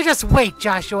 You just wait,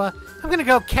 Joshua. I'm gonna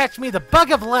go catch me the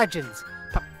Bug of Legends.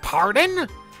 Pardon?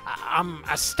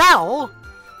 Estelle?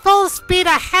 Full speed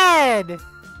ahead!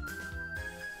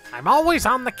 I'm always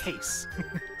on the case.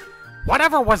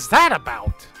 Whatever was that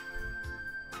about?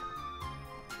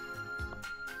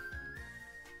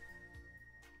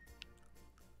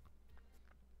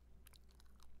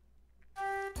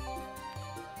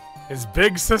 Is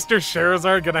Big Sister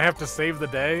Scherazard gonna have to save the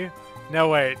day? No,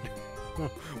 wait.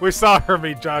 We saw her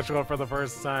meet Joshua for the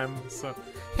first time, so...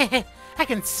 I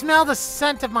can smell the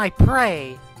scent of my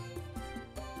prey.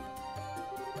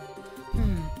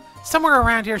 Somewhere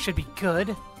around here should be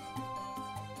good.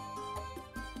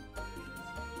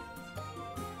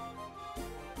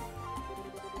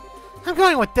 I'm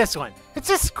going with this one. It's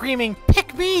just screaming,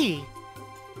 "Pick me!"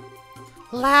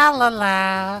 La la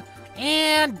la.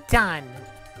 And done.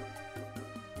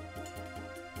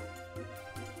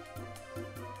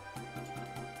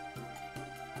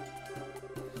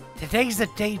 Today's the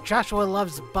day Joshua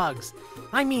loves bugs.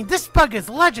 I mean, this bug is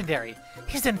legendary.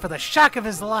 He's in for the shock of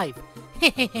his life.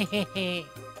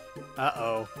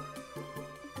 Uh-oh.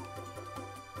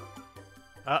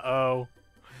 Uh-oh.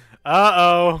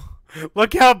 Uh-oh.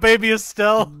 Look out, baby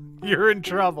Estelle. You're in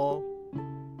trouble.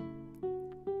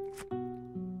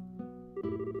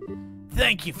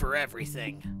 Thank you for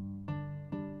everything.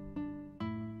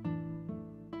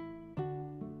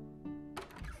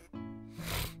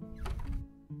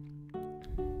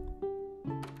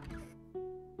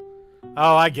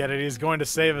 Oh, I get it. He's going to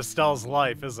save Estelle's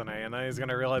life, isn't he? And then he's going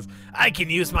to realize, I can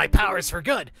use my powers for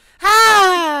good.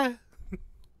 Ah!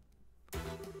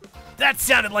 That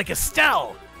sounded like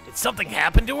Estelle. Did something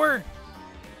happen to her?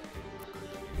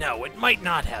 No, it might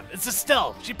not have. It's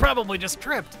Estelle. She probably just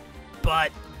tripped.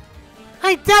 But,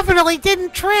 I definitely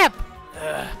didn't trip.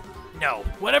 no.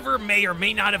 Whatever may or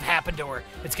may not have happened to her,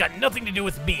 it's got nothing to do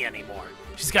with me anymore.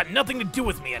 She's got nothing to do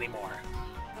with me anymore.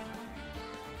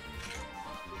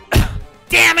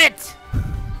 Damn it!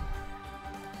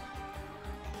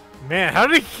 man, how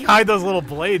did he hide those little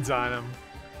blades on him?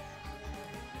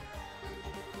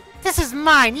 This is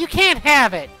mine. You can't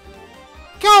have it.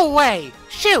 Go away.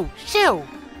 Shoo, shoo.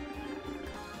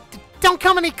 Don't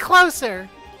come any closer.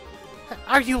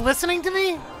 Are you listening to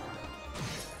me?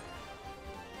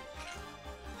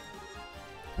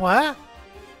 What?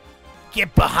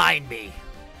 Get behind me.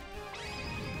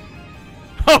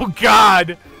 Oh,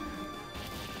 God!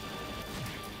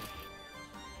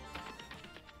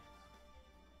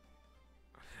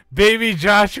 Baby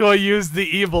Joshua used the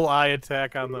evil eye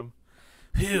attack on them.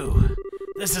 Phew.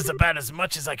 This is about as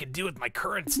much as I can do with my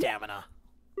current stamina.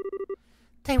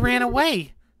 They ran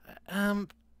away.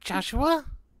 Joshua?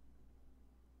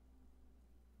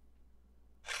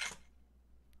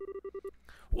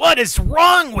 What is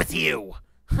wrong with you?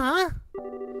 Huh?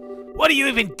 What are you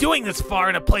even doing this far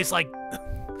in a place like...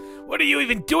 What are you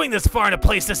even doing this far in a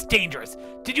place this dangerous?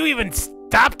 Did you even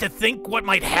stop to think what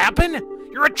might happen?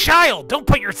 You're a child. Don't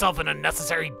put yourself in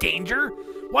unnecessary danger.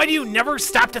 Why do you never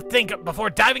stop to think before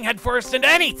diving headfirst into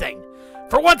anything?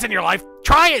 For once in your life,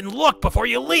 try and look before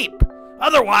you leap.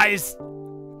 Otherwise...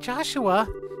 Joshua,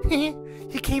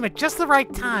 you came at just the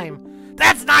right time.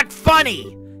 That's not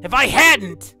funny! If I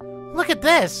hadn't... Look at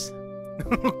this.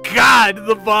 Oh, God,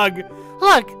 the bug.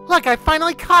 Look, I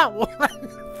finally caught one.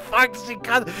 Fuck, she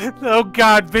caught... Oh,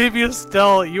 God, baby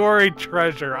Estelle, you are a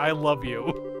treasure. I love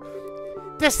you.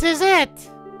 This is it.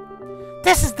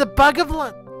 This is the bug of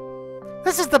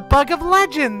This is the bug of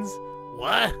legends.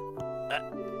 What?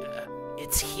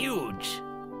 It's huge.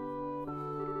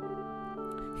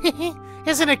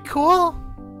 Isn't it cool?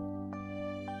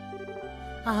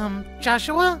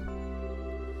 Joshua?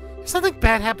 If something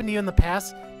bad happened to you in the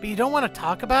past, but you don't want to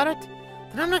talk about it,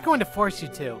 then I'm not going to force you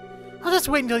to. I'll just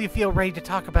wait until you feel ready to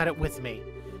talk about it with me.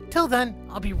 Till then,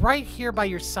 I'll be right here by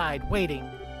your side, waiting.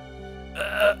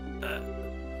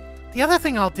 The other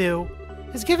thing I'll do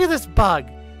is give you this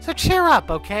bug, so cheer up,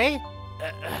 okay?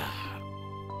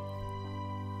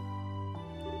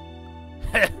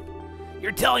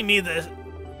 You're telling me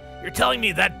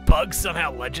that bug's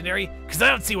somehow legendary? Because I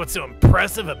don't see what's so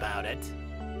impressive about it.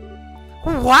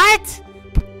 What?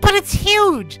 But it's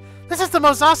huge! This is the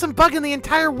most awesome bug in the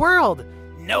entire world!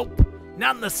 Nope,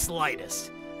 not in the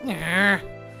slightest.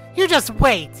 You just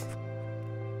wait.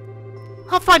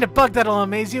 I'll find a bug that'll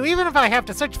amaze you, even if I have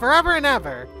to search forever and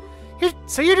ever.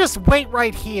 So you just wait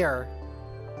right here.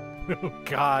 Oh,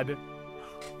 God.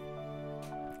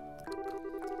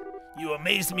 You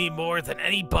amaze me more than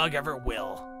any bug ever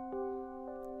will.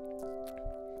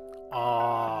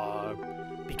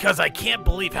 Because I can't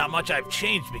believe how much I've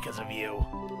changed because of you.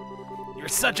 You're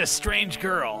such a strange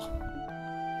girl.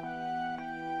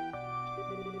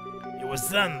 It was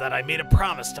then that I made a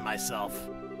promise to myself.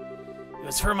 It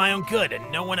was for my own good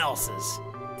and no one else's.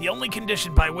 The only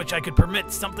condition by which I could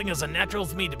permit something as unnatural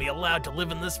as me to be allowed to live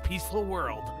in this peaceful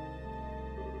world.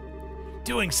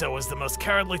 Doing so was the most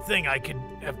cowardly thing I could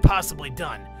have possibly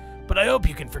done, but I hope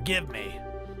you can forgive me.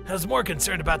 I was more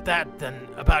concerned about that than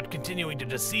about continuing to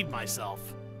deceive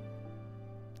myself.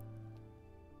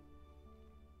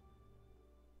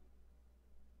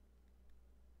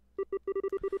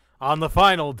 On the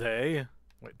final day...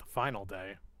 Wait, the final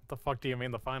day? What the fuck do you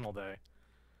mean the final day?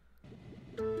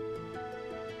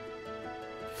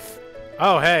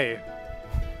 Oh, hey.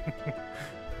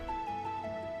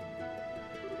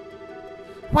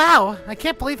 Wow, I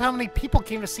can't believe how many people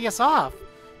came to see us off.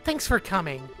 Thanks for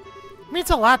coming. It means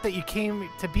a lot that you came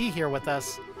to be here with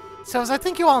us. So, as I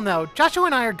think you all know, Joshua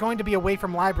and I are going to be away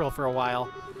from Liberal for a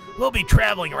while. We'll be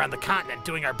traveling around the continent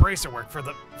doing our bracer work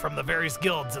from the various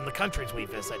guilds and the countries we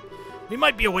visit. We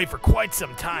might be away for quite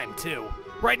some time, too.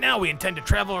 Right now, we intend to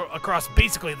travel across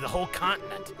basically the whole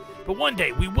continent. But one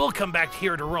day, we will come back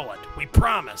here to Roland. We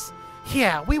promise.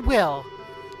 Yeah, we will.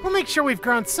 We'll make sure we've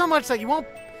grown so much that you won't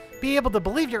be able to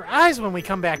believe your eyes when we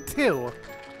come back, too.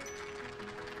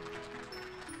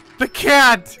 The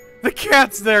cat! The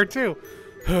cat's there, too!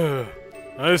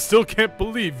 I still can't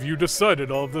believe you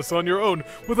decided all of this on your own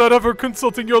without ever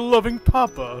consulting your loving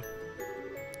papa.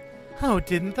 Oh,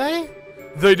 didn't they?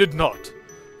 They did not.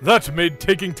 That made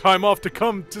taking time off to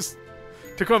come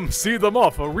see them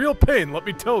off a real pain, let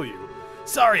me tell you.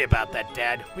 Sorry about that,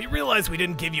 Dad. We realized we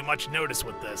didn't give you much notice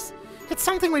with this. It's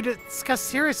something we discuss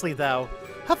seriously, though.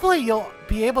 Hopefully you'll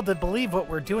be able to believe what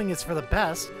we're doing is for the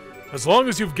best. As long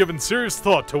as you've given serious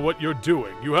thought to what you're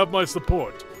doing, you have my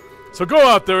support. So go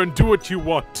out there and do what you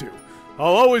want to.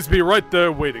 I'll always be right there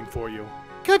waiting for you.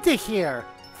 Good to hear.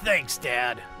 Thanks,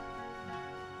 Dad.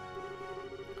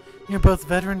 You're both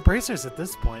veteran bracers at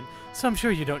this point, so I'm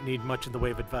sure you don't need much in the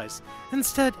way of advice.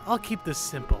 Instead, I'll keep this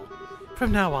simple.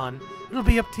 From now on, it'll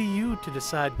be up to you to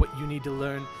decide what you need to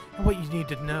learn and what you need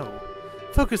to know.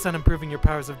 Focus on improving your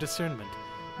powers of discernment.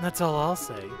 That's all I'll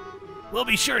say. We'll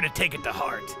be sure to take it to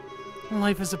heart.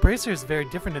 Life as a bracer is very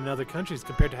different in other countries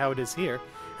compared to how it is here,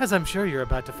 as I'm sure you're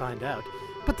about to find out.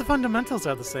 But the fundamentals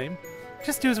are the same.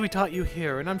 Just do as we taught you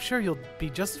here, and I'm sure you'll be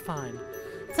just fine.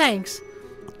 Thanks.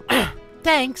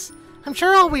 Thanks. I'm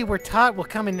sure all we were taught will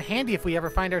come in handy if we ever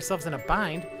find ourselves in a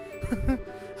bind.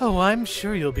 Oh, I'm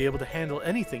sure you'll be able to handle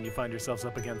anything you find yourselves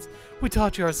up against. We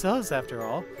taught you ourselves, after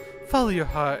all. Follow your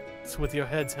hearts with your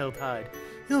heads held high.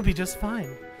 You'll be just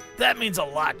fine. That means a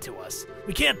lot to us.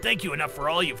 We can't thank you enough for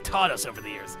all you've taught us over the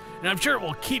years, and I'm sure it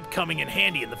will keep coming in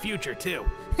handy in the future, too.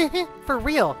 For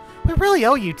real, we really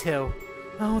owe you two.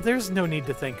 Oh, there's no need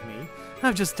to thank me.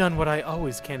 I've just done what I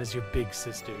always can as your big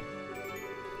sister.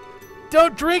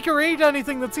 Don't drink or eat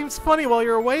anything that seems funny while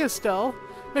you're away, Estelle.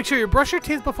 Make sure you brush your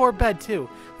teeth before bed, too.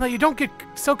 Now you don't get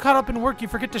so caught up in work you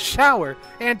forget to shower.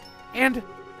 And...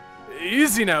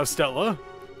 Easy now, Stella.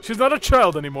 She's not a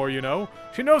child anymore, you know.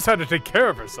 She knows how to take care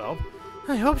of herself.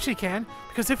 I hope she can,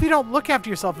 because if you don't look after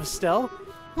yourself, Estelle,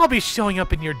 I'll be showing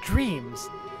up in your dreams.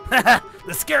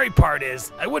 The scary part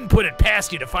is, I wouldn't put it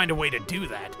past you to find a way to do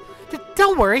that.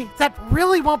 Don't worry, that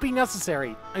really won't be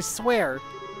necessary. I swear.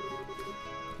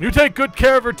 You take good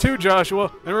care of her too,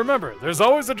 Joshua. And remember, there's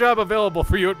always a job available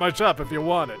for you at my shop if you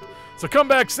want it. So come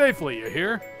back safely, you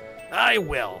hear? I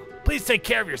will. Please take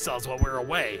care of yourselves while we're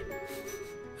away.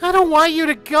 I don't want you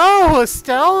to go,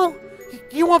 Estelle.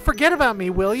 You won't forget about me,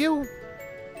 will you?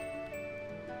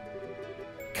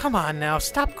 Come on now,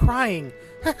 stop crying.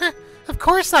 Of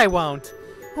course I won't.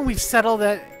 When we've settled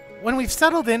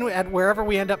in at wherever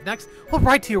we end up next, we'll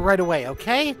write to you right away,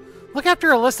 okay? Look after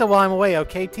Alyssa while I'm away,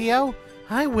 okay, Tio?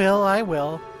 I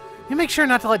will. You make sure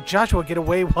not to let Joshua get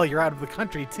away while you're out of the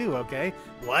country, too, okay?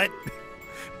 What?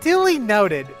 Duly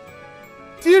noted.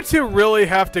 Do you two really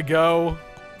have to go?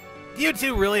 Do you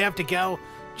two really have to go?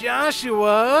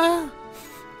 Joshua?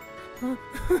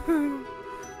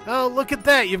 Oh, look at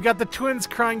that. You've got the twins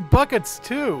crying buckets,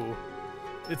 too.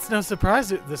 It's no surprise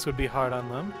that this would be hard on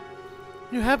them.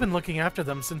 You have been looking after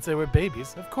them since they were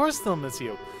babies. Of course they'll miss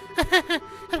you.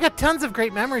 I've got tons of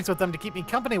great memories with them to keep me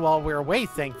company while we're away,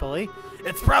 thankfully.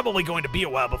 It's probably going to be a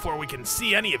while before we can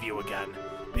see any of you again.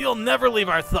 But you'll never leave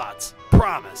our thoughts.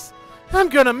 Promise. I'm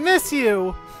gonna miss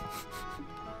you!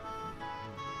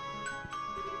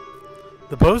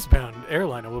 The Bowsbound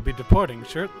airliner will be departing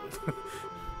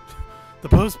The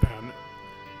Bowsbound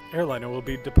airliner will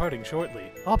be departing shortly.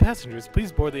 All passengers,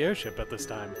 please board the airship at this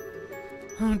time.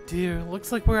 Oh dear,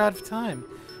 looks like we're out of time.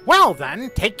 Well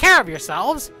then, take care of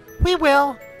yourselves. We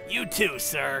will. You too,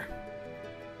 sir.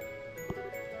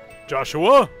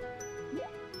 Joshua?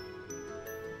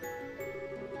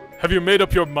 Have you made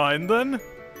up your mind then?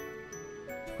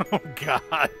 Oh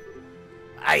god.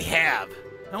 I have.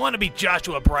 I want to be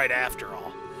Joshua Bright after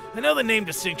all. I know the name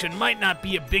distinction might not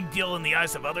be a big deal in the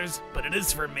eyes of others, but it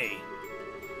is for me.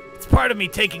 It's part of me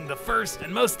taking the first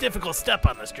and most difficult step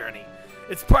on this journey.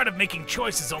 It's part of making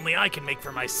choices only I can make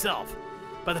for myself.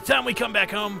 By the time we come back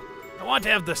home, I want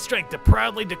to have the strength to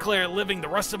proudly declare living the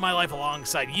rest of my life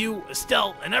alongside you,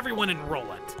 Estelle, and everyone in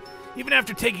Roland. Even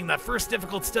after taking that first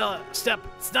difficult step,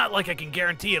 it's not like I can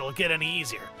guarantee it'll get any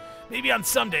easier. Maybe on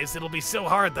some days it'll be so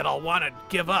hard that I'll want to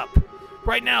give up.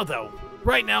 Right now, though,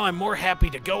 I'm more happy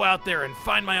to go out there and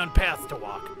find my own path to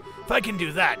walk. If I can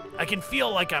do that, I can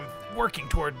feel like I'm working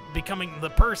toward becoming the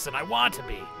person I want to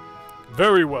be.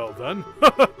 Very well, then.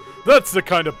 That's the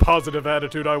kind of positive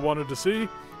attitude I wanted to see.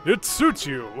 It suits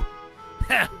you.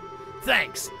 Heh,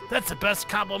 thanks. That's the best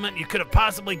compliment you could have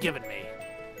possibly given me.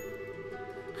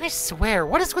 I swear,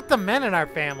 what is with the men in our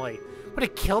family? Would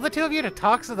it kill the two of you to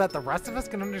talk so that the rest of us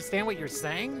can understand what you're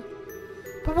saying?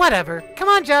 But whatever. Come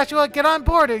on, Joshua, get on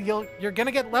board or you're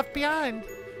gonna get left behind.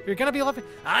 You're gonna be left.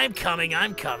 I'm coming.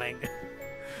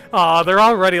 Aw, they're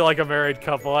already like a married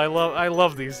couple. I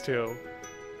love these two.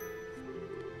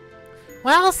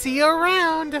 Well, see you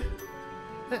around.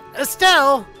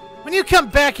 Estelle, when you come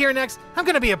back here next, I'm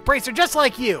gonna be a bracer just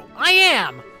like you. I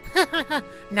am.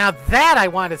 Now that I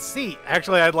want to see.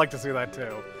 Actually, I'd like to see that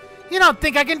too. You don't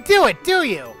think I can do it, do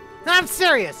you? I'm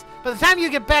serious. By the time you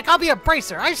get back, I'll be a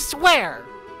bracer. I swear.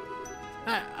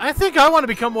 I think I want to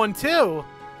become one too.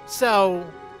 So,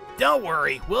 don't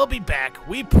worry, we'll be back.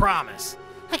 We promise.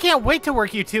 I can't wait to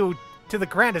work you two to the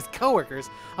ground as coworkers.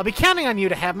 I'll be counting on you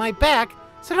to have my back,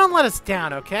 so don't let us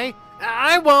down, okay?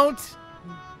 I won't.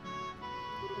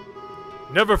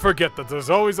 Never forget that there's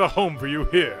always a home for you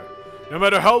here. No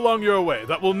matter how long you're away,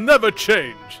 that will never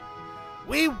change.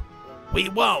 We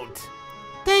won't.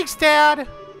 Thanks, Dad.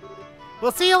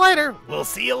 We'll see you later. We'll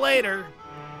see you later.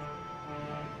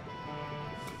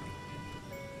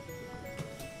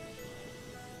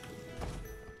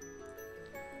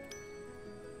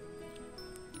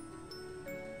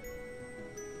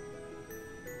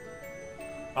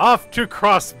 Off to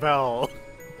Crossbell.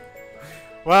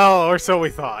 Well, or so we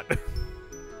thought.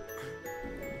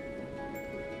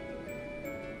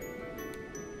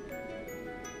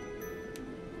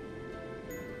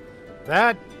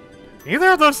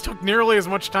 Neither of those took nearly as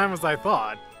much time as I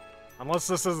thought. Unless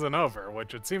this isn't over,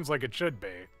 which it seems like it should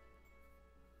be.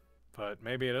 But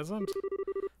maybe it isn't?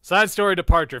 Side story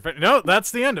departure. No,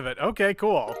 that's the end of it. Okay,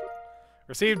 cool.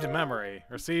 Received memory.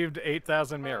 Received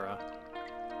 8,000 Mira.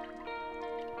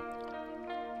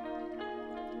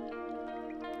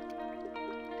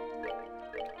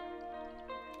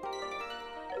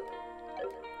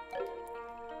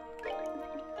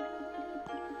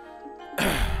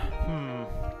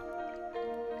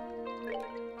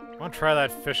 I want to try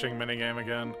that fishing minigame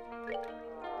again.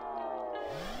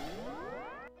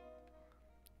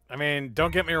 I mean,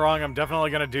 don't get me wrong, I'm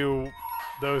definitely gonna do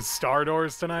those star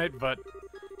doors tonight, but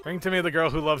bring to me the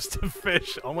girl who loves to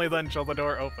fish. Only then shall the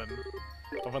door open.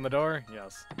 Open the door?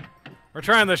 Yes. We're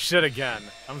trying this shit again.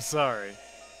 I'm sorry.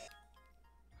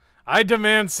 I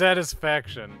demand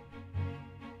satisfaction.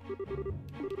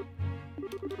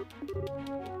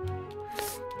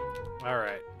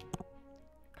 Alright.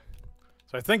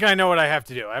 So I think I know what I have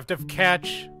to do. I have to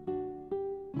catch...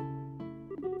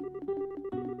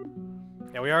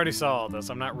 Yeah, we already saw all this.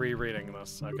 I'm not rereading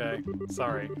this, okay?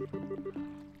 Sorry.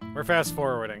 We're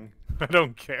fast-forwarding. I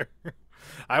don't care.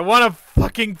 I want a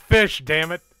fucking fish,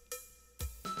 damn it!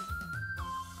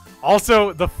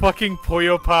 Also, the fucking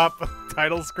Puyo Pop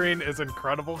title screen is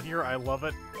incredible here. I love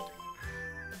it.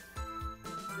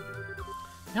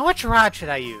 Now which rod should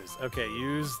I use? Okay,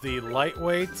 use the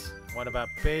lightweight. What about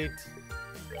bait?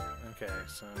 Okay,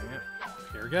 so yeah,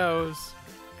 here goes.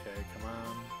 Okay, come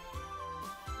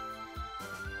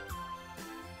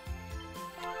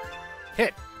on.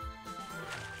 Hit!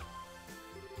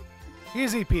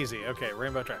 Easy peasy. Okay,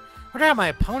 rainbow track. What are my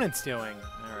opponents doing?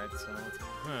 Alright, so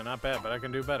not bad, but I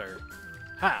can do better.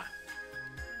 Ha!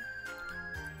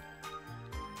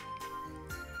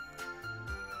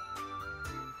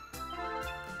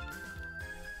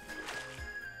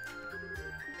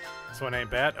 This one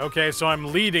ain't bad. Okay, so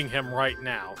I'm leading him right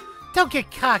now. Don't get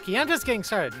cocky. I'm just getting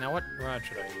started. Now what rod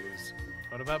should I use?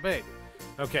 What about bait?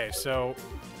 Okay, so...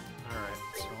 Alright,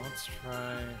 so let's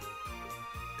try...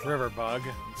 River Bug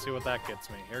and see what that gets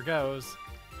me. Here goes.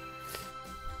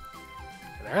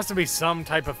 There has to be some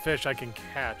type of fish I can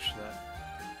catch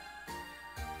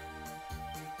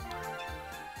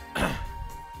that...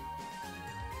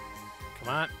 Come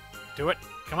on. Do it.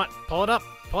 Come on. Pull it up.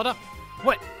 Pull it up.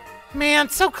 What? Man,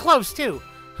 so close, too.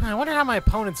 I wonder how my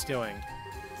opponent's doing.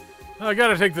 Oh, I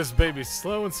gotta take this baby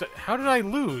slow and how did I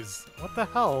lose? What the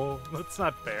hell? That's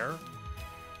not fair.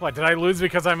 What, did I lose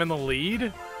because I'm in the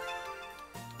lead?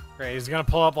 Great, he's gonna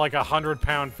pull up like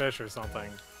 100-pound fish or something.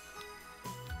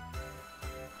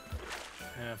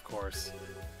 Yeah, of course.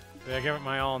 Did I give it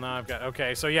my all? Now I've got...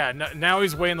 Okay, so yeah, now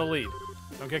he's way in the lead.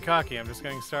 Don't get cocky, I'm just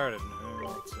getting started.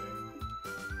 Let's see.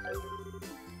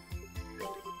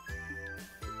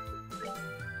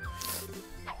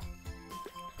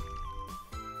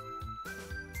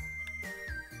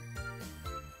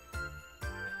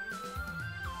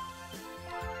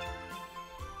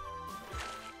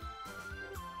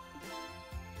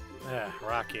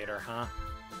 Rock Eater, huh?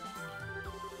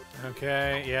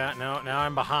 Okay, yeah, no, now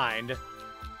I'm behind.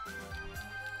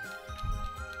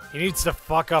 He needs to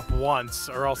fuck up once,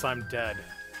 or else I'm dead.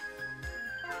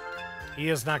 He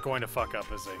is not going to fuck up,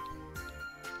 is he?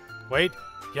 Wait.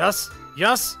 Yes!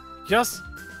 Yes! Yes!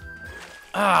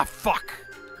 Ah, fuck!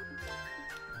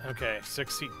 Okay,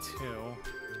 62. Do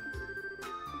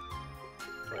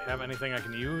I have anything I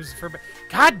can use for...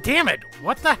 God damn it!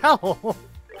 What the hell?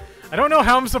 I don't know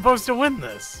how I'm supposed to win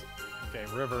this. Okay,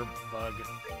 River Bug.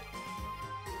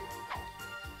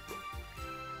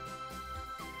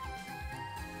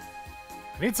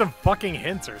 I need some fucking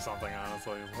hints or something,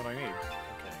 honestly, is what I need.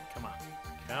 Okay, come on.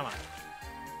 Come on.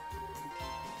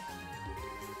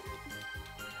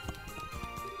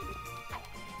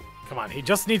 Come on, he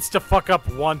just needs to fuck up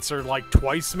once or, like,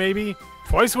 twice, maybe?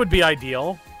 Twice would be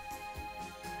ideal.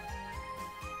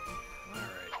 Alright,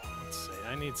 let's see.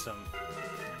 I need some...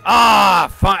 Ah!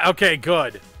 Fine. Okay,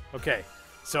 good. Okay,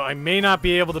 so I may not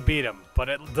be able to beat him, but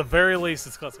at the very least,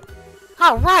 it's close.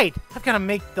 All right, I've got to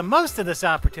make the most of this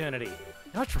opportunity.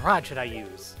 Now, which rod should I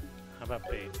use? How about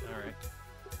bait? Alright.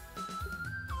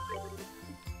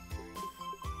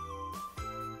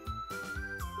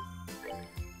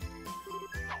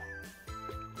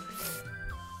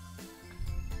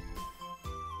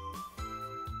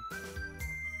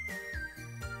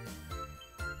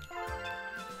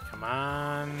 Come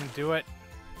on, do it.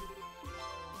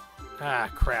 Ah,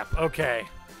 crap. Okay.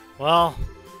 Well,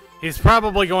 he's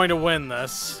probably going to win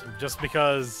this, just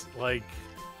because, like...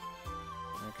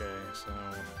 Okay, so...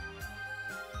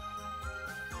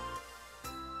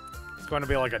 It's going to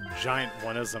be like a giant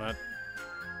one, isn't it?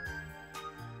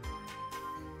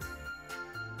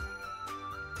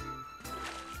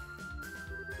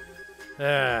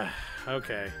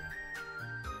 Okay.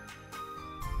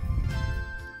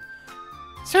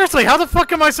 Seriously, how the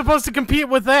fuck am I supposed to compete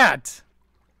with that?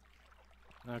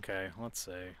 Okay, let's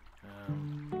see.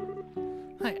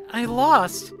 I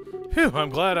lost. Phew, I'm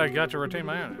glad I got to retain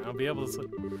my own. I'll be able to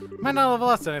sleep. Might not have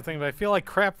lost anything, but I feel like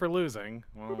crap for losing.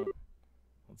 Well,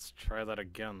 let's try that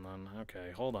again then.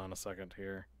 Okay, hold on a second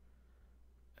here.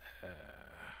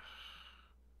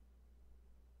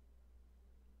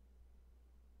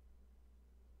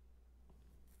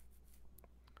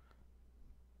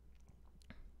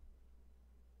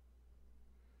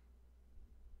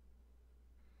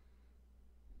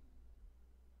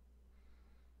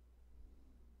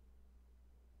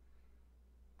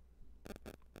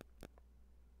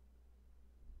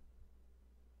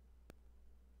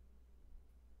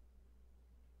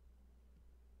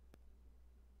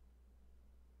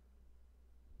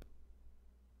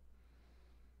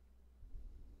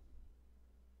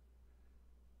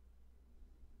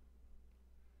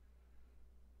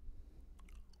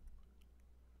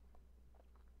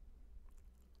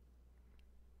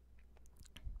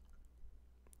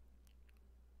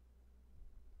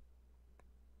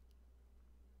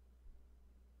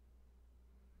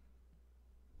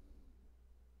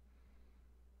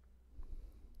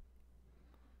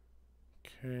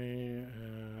 Okay,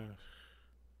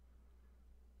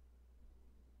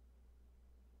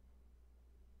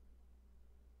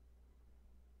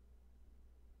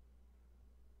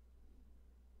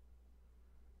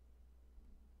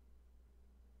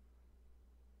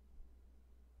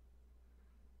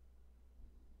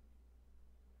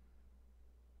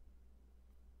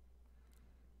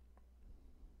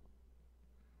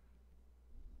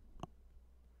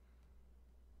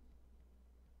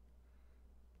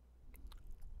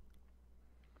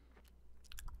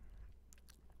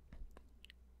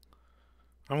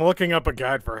 I'm looking up a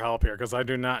guide for help here, because I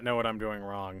do not know what I'm doing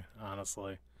wrong,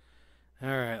 honestly.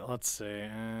 Alright, let's see.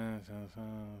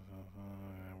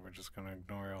 We're just going to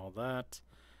ignore all that.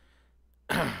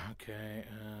 Okay,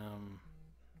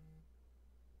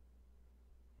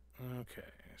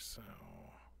 okay, so...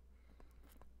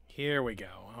 Here we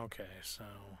go. Okay, so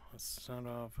let's start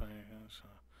off.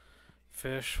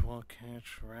 Fish will catch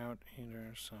trout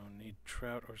eater, so need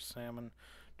trout or salmon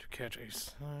to catch a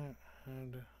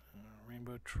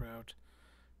rainbow trout.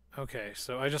 Okay,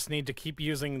 so I just need to keep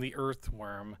using the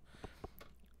earthworm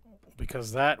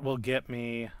because that will get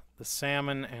me the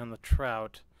salmon and the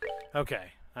trout.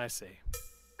 Okay, I see.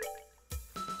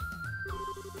 Okay,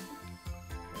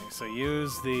 so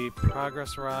use the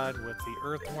progress rod with the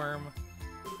earthworm.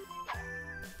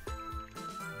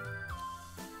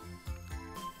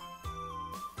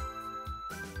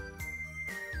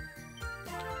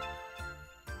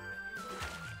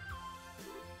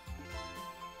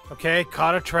 Okay,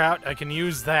 caught a trout. I can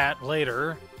use that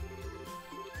later.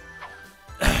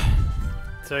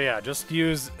 So yeah, just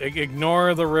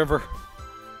ignore the river.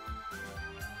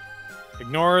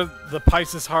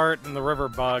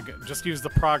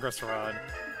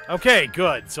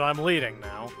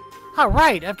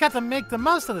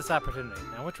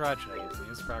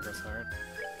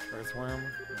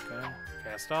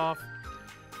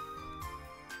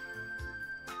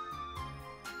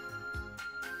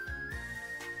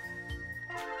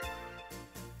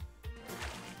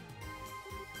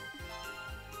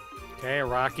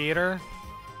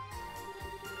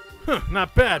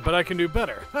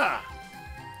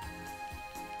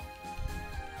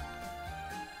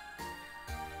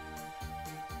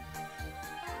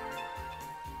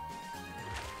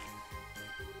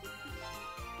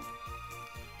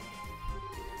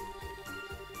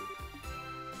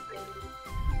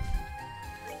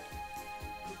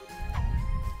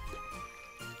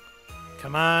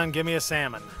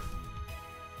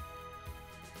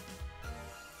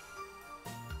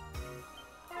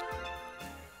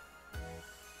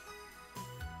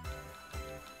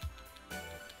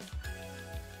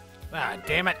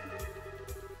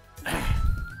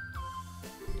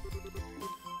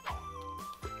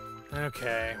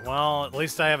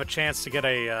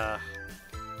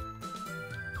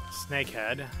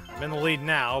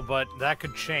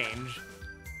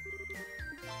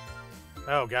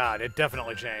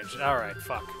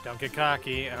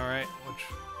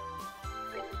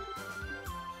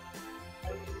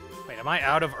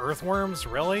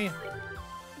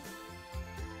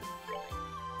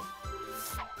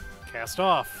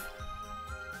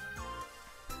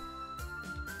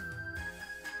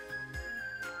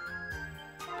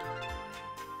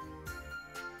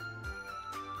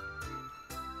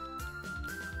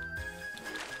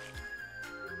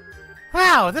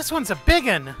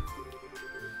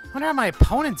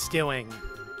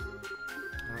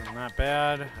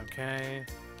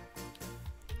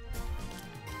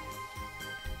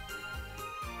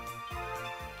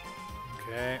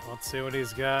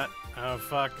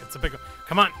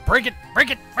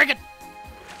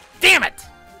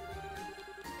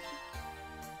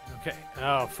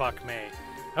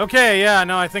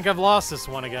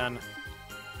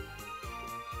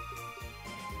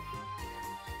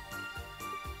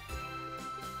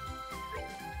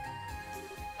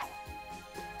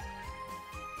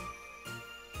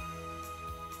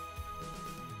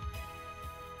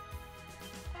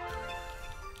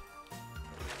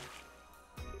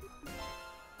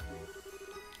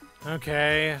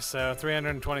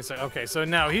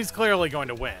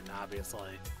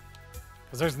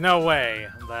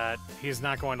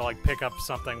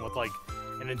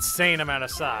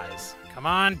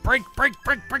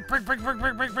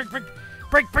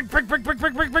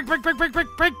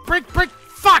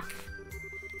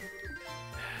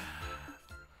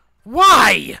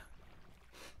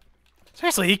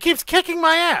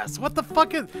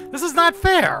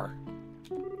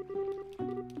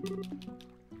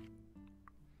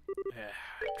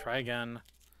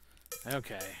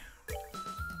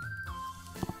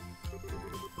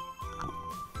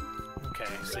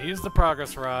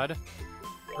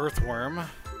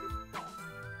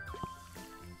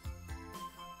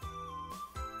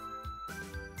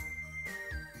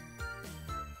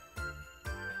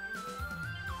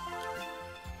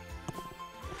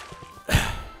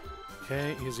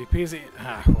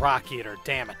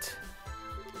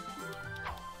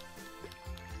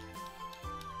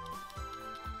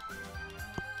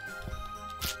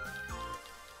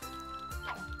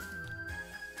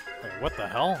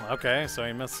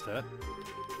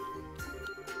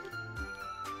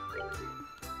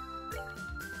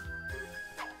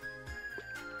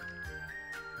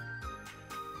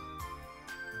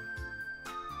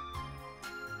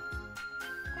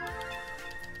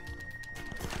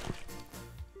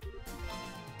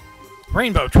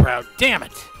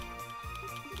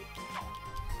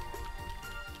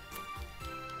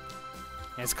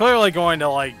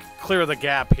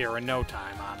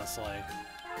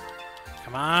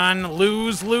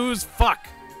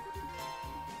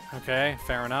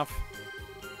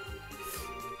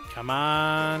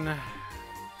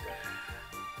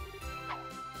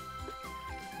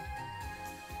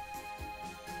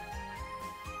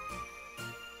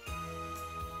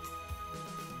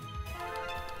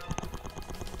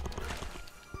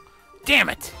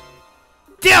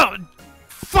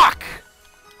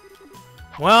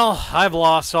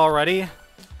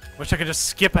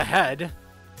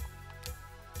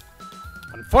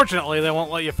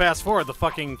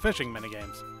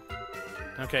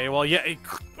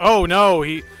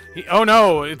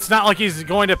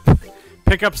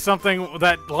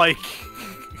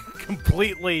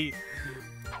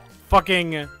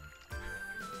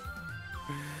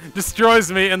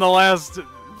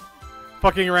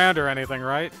 fucking around or anything,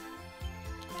 right?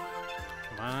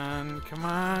 Come on, come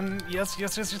on. Yes,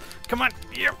 yes, yes, yes. Come on.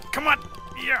 Yeah, come on.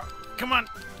 Yeah, come on.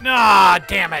 Ah,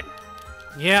 damn it.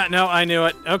 Yeah, no, I knew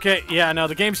it. Okay, yeah, no,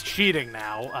 the game's cheating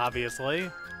now, obviously.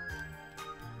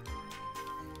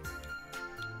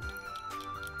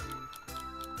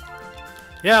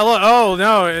 Yeah, look. Oh,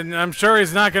 no, and I'm sure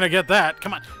he's not going to get that.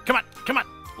 Come on, come on, come on.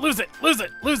 Lose it, lose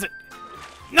it, lose it.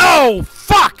 No!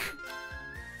 Fuck!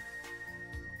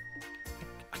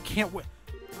 I can't win.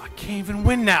 I can't even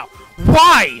win now.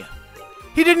 Why?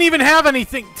 He didn't even have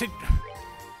anything to...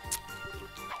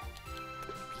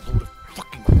 Load of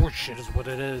fucking horseshit is what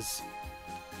it is.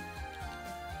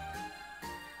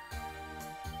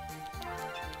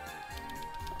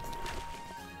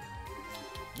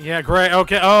 Yeah, great.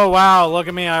 Okay. Oh, wow. Look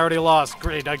at me. I already lost.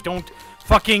 Great. I don't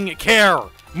fucking care.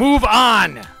 Move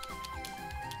on.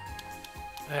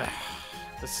 Ugh.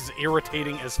 This is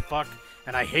irritating as fuck,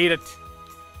 and I hate it.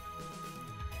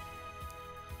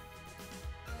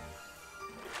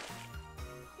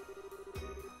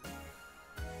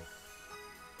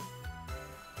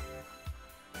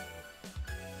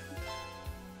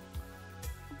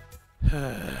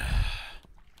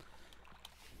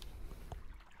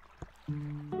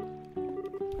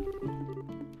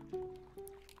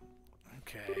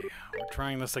 Okay, we're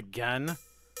trying this again.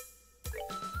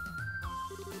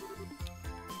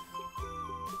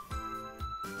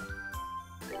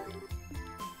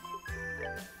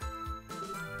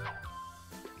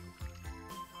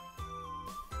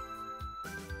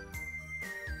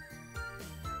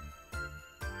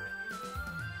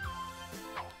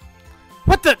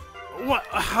 What the? What?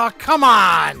 Come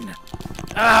on!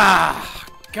 Ah!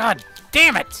 God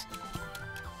damn it!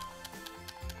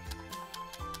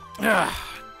 Ah!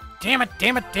 Damn it!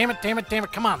 Damn it! Damn it! Damn it! Damn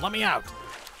it! Come on, let me out!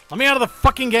 Let me out of the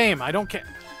fucking game! I don't care.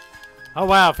 Oh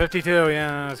wow, 52.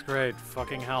 Yeah, that's great.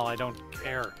 Fucking hell, I don't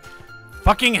care.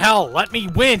 Fucking hell, let me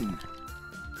win!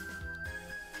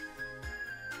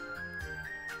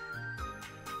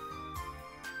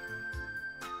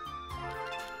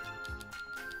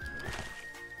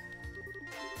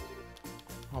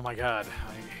 Oh my god,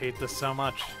 I hate this so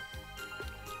much.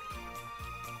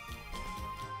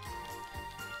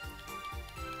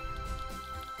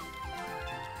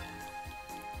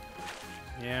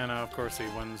 Yeah, no, of course he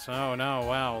wins. Oh no,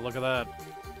 wow, look at that.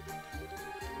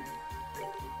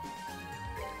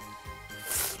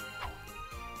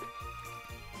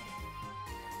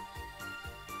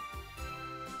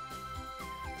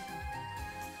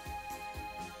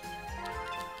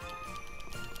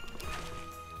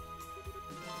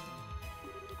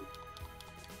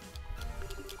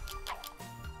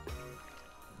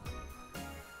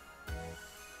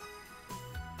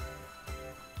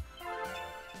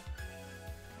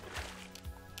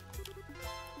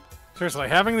 Seriously,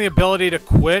 having the ability to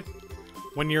quit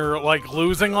when you're, like,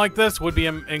 losing like this would be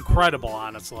incredible,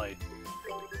 honestly.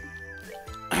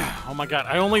 Oh my god,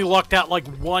 I only lucked out, like,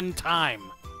 one time.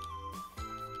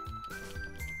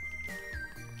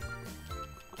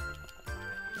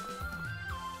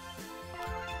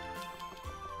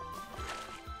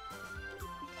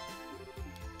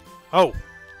 Oh,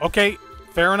 okay,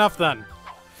 fair enough then.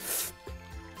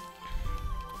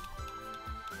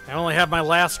 I only have my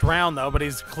last round, though, but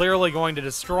he's clearly going to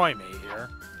destroy me here.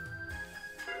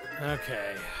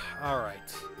 Okay,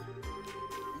 alright.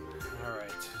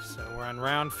 Alright, so we're on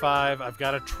round 5. I've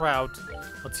got a trout.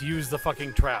 Let's use the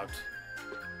fucking trout.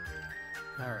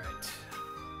 Alright.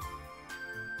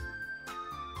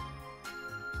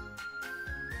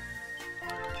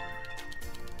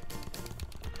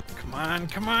 Come on,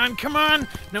 come on, come on!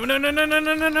 No, no, no, no, no,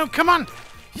 no, no, no, come on!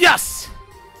 Yes!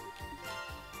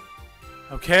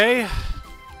 Okay.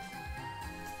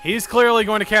 He's clearly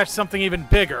going to catch something even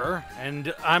bigger,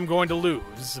 and I'm going to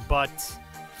lose, but...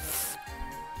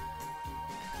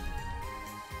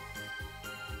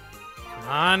 Come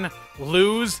on.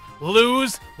 Lose,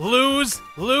 lose, lose,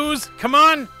 lose. Come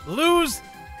on, lose.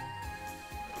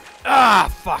 Ah,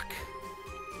 fuck.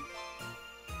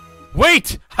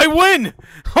 Wait! I win!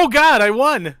 Oh god, I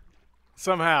won!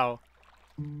 Somehow.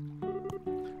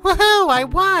 Woohoo! I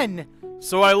won!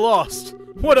 So I lost.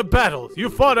 What a battle! You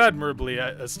fought admirably,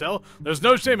 Estelle. There's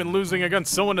no shame in losing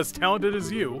against someone as talented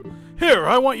as you. Here,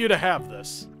 I want you to have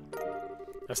this.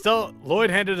 Lloyd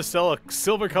handed Estelle a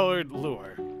silver-colored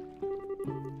lure.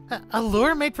 A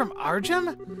lure made from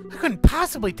Argem? I couldn't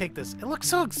possibly take this. It looks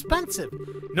so expensive.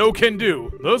 No can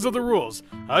do. Those are the rules.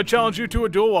 I challenged you to a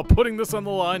duel while putting this on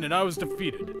the line, and I was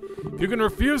defeated. If you can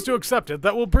refuse to accept it,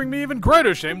 that will bring me even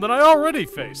greater shame than I already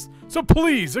face. So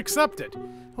please, accept it.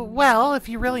 Well, if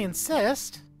you really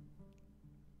insist.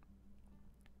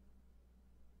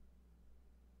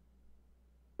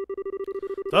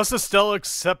 Thus Estelle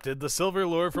accepted the silver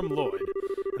lure from Lloyd,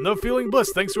 and though feeling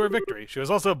bliss thanks to her victory, she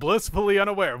was also blissfully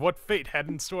unaware of what fate had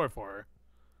in store for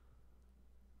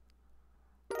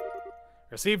her.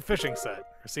 Receive fishing set.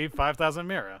 Receive 5,000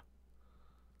 Mira.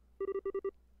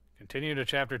 Continue to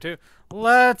chapter 2.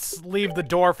 Let's leave the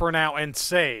door for now and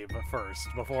save first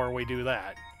before we do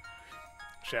that.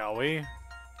 Shall we?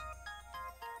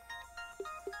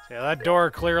 So yeah, that door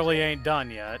clearly ain't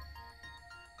done yet.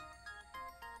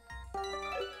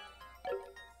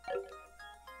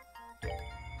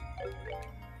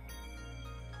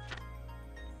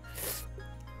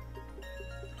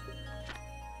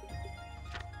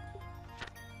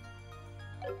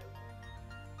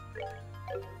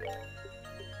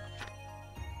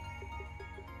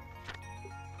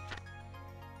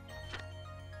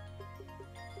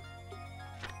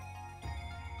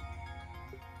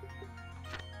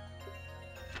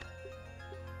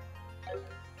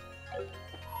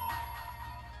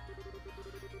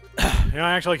 You know,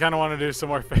 I actually kind of want to do some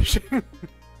more fishing.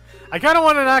 I kind of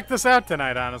want to knock this out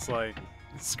tonight, honestly.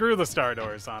 Screw the star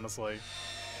doors, honestly.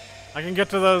 I can get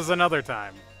to those another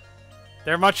time.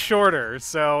 They're much shorter,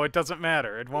 so it doesn't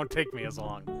matter. It won't take me as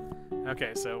long.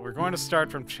 Okay, so we're going to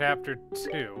start from chapter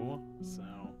 2. So,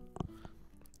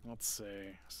 let's see.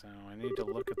 So, I need to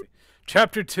look at the...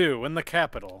 Chapter 2, in the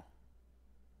capital.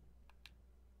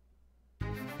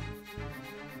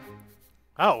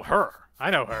 Oh, her. I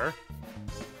know her.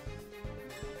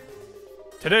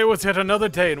 Today was yet another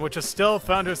day in which Estelle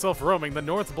found herself roaming the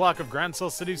north block of Grand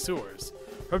Cell City sewers.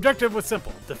 Her objective was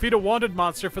simple, defeat a wanted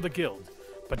monster for the guild.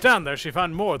 But down there she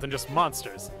found more than just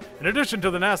monsters. In addition to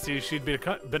the nasties she'd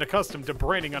been accustomed to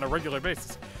braining on a regular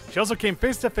basis, she also came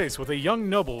face to face with a young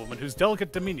noblewoman whose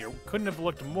delicate demeanor couldn't have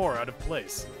looked more out of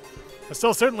place.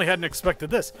 Estelle certainly hadn't expected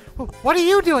this. What are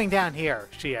you doing down here?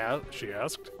 She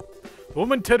asked. The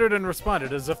woman tittered and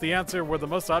responded as if the answer were the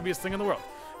most obvious thing in the world.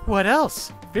 What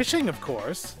else? Fishing, of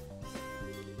course.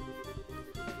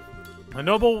 The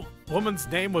noble woman's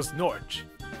name was Norch,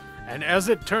 and as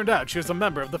it turned out, she was a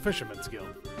member of the Fisherman's Guild.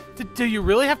 Do you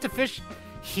really have to fish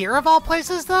here of all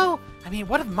places, though? I mean,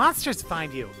 what if monsters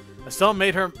find you? Estelle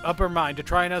made up her mind to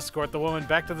try and escort the woman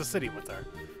back to the city with her.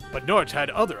 But Norch had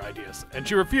other ideas, and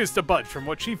she refused to budge from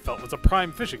what she felt was a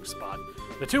prime fishing spot.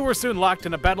 The two were soon locked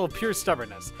in a battle of pure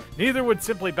stubbornness. Neither would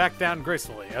simply back down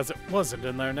gracefully, as it wasn't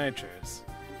in their natures.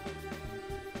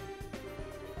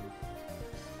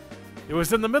 It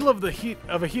was in the middle of a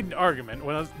heated argument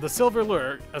when the silver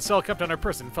lure Estelle kept on her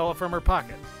person fell from her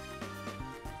pocket.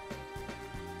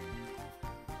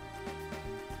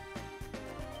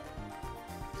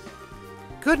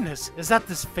 Goodness, is that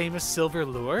this famous silver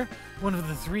lure? One of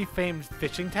the 3 famed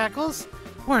fishing tackles?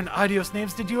 Where in Idios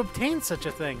names did you obtain such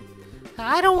a thing?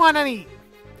 I don't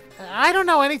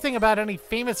know anything about any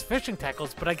famous fishing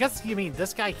tackles, but I guess you mean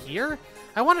this guy here?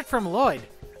 I want it from Lloyd.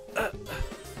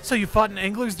 So you fought an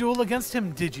angler's duel against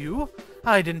him, did you?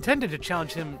 I'd intended to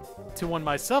challenge him to one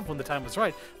myself when the time was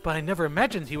right, but I never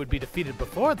imagined he would be defeated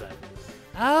before then.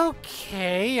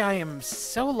 Okay, I am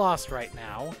so lost right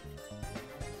now.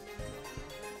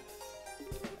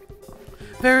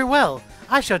 Very well.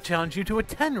 I shall challenge you to a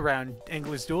 10-round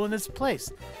angler's duel in his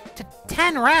place. To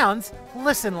 10 rounds?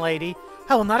 Listen, lady.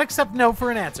 I will not accept no for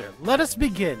an answer. Let us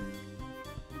begin.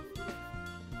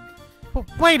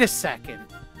 Wait a second.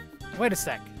 Wait a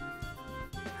sec.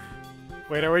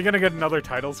 Wait, are we gonna get another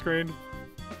title screen?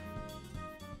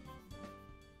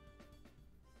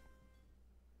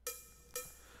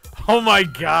 Oh my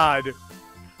god!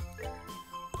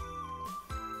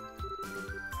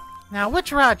 Now,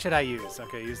 which rod should I use?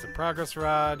 Okay, use the progress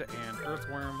rod and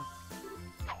earthworm.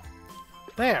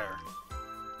 There.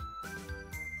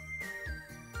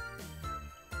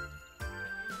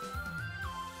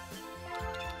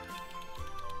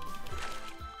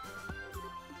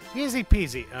 Easy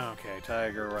peasy. Okay,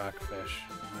 tiger, rockfish.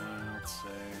 Let's see.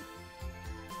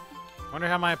 Wonder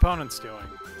how my opponent's doing.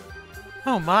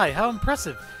 Oh my, how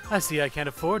impressive. I see I can't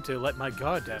afford to let my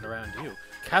guard down around you.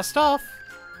 Cast off.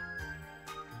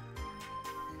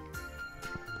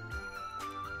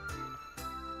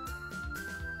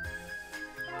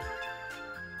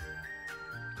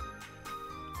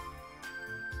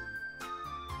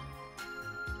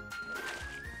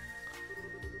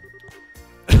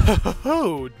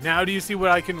 Oh, now do you see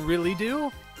what I can really do?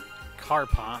 Carp,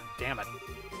 huh? Damn it.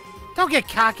 Don't get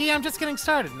cocky, I'm just getting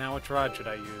started. Now which rod should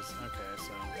I use? Okay,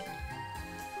 so...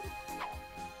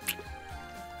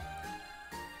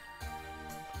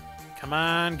 Come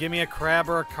on, give me a crab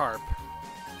or a carp.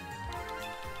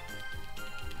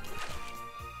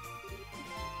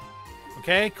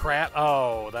 Okay, crab.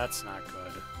 Oh, that's not good.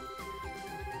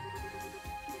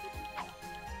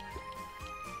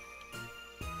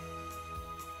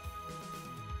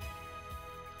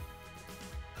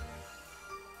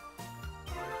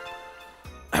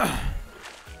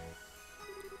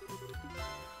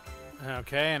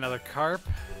 Okay, another carp.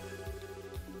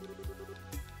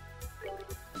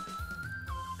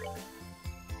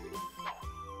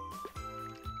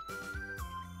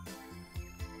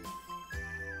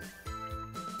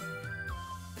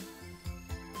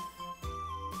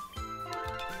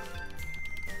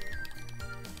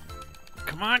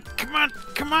 Come on, come on,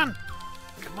 come on!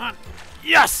 Come on!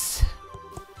 Yes!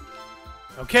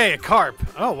 Okay, a carp.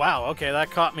 Oh, wow. Okay, that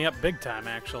caught me up big time,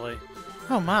 actually.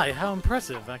 Oh my, how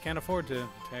impressive. I can't afford to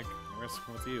take a risk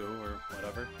with you, or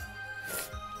whatever.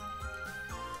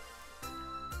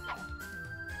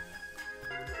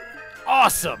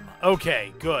 Awesome!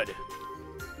 Okay, good.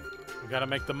 We gotta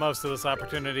make the most of this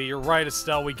opportunity. You're right,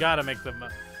 Estelle. We gotta make the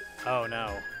Oh,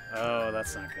 no. Oh,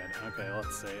 that's not good. Okay,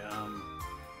 let's see.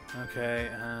 Okay,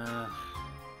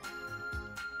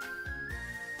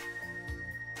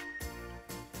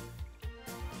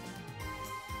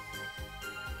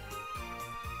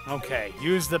 Okay,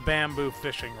 use the bamboo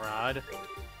fishing rod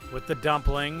with the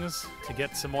dumplings to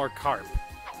get some more carp.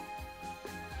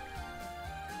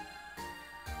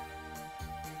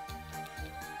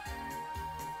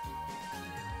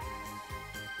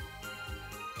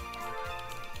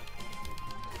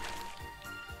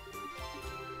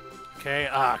 Okay,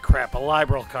 ah, crap, a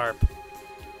liberal carp.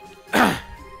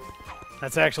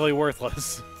 That's actually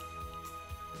worthless.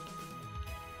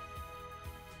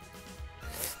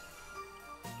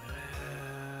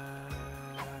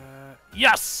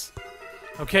 Yes!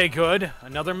 Okay, good.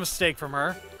 Another mistake from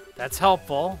her. That's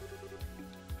helpful.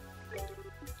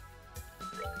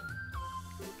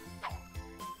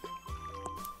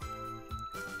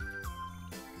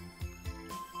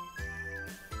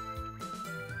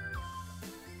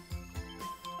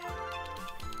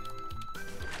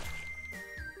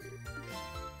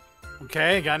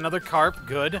 Okay, got another carp.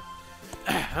 Good.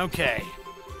 Okay.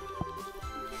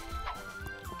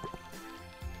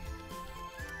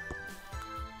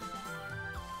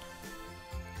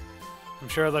 I'm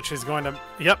sure that she's going to...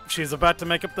 Yep, she's about to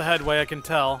make up the headway, I can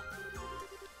tell.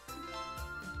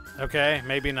 Okay,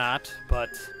 maybe not, but...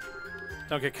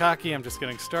 Don't get cocky, I'm just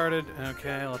getting started.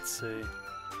 Okay, let's see.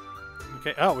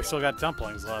 Okay, oh, we still got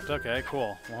dumplings left. Okay,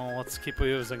 cool. Well, let's keep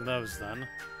using those then.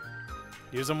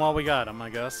 Use them while we got them, I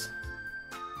guess.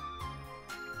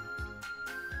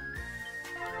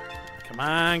 Come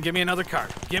on, give me another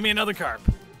carp. Give me another carp.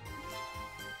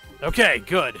 Okay,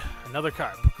 good. Another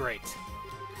carp. Great.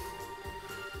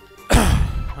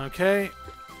 Okay.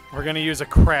 We're going to use a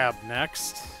crab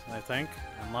next, I think.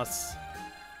 Unless...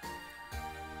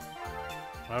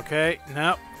 Okay.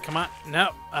 No. Come on. No.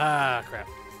 Ah, crap.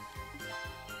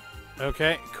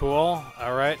 Okay, cool.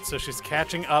 Alright, so she's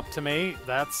catching up to me.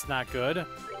 That's not good.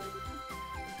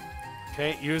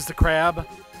 Okay, use the crab.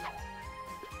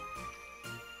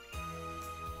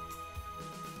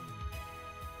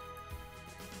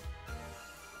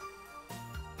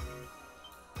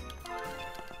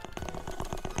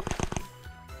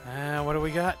 What do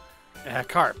we got?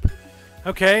 Carp.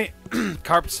 Okay,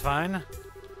 carp's fine.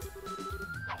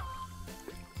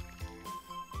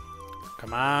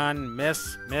 Come on,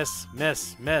 miss, miss,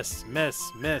 miss, miss,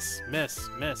 miss, miss, miss,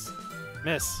 miss,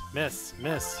 miss, miss,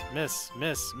 miss, miss,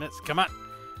 miss, miss. Come on.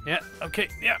 Yeah, okay,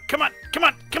 yeah, come on, come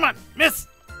on, come on, miss!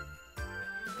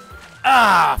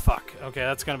 Ah, fuck. Okay,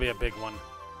 that's gonna be a big one.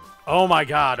 Oh my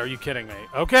god, are you kidding me?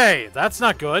 Okay, that's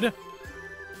not good.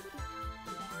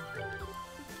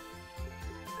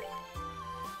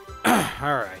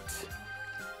 Alright.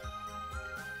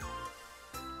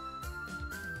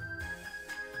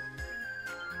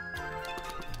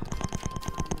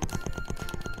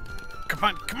 Come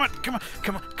on, come on, come on,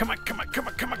 come on, come on, come on, come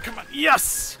on, come on, come on.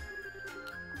 Yes!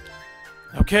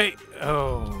 Okay.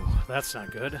 Oh, that's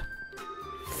not good.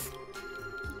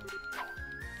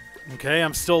 Okay,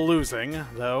 I'm still losing,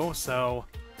 though, so...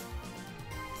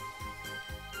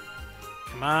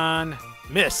 Come on.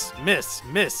 Miss, miss,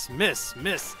 miss, miss,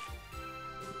 miss.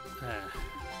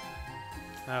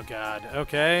 Oh, God.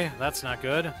 Okay, that's not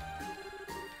good.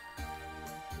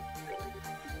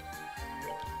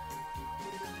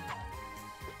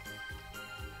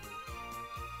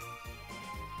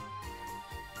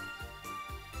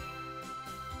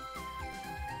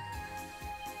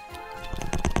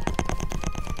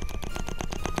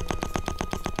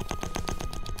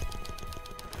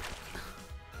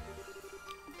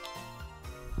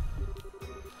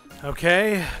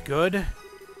 Okay, good.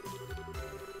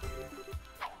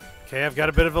 Okay, I've got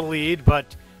a bit of a lead,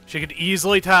 but she could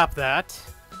easily top that.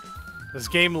 This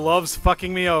game loves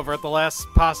fucking me over at the last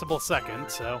possible second,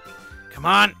 so... Come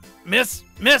on! Miss!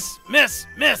 Miss! Miss!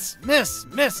 Miss! Miss!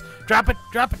 Miss! Drop it!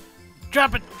 Drop it!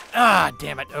 Drop it! Ah,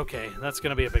 damn it. Okay, that's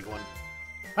gonna be a big one.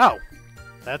 Oh.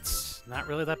 That's not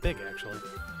really that big, actually.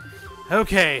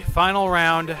 Okay, final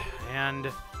round, and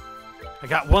I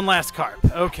got one last carp.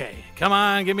 Okay, come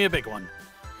on, give me a big one.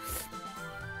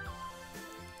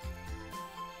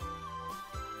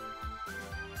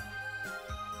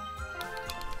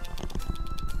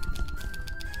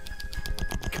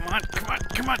 Come on, come on,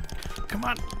 come on, come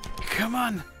on, come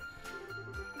on.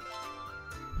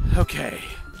 Okay.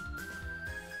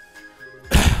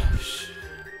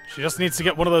 She just needs to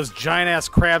get one of those giant-ass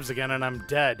crabs again, and I'm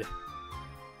dead.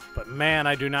 But man,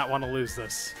 I do not want to lose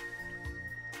this.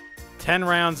 10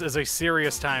 rounds is a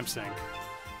serious time sink.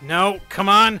 No, come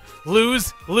on.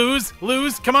 Lose, lose,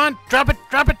 lose. Come on, drop it,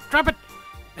 drop it, drop it.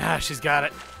 Ah, she's got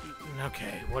it.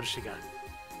 Okay, what has she got?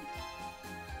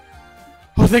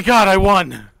 Oh, thank God, I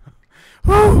won.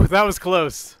 Whew, that was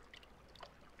close.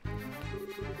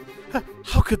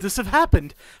 How could this have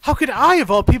happened? How could I,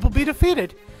 of all people, be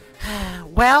defeated?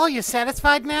 Well, you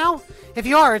satisfied now? If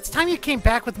you are, it's time you came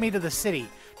back with me to the city.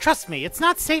 Trust me, it's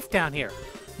not safe down here.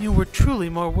 You were truly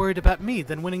more worried about me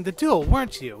than winning the duel,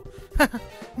 weren't you?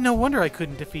 No wonder I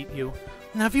couldn't defeat you.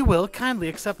 Now, if you will, kindly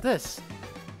accept this.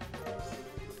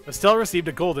 Estelle received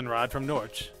a goldenrod from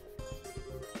Norch.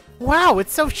 Wow,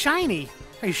 it's so shiny.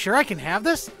 Are you sure I can have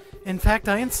this? In fact,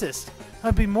 I insist.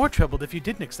 I'd be more troubled if you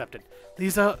didn't accept it.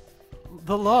 These are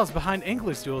the laws behind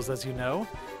Angler's duels, as you know.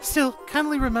 Still,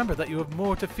 kindly remember that you have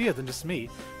more to fear than just me.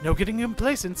 No getting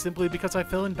complacent simply because I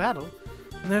fell in battle.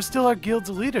 And there's still our guild's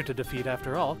leader to defeat,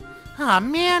 after all. Aw,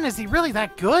 man, is he really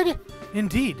that good?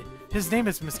 Indeed. His name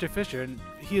is Mr. Fisher, and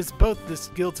he is both this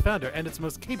guild's founder and its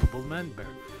most capable member.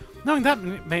 Knowing that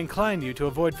may incline you to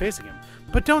avoid facing him,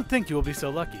 but don't think you will be so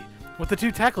lucky. With the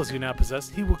 2 tackles you now possess,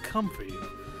 he will come for you.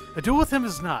 A duel with him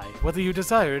is nigh, whether you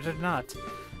desire it or not.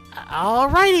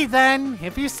 Alrighty then,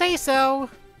 if you say so.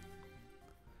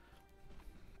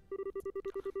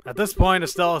 At this point,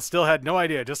 Estelle still had no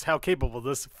idea just how capable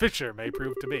this Fisher may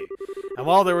prove to be. And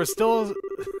while there was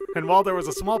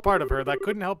a small part of her that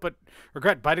couldn't help but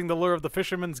regret biting the lure of the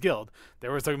Fisherman's Guild,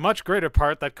 there was a much greater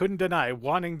part that couldn't deny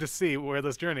wanting to see where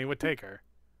this journey would take her.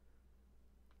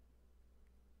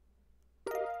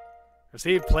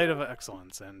 Received Plate of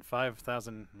Excellence and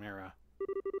 5,000 Mira.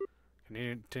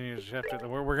 Continue to chapter.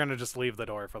 We're going to just leave the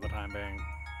door for the time being.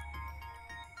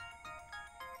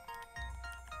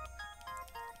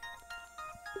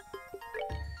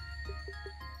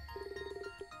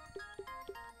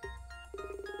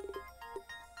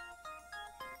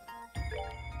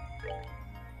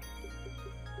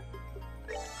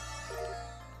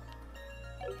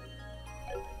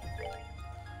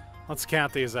 Let's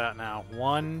count these out now.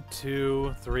 1,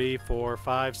 2, 3, 4,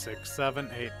 5, 6, 7,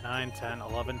 8, 9, 10,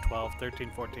 11, 12,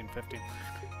 13, 14, 15,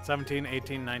 17,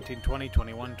 18, 19, 20,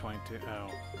 21, 22.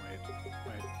 Oh,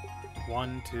 wait.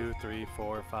 1, 2, 3,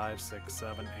 4, 5, 6,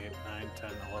 7, 8, 9,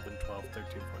 10, 11, 12, 13,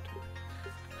 14,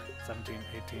 17,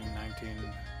 18, 19.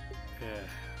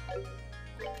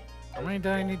 How many do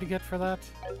I need to get for that?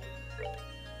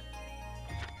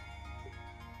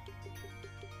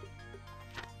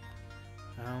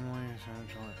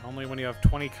 Only when you have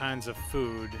 20 kinds of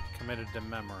food committed to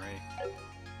memory.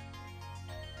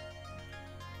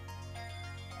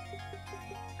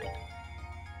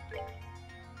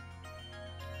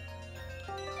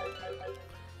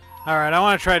 Alright, I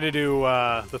want to try to do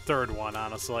the third one,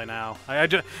 honestly, now. I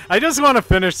just want to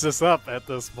finish this up at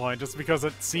this point, just because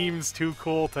it seems too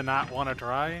cool to not want to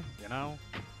try, you know?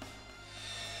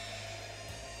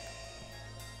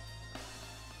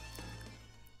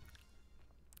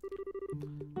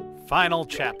 Final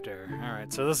chapter.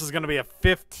 Alright, so this is going to be a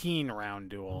 15-round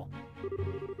duel.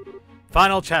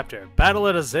 Final chapter. Battle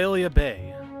at Azalea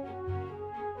Bay.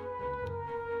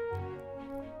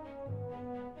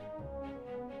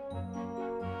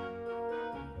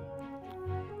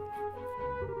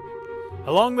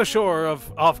 Along the shore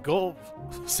of off Gulf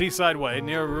Seaside Way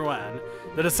near Rouen,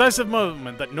 the decisive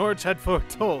moment that Norwich had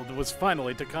foretold was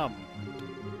finally to come.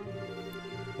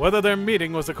 Whether their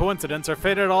meeting was a coincidence or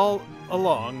fated all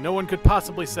along, no one could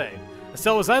possibly say.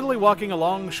 Estelle was idly walking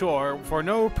along shore for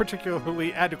no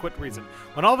particularly adequate reason,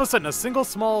 when all of a sudden a single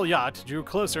small yacht drew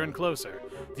closer and closer.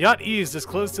 The yacht eased as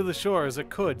close to the shore as it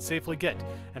could safely get,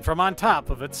 and from on top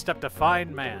of it stepped a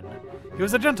fine man. He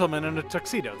was a gentleman in a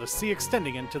tuxedo, the sea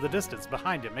extending into the distance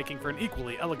behind him, making for an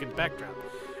equally elegant backdrop.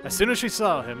 As soon as she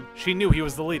saw him, she knew he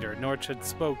was the leader Norwich had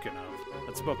spoken.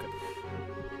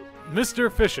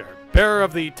 Mr. Fisher, bearer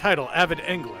of the title Avid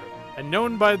Angler, and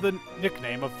known by the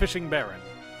nickname of Fishing Baron.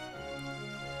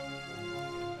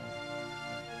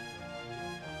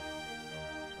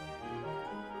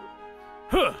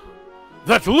 Huh!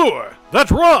 That lure!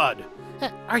 That rod!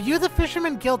 Are you the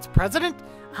Fisherman Guild's president?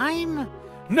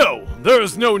 No, there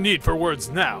is no need for words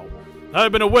now.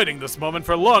 I've been awaiting this moment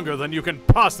for longer than you can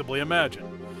possibly imagine.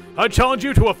 I challenge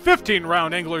you to a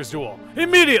 15-round angler's duel,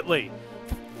 immediately!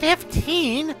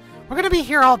 15? We're gonna be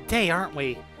here all day, aren't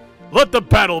we? Let the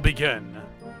battle begin!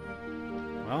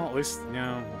 Well, at least, you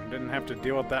know, we didn't have to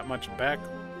deal with that much back.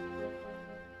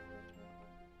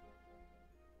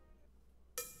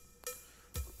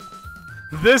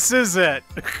 This is it!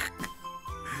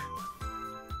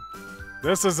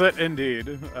 This is it,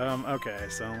 indeed. Okay,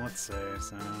 so let's see,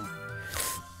 so...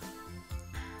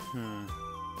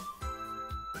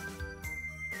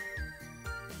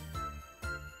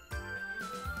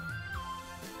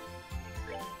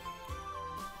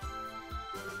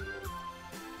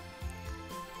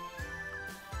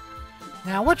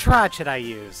 Now, which rod should I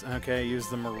use? Okay, use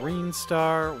the Marine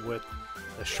Star with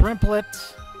the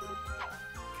Shrimplet.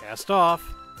 Cast off.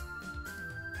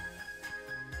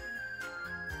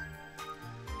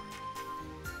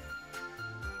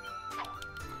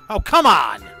 Oh, come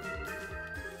on!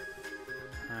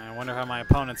 I wonder how my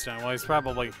opponent's doing. Well, he's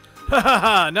probably... Ha ha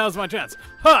ha! Now's my chance!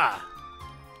 Ha!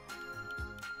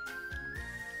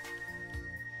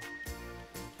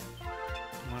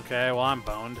 Okay, well, I'm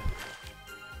boned.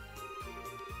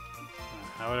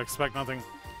 I would expect nothing.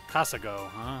 Kasago,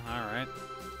 huh? Alright.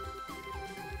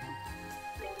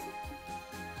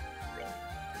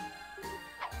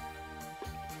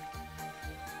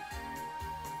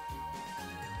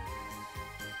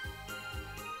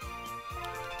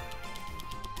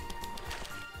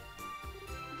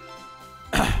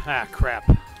 Ah, crap.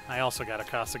 I also got a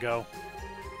Kasago.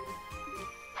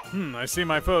 I see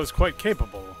my foe is quite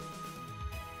capable.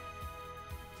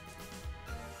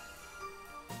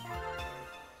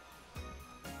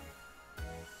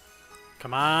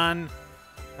 Come on.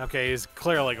 Okay, he's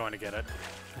clearly going to get it.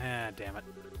 Ah, damn it.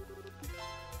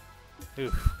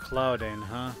 Oof, Clouding,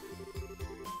 huh?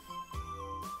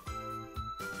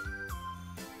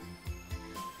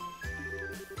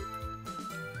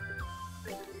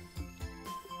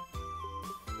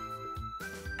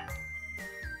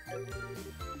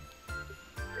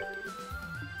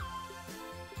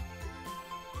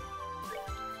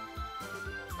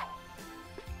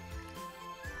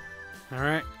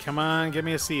 Alright, come on, give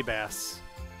me a sea bass.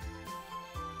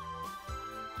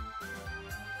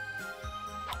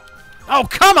 Oh,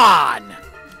 come on!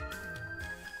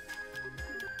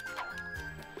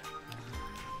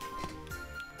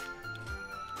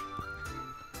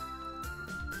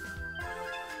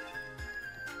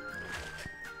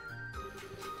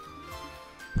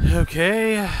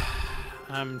 Okay,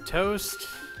 I'm toast.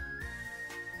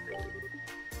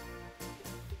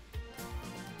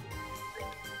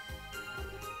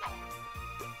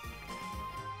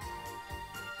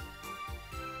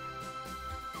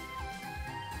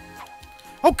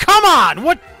 Oh, come on!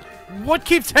 What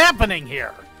keeps happening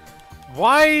here?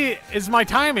 Why is my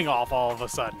timing off all of a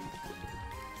sudden?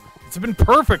 It's been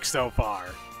perfect so far.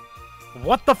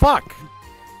 What the fuck?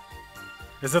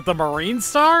 Is it the Marine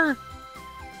Star?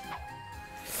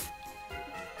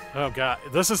 Oh god,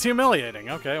 this is humiliating.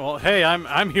 Okay, well, hey,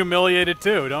 I'm humiliated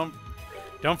too.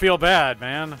 Don't feel bad,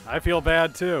 man. I feel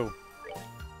bad too.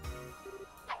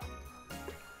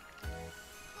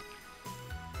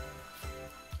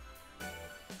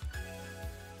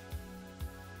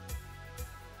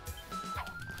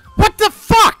 What the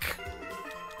fuck?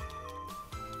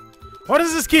 Why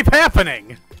does this keep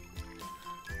happening?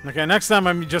 Okay, next time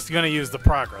I'm just gonna use the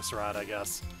progress rod, I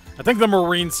guess. I think the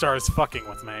Marine Star is fucking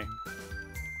with me.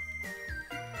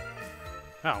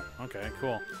 Oh, okay,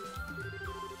 cool.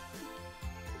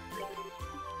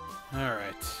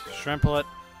 Alright, Shrimplet.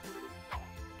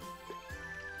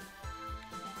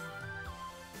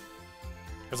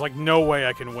 There's like no way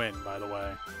I can win, by the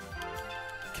way.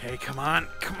 Okay, come on,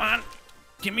 come on!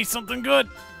 Give me something good!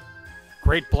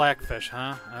 Great Blackfish,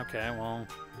 huh? Okay, well...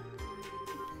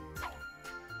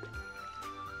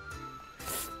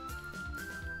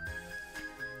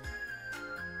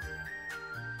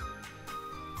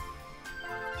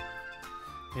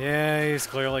 Yeah, he's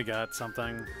clearly got something.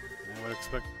 I would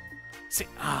expect... See,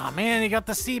 ah, man, he got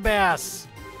the sea bass!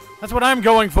 That's what I'm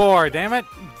going for, damn it!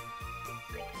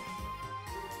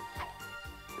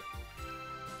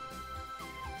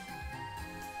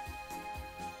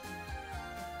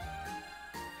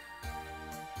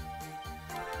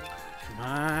 Come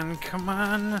on, come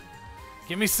on!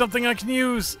 Give me something I can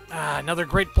use! Ah, another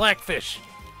great blackfish!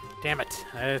 Damn it,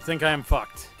 I think I am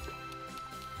fucked.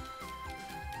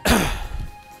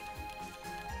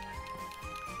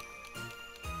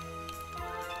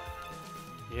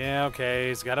 Yeah, okay,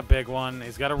 he's got a big one.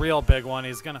 He's got a real big one.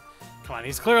 He's gonna... Come on,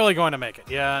 he's clearly going to make it.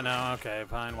 Yeah, no, okay,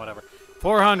 fine, whatever.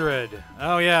 400.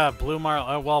 Oh yeah, blue marl.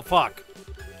 Oh well, fuck.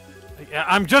 Yeah,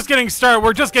 I'm just getting started.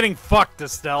 We're just getting fucked,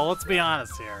 Estelle. Let's be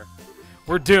honest here.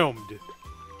 We're doomed.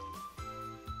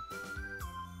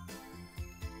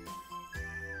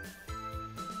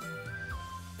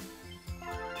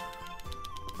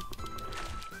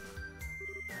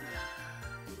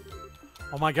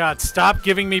 Oh my god, stop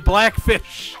giving me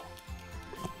blackfish!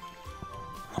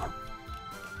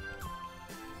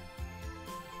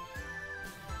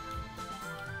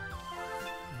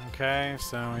 Okay,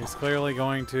 so he's clearly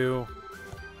going to...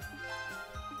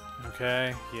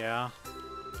 Okay, yeah.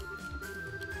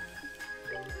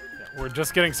 We're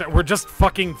just getting... We're just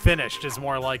fucking finished is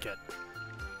more like it.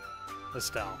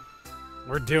 Estelle.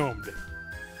 We're doomed.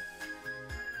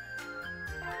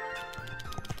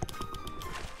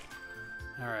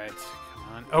 Alright, come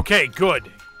on. Okay,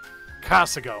 good.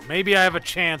 Kasago. Maybe I have a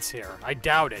chance here. I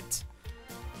doubt it.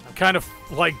 I'm kind of,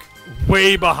 like,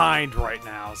 way behind right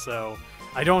now, so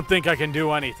I don't think I can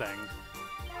do anything.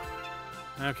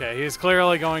 Okay, he's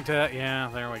clearly going to... Yeah,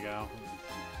 there we go.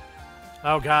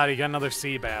 Oh god, he got another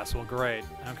sea bass. Well, great.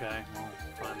 Okay, well,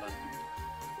 fine then.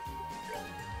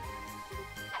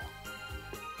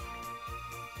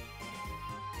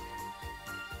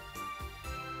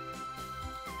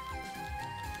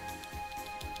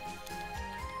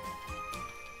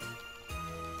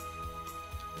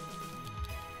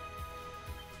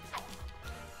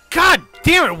 God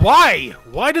damn it, why?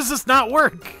 Why does this not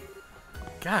work?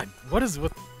 God, what is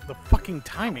with the fucking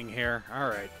timing here?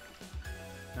 Alright.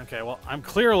 Okay, well, I'm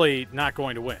clearly not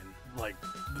going to win. Like,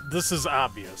 this is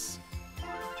obvious.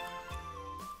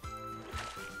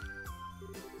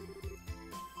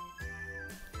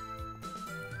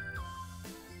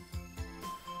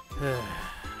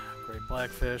 Great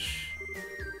blackfish.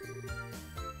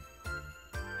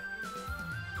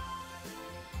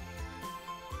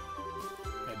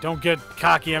 Don't get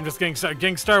cocky. I'm just getting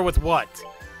started with what?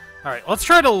 Alright, let's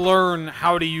try to learn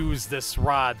how to use this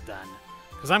rod then.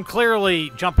 Because I'm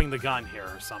clearly jumping the gun here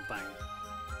or something.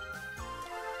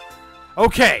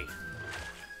 Okay.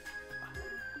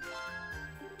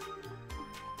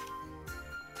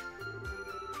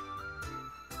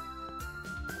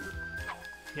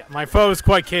 Yeah, my foe is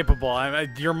quite capable.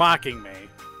 You're mocking me.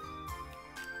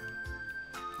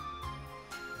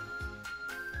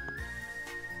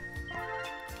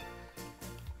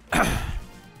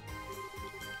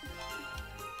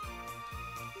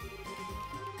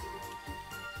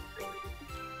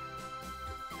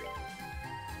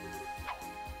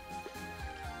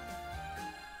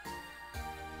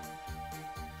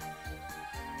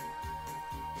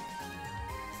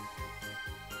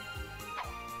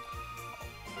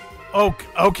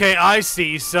 Okay, I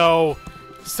see. So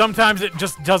sometimes it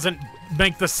just doesn't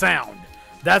make the sound.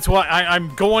 That's why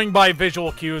I'm going by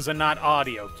visual cues and not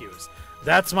audio cues.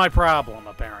 That's my problem,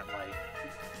 apparently.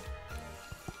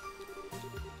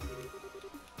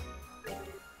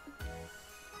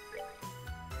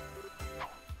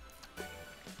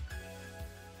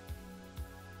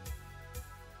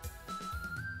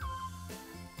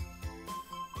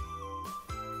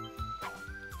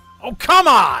 Oh, come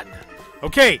on!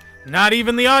 Okay, not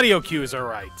even the audio cues are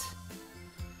right.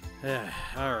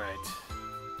 Alright.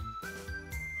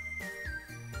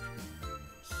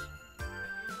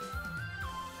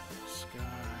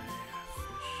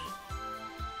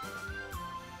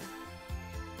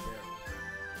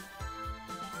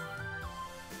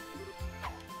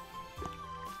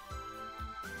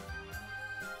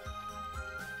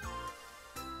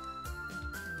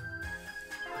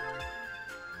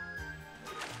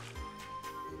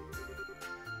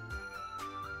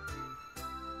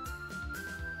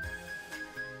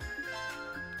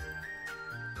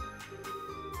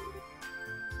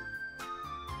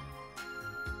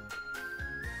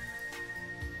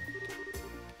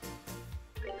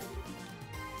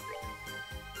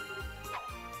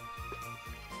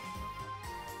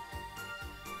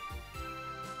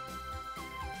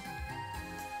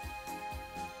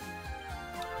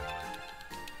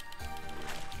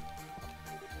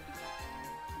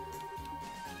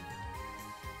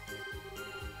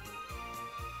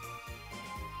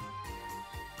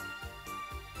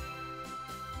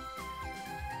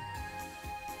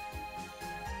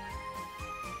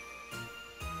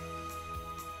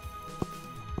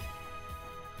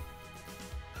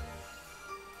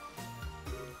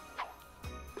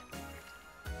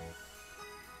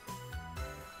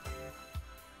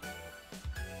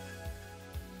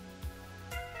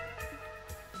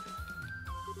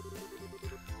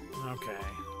 Okay.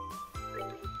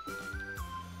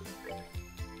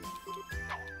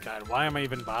 God, why am I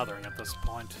even bothering at this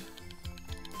point?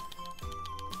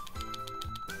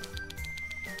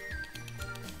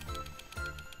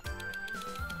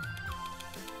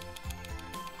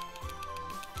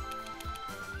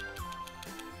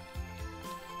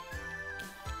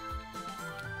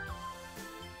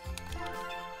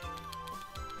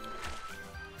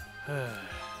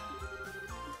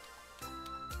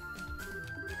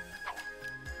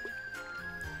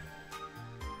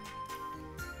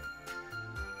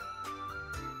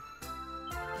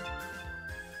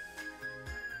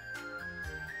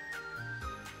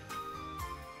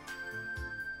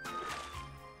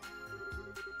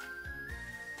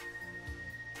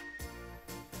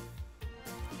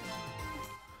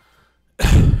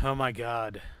 Oh my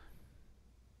god.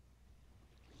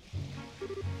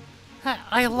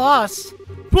 I lost.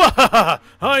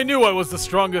 I knew I was the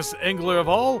strongest angler of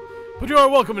all, but you are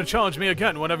welcome to challenge me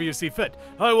again whenever you see fit.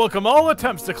 I welcome all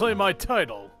attempts to claim my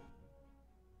title.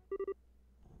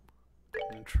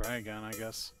 I'll try again, I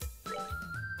guess.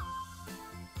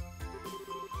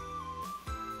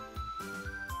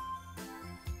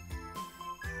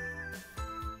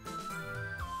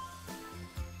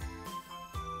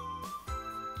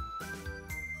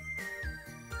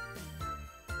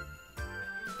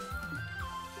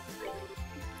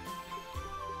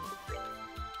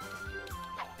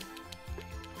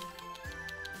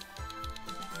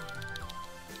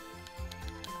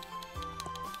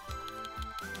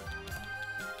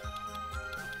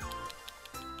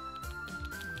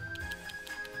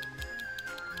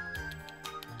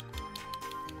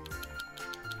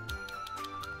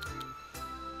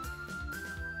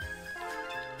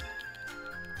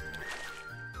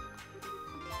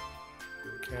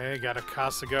 Okay, got a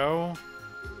Casa go.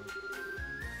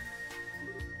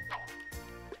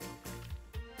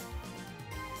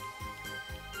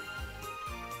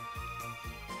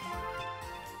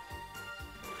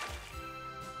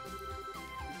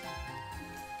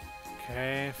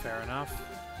 Okay, fair enough.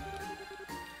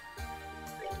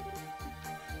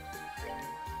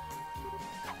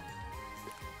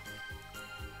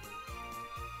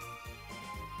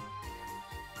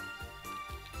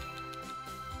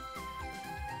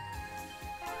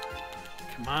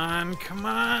 Come on, come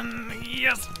on.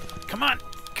 Yes. Come on,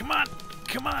 come on,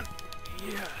 come on.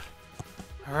 Yeah.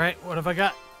 All right, what have I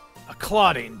got? A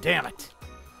Claudine, damn it.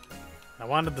 I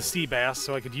wanted the sea bass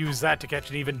so I could use that to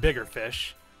catch an even bigger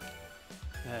fish.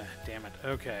 Damn it.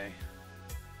 Okay.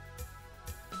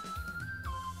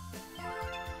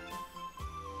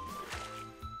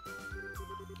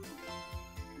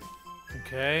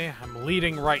 Okay, I'm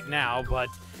leading right now, but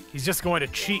he's just going to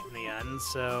cheat in the end,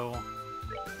 so...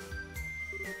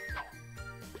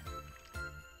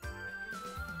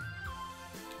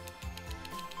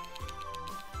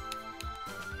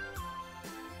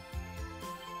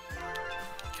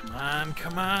 Come on,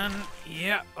 come on.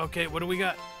 Yeah, okay, what do we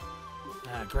got?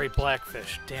 Great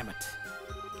blackfish, damn it.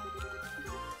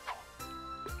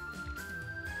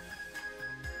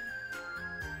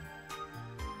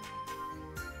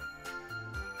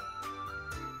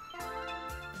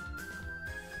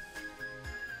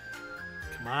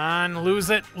 Come on, lose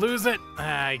it, lose it.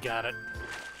 I got it.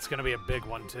 It's gonna be a big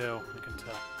one, too, I can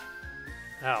tell.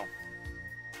 Oh.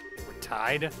 We're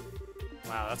tied?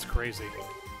 Wow, that's crazy.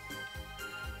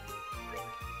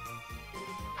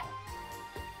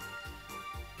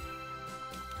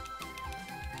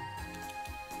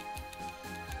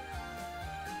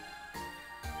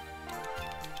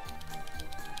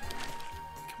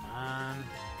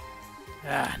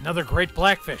 Another great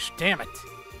blackfish, damn it.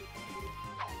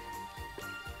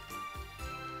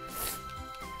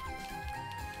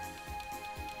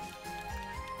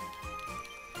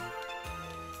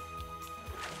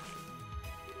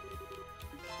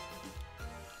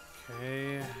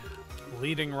 Okay,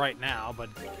 leading right now, but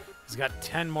he's got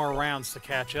 10 more rounds to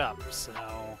catch up, so...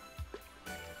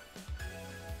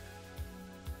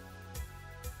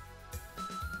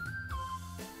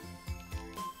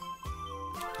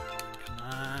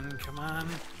 Come on.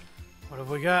 What have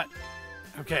we got?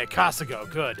 Okay, Casago,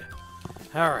 good.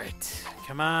 Alright.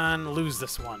 Come on, lose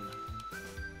this one.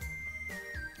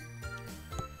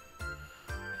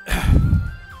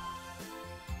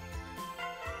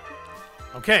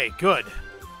 Okay, good.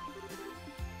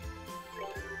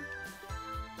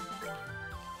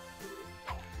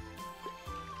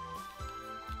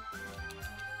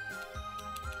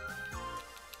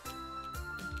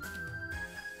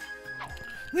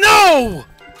 No!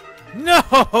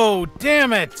 No!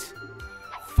 Damn it!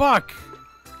 Fuck!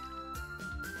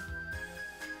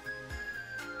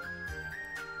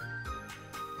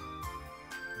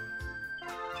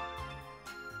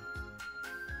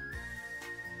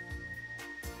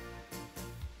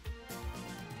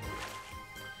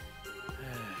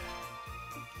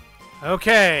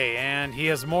 Okay, and he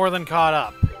is more than caught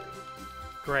up.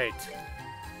 Great.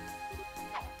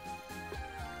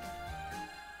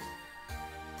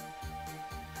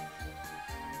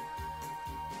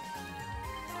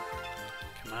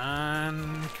 Come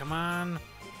on, come on.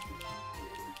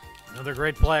 Another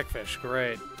great blackfish,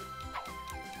 great.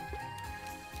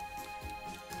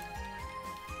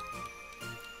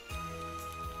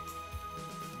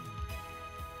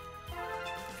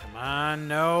 Come on,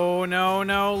 no, no,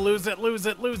 no, lose it, lose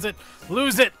it, lose it,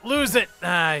 lose it, lose it.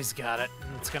 Ah, he's got it.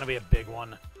 It's gonna be a big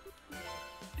one.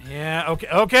 Yeah, okay,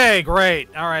 okay,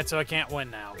 great. All right, so I can't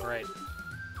win now, great.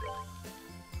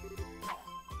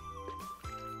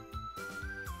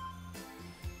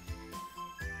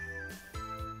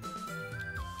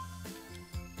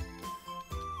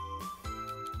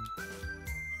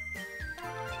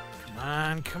 Come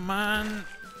on, come on.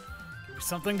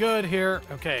 Something good here.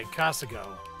 Okay, Casago.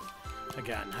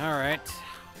 Again, all right.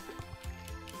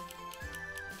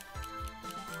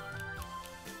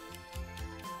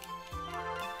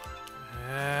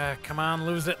 Come on,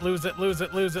 lose it, lose it, lose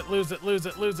it, lose it, lose it, lose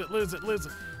it, lose it, lose it, lose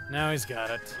it. Now he's got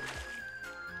it.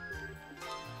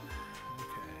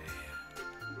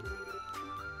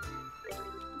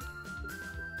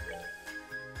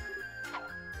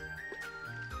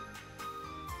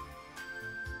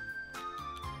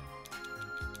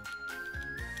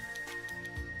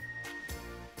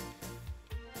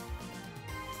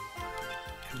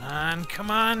 Come on,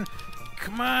 come on,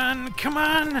 come on, come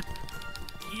on!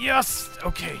 Yes!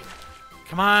 Okay.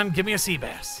 Come on, give me a sea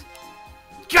bass.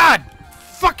 God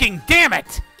fucking damn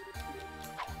it!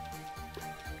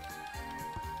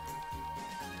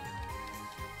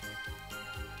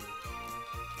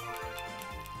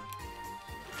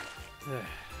 Ugh.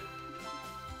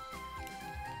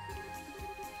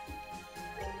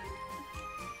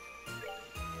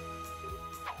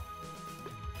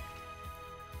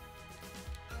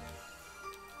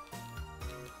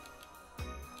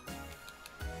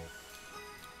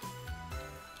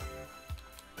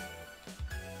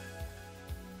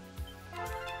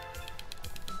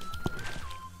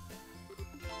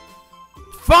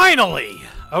 Finally!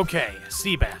 Okay,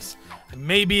 sea bass. I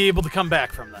may be able to come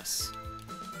back from this.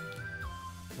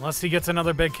 Unless he gets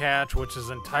another big catch, which is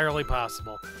entirely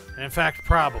possible. And in fact,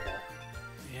 probable.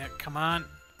 Yeah, come on.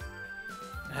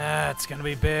 Ah, it's gonna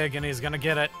be big, and he's gonna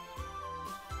get it.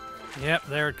 Yep,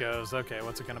 there it goes. Okay,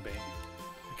 what's it gonna be?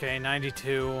 Okay,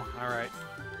 92. Alright.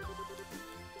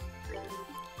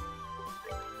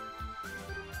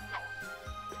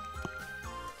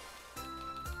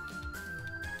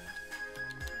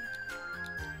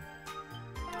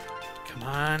 Come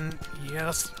on.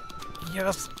 Yes.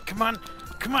 Yes. Come on.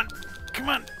 Come on. Come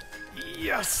on.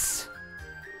 Yes.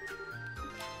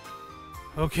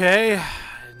 Okay.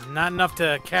 Not enough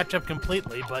to catch up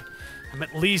completely, but I'm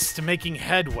at least making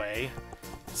headway.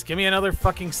 Just give me another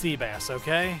fucking sea bass,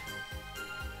 okay?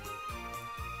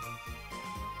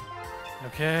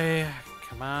 Okay.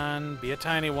 Come on. Be a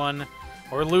tiny one.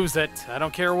 Or lose it. I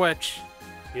don't care which.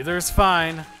 Either is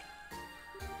fine.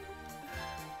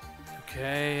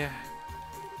 Okay.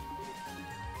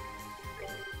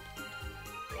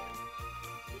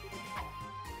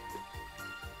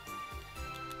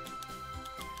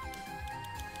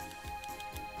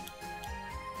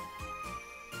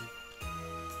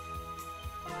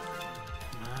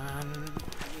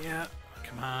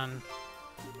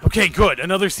 Okay, good.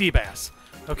 Another sea bass.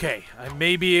 Okay, I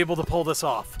may be able to pull this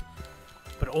off.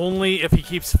 But only if he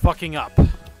keeps fucking up.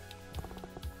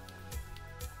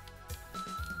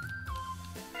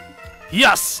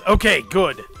 Yes! Okay,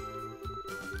 good.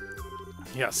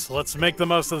 Yes, let's make the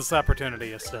most of this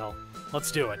opportunity, Estelle.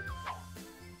 Let's do it.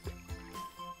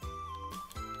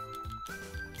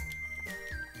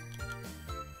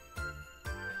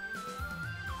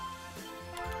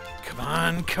 Come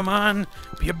on, come on.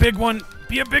 Be a big one.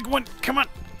 Be a big one. Come on.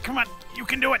 Come on. You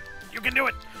can do it. You can do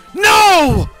it.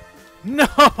 No!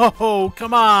 No!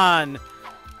 Come on.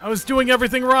 I was doing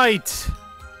everything right.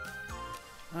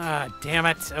 Ah, damn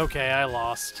it. Okay, I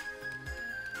lost.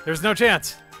 There's no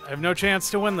chance. I have no chance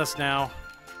to win this now.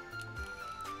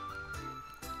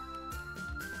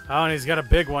 Oh, and he's got a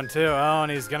big one, too. Oh,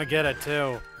 and he's gonna get it,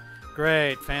 too.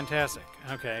 Great. Fantastic.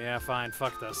 Okay, yeah, fine.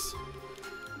 Fuck this.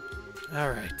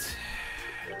 Alright.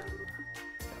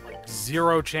 Got like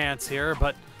zero chance here,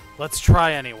 but let's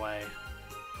try anyway.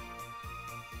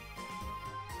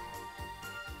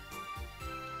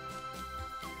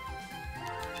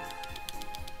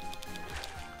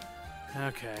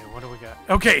 Okay, what do we got?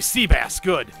 Okay, sea bass,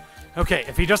 good. Okay,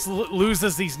 if he just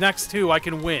loses these next two, I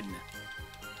can win.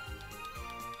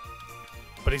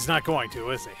 But he's not going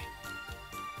to, is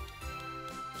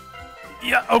he?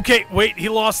 Yeah, okay, wait, he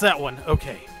lost that one.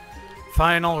 Okay.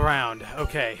 Final round.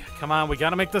 Okay, come on, we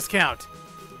gotta make this count.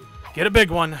 Get a big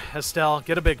one, Estelle.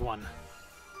 Get a big one.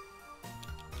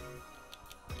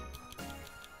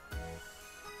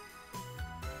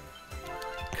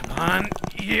 on.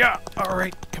 Yeah. All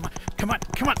right. Come on. Come on.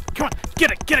 Come on. Come on.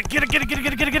 Get it. Get it. Get it. Get it. Get it.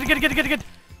 Get it. Get it. Get it. Get it. Get it. Get it. Get it.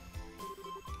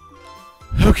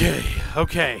 Okay.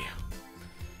 Okay.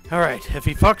 All right. If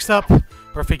he fucks up,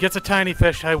 or if he gets a tiny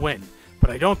fish, I win. But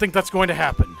I don't think that's going to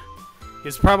happen.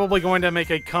 He's probably going to make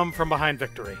a come from behind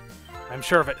victory. I'm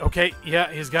sure of it. Okay.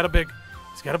 Yeah. He's got a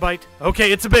bite.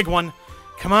 Okay. It's a big one.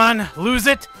 Come on. Lose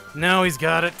it. No, he's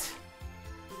got it.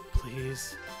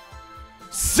 Please.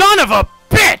 Son of a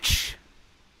bitch!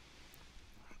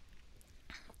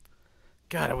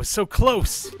 God, I was so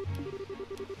close.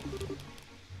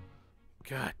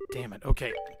 God damn it.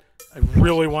 Okay. I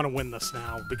really want to win this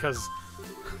now because...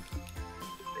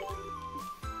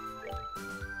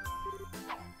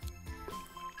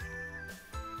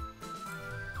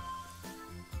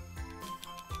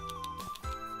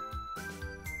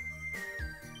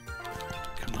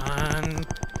 Come on.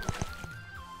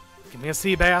 Give me a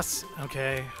sea bass.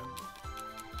 Okay.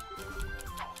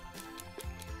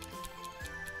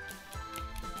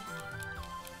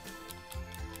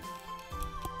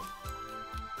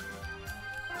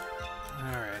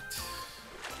 Alright.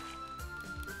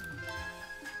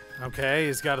 Okay,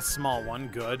 he's got a small one.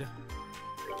 Good.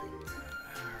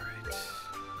 Alright.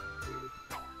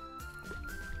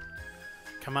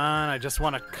 Come on, I just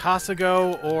want a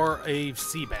Casago or a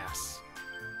sea bass.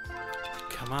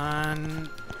 Come on.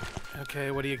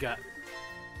 Okay, what do you got?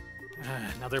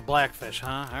 Another blackfish,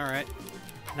 huh? Alright.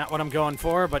 Not what I'm going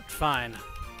for, but fine.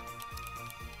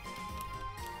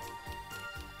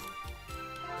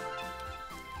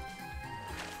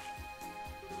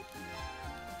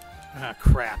 Ah,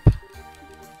 crap.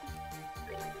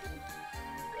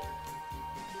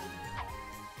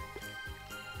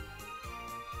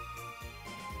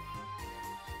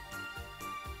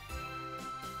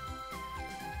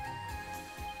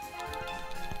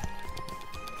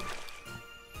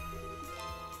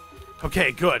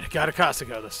 Okay, good. Got a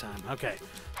Casago this time. Okay.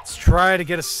 Let's try to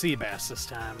get a sea bass this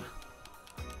time.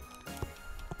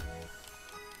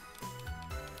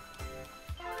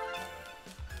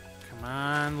 Come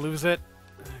on, lose it.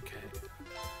 Okay.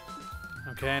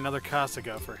 Okay, another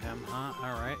Casago for him, huh?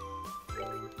 Alright.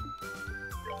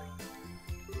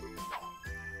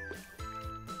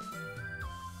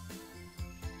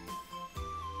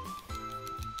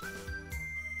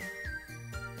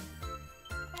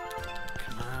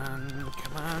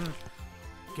 Come on.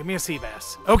 Give me a sea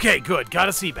bass. Okay, good. Got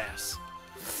a sea bass.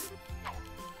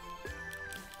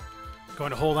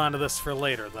 Going to hold on to this for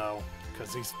later, though,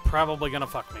 because he's probably going to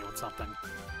fuck me with something.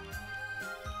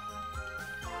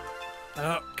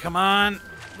 Oh, come on.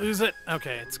 Lose it.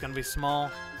 Okay, it's going to be small.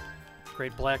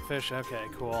 Great blackfish. Okay,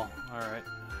 cool. All right.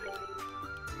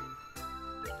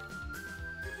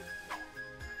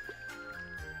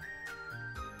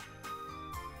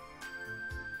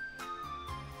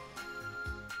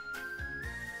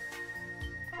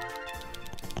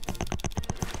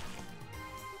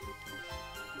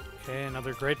 Okay,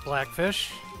 another great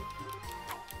blackfish.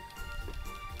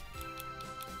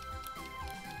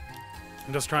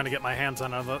 I'm just trying to get my hands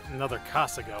on another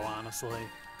Casago, honestly.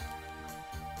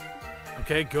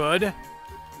 Okay, good.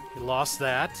 He lost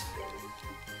that.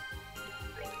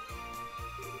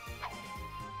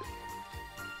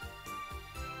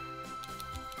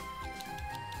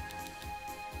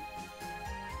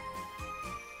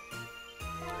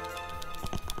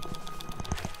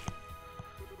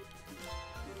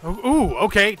 Ooh,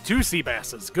 okay, 2 sea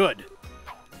basses. Good.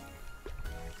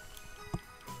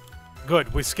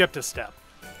 Good, we skipped a step.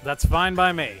 That's fine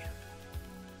by me.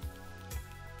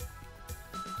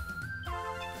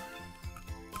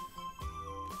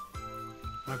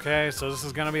 Okay, so this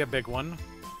is gonna be a big one.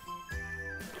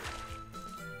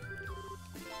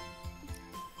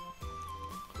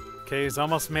 Okay, he's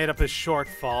almost made up his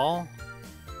shortfall.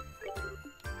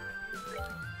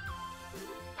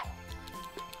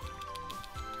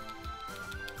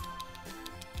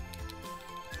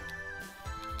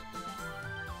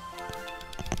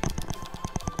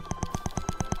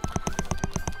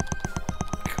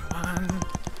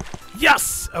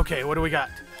 Yes! Okay, what do we got?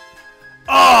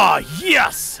 Oh,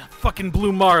 yes! Fucking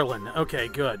blue marlin. Okay,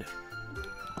 good.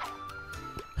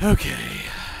 Okay.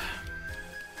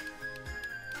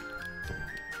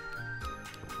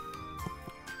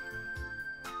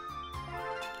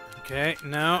 Okay,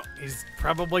 no, he's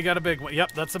probably got a big one.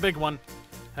 Yep, that's a big one.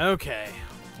 Okay,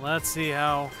 let's see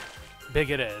how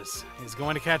big it is. He's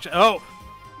going to catch it. Oh!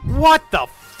 What the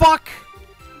fuck?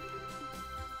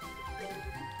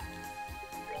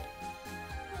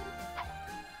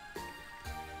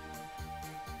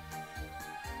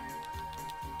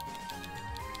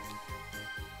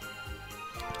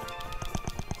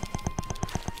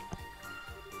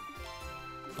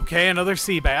 Okay, another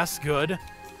sea bass. Good.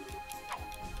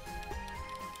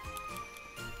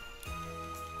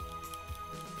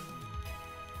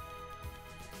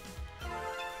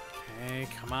 Okay,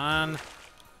 come on.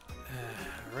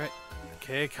 Right.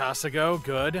 Okay, Casago.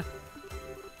 Good. I'm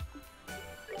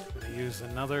gonna use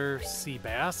another sea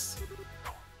bass.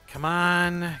 Come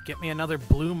on, get me another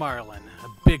blue marlin. A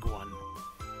big one.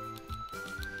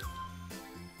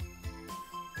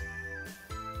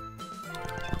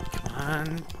 Come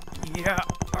on. Yeah,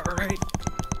 alright.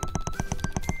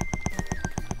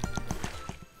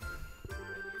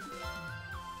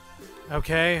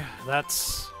 Okay,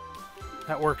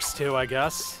 that works too, I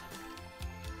guess.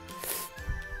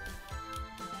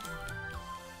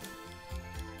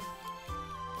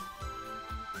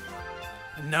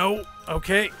 No.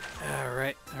 Okay.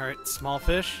 Alright, alright. Small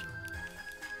fish.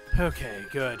 Okay,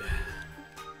 good.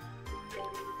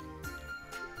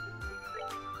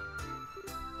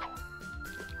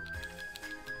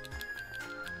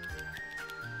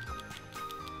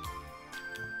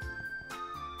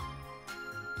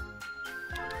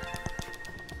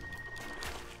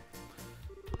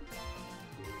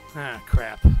 Ah,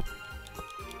 crap.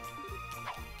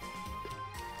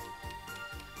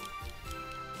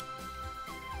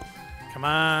 Come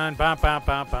on, bop, bop,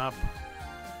 bop, bop.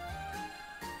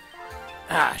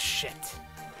 Ah, shit.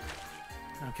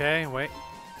 Okay, wait.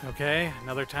 Okay,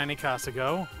 another tiny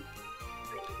Casago.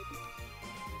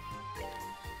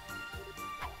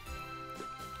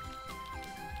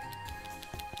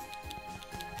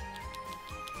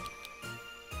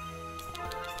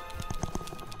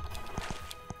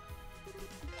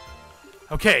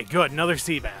 Okay, good. Another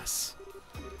sea bass.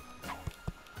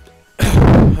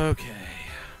 Okay.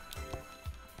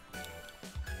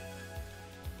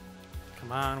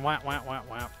 Come on. Whap, whap, whap,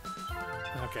 whap.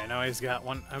 Okay, now he's got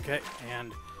one. Okay,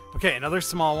 and... Okay, another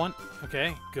small one.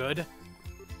 Okay, good.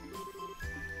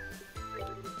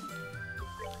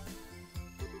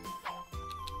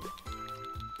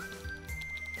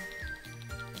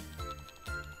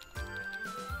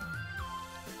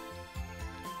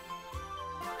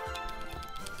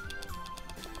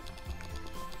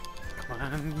 Come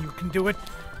on, you can do it.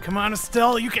 Come on,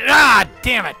 Estelle, you can. Ah,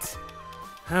 damn it.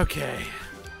 Okay.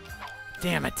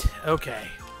 Damn it. Okay.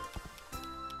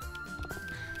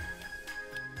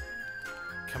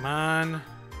 Come on.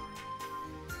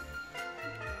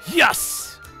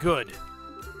 Yes! Good.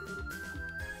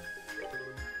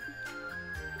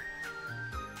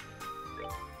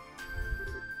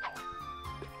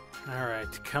 All right,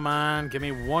 come on, give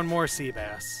me one more sea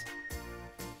bass.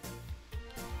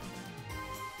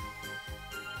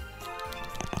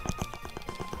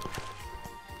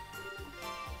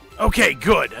 Okay,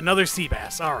 good. Another sea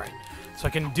bass. All right. So I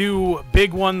can do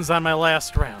big ones on my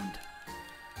last round.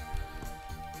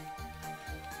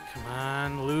 Come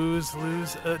on, lose.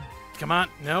 Come on.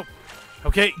 Nope.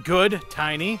 Okay, good.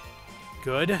 Tiny.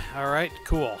 Good. All right,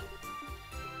 cool.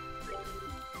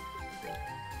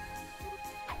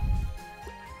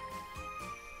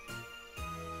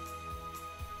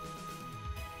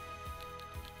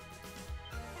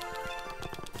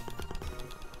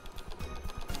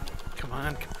 Come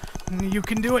on. You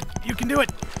can do it. You can do it.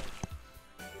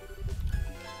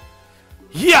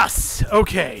 Yes!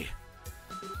 Okay.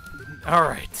 All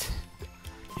right.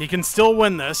 He can still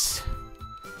win this,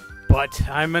 but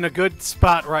I'm in a good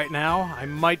spot right now. I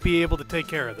might be able to take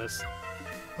care of this.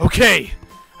 Okay.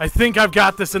 I think I've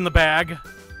got this in the bag,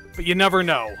 but you never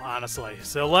know, honestly.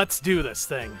 So let's do this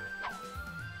thing.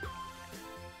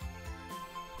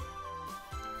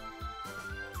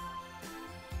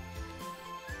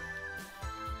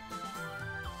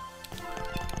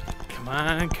 Come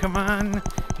on, come on.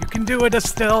 You can do it,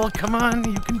 Estelle. Come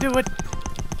on, you can do it.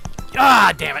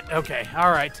 Ah, damn it. Okay,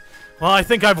 all right. Well, I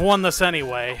think I've won this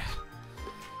anyway.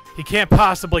 He can't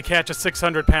possibly catch a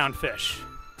 600-pound fish.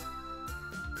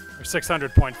 Or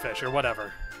 600-point fish, or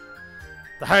whatever.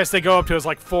 The highest they go up to is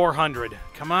like 400.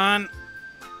 Come on.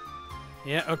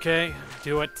 Yeah, okay.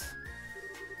 Do it.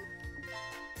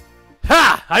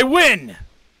 Ha! I win!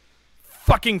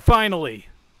 Fucking finally.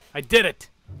 I did it.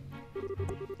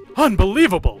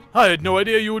 Unbelievable! I had no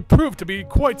idea you would prove to be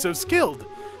quite so skilled.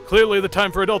 Clearly the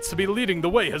time for adults to be leading the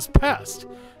way has passed.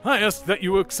 I ask that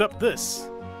you accept this.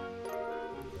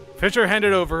 Fisher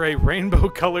handed over a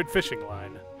rainbow-colored fishing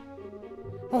line.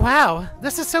 Wow,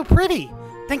 this is so pretty.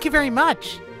 Thank you very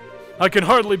much. I can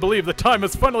hardly believe the time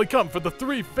has finally come for the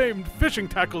 3 famed fishing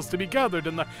tackles to be gathered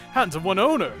in the hands of one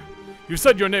owner. You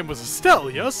said your name was Estelle,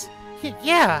 yes?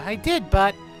 Yeah, I did,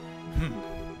 but...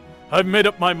 I've made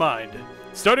up my mind.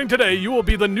 Starting today, you will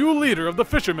be the new leader of the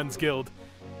Fisherman's Guild.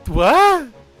 What?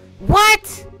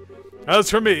 What? As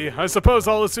for me, I suppose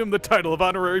I'll assume the title of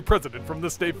honorary president from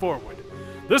this day forward.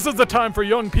 This is the time for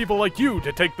young people like you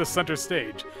to take the center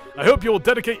stage. I hope you will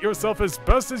dedicate yourself as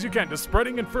best as you can to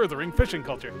spreading and furthering fishing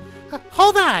culture.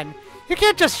 Hold on! You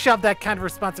can't just shove that kind of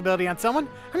responsibility on someone.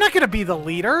 I'm not gonna be the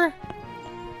leader.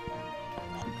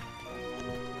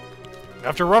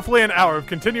 After roughly an hour of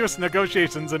continuous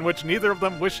negotiations in which neither of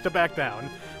them wished to back down,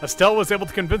 Estelle was able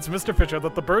to convince Mr. Fisher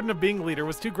that the burden of being leader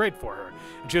was too great for her,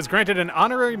 and she was granted an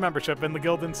honorary membership in the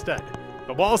guild instead.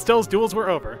 But while Estelle's duels were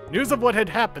over, news of what had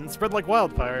happened spread like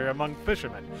wildfire among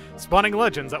fishermen, spawning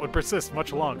legends that would persist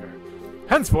much longer.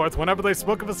 Henceforth, whenever they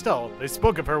spoke of Estelle, they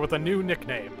spoke of her with a new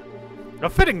nickname. A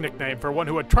fitting nickname for one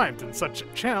who had triumphed in such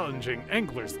challenging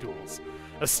angler's duels.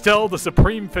 Estelle the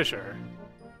Supreme Fisher.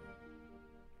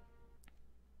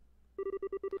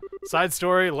 Side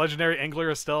story, legendary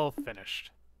angler Estelle finished.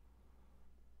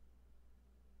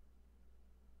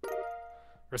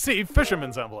 Receive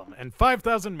Fisherman's Emblem and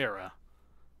 5,000 Mira.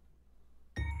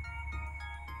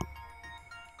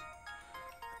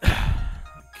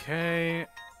 Okay,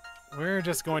 we're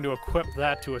just going to equip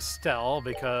that to Estelle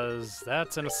because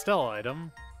that's an Estelle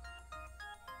item.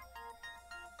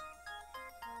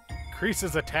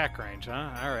 Increases attack range,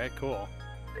 huh? Alright, cool.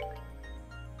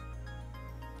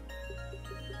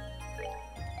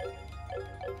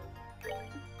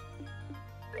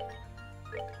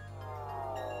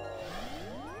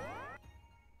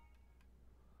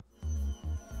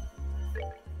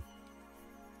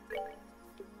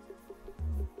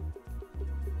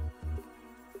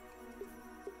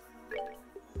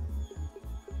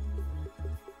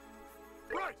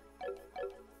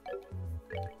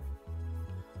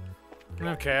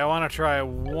 Okay, I want to try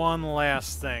one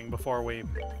last thing before we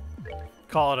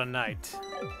call it a night.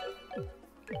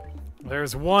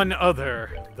 There's one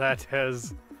other that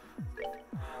has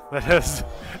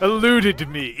eluded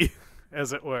me,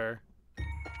 as it were.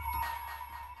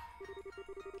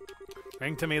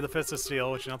 Bring to me the fist of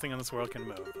steel, which nothing in this world can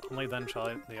move. Only then shall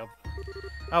I...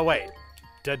 Oh, wait.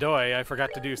 Dadoy, I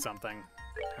forgot to do something.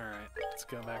 Alright, let's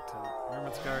go back to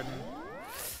Hermit's Garden.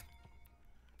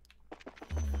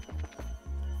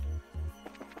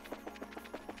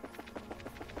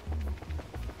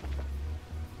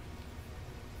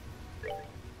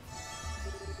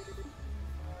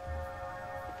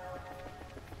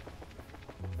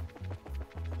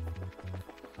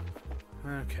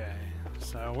 Okay,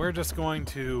 so we're just going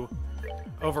to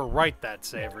overwrite that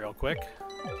save real quick.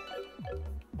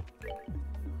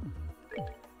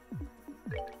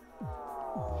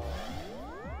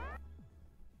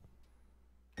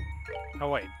 Oh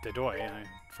wait, Dadoy, I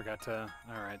forgot to...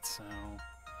 Alright, so...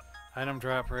 Item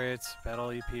drop rates,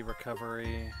 battle EP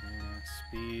recovery,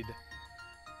 speed,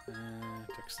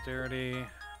 dexterity.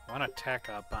 I want attack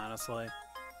up, honestly.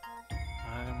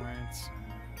 Item rates,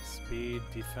 speed,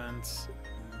 defense,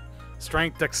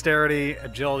 strength, dexterity,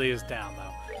 agility is down,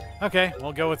 though. Okay,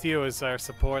 we'll go with you as our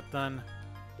support, then.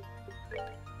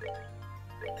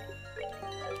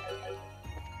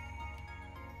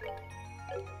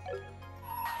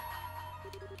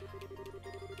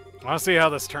 I want to see how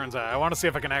this turns out. I want to see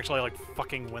if I can actually, like,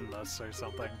 fucking win this or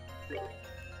something.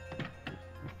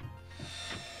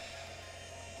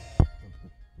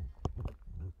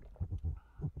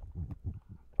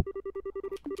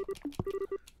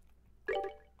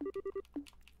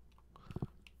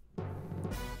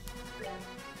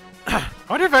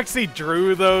 I wonder if I actually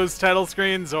drew those title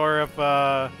screens or if,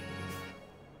 Yeah,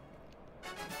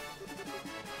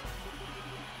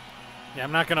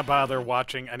 I'm not gonna bother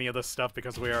watching any of this stuff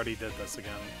because we already did this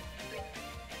again.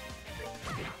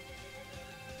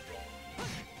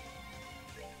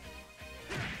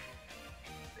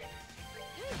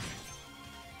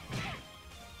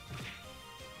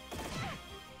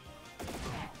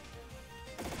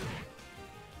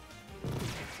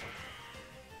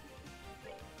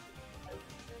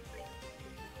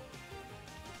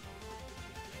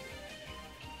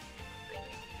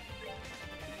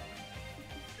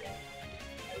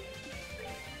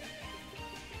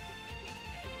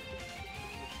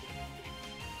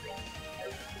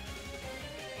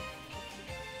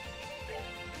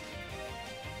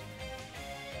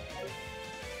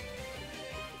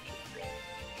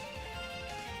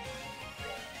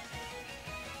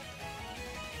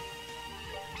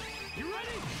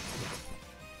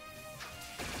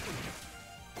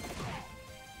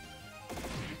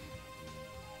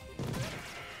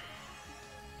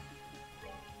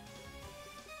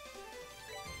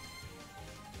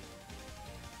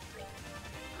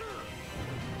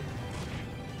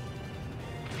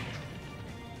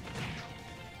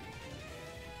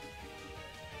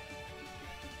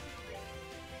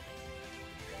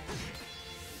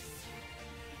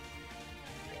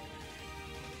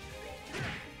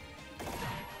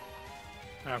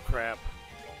 Oh crap.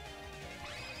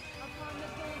 Upon the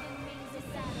golden wings of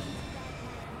Saturn,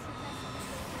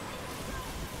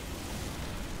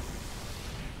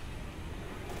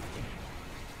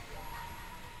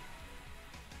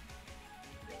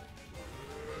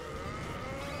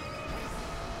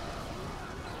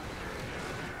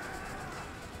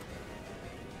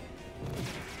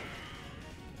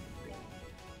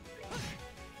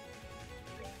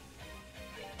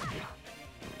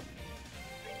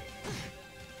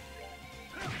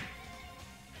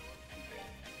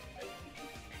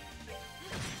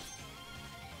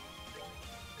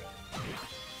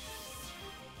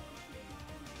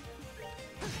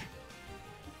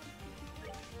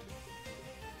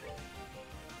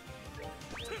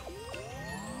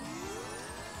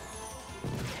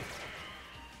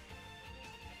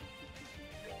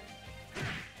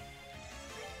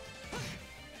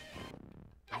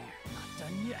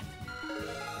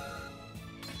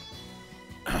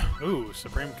 Ooh,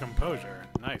 Supreme Composure.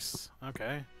 Nice.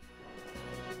 Okay.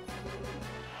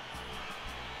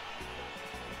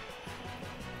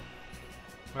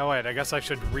 Well, wait, I guess I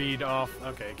should read off.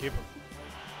 Okay, keep.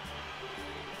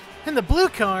 In the blue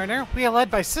corner, we are led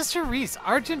by Sister Reese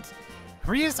Argent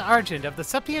of the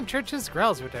Septian Church's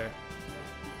Growlsritter.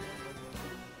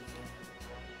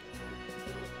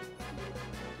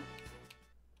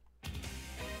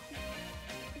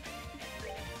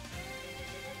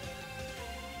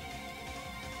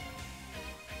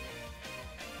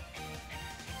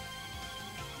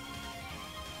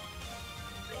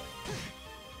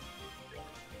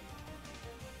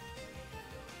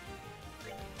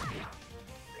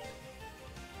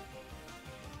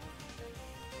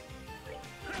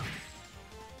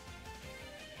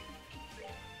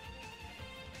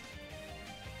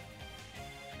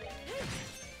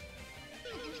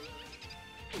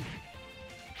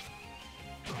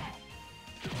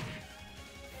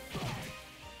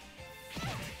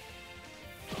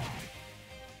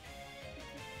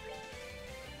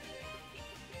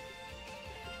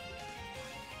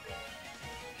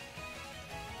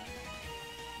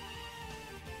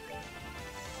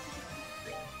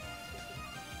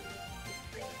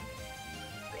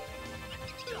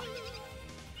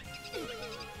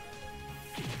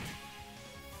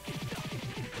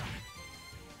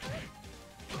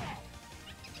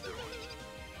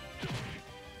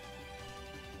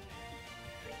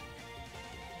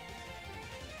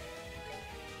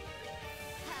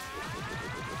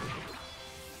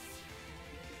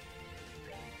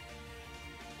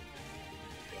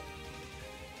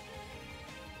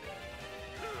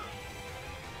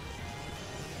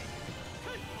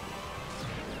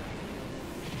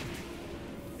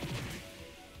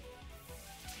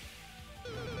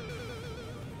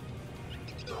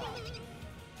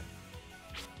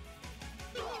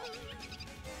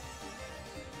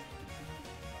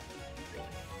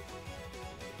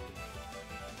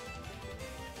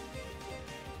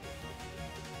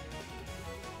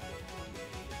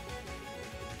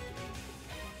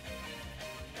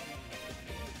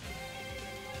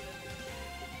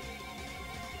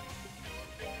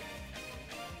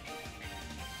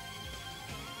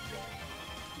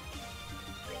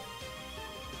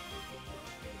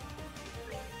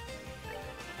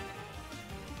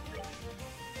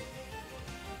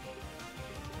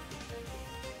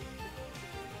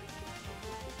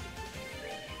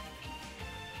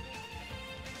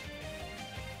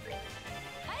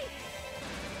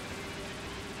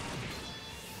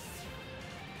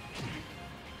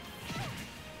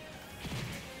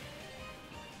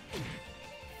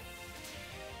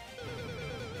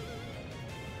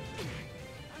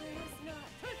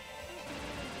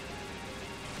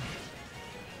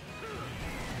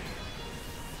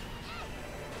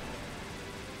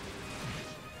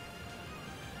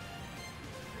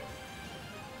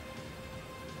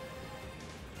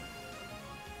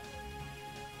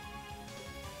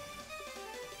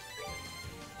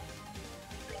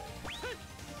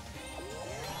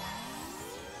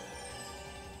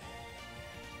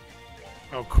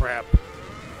 Oh crap.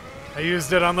 I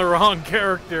used it on the wrong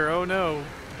character. Oh no.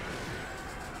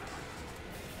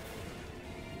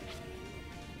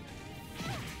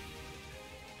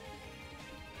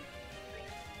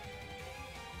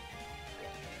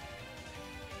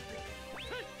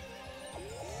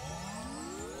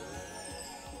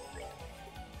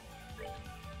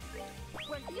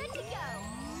 we're good to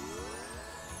go.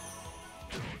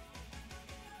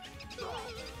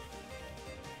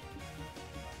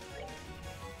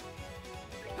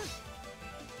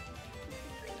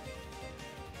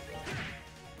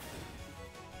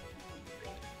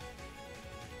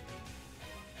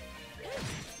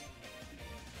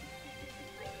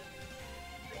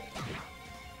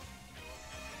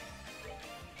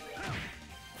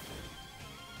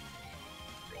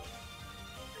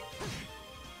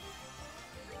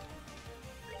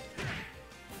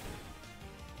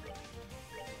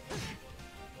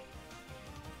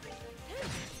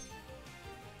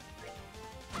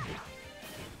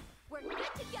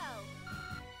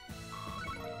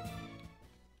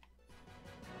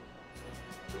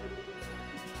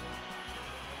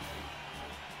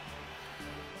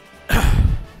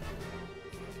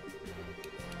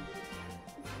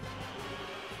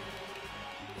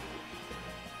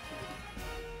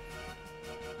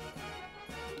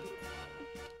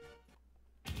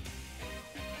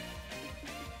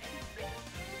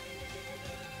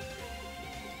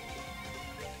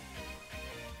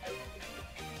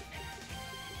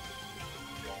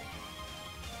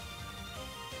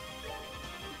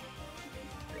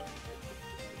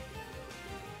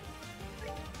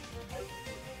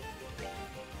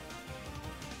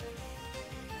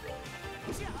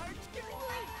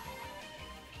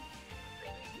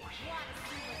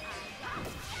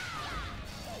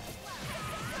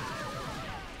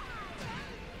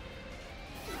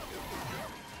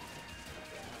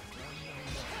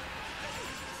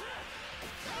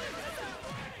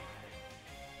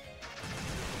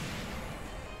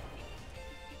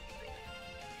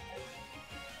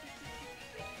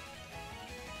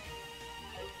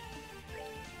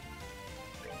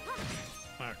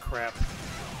 crap.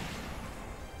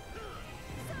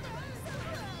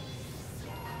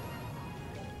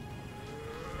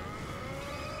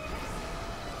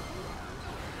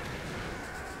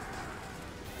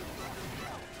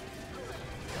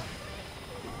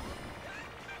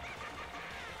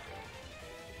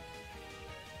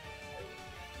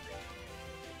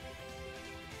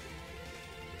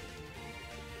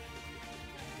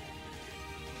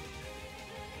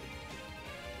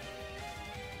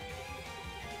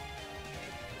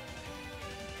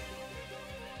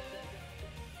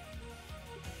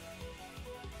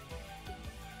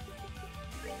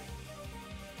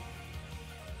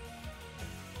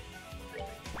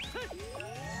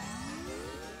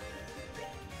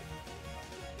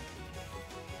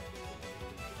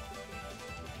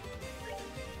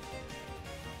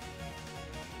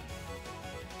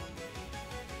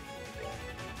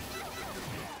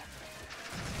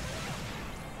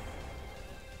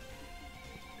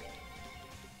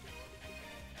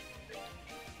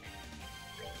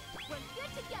 We're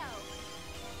good to go.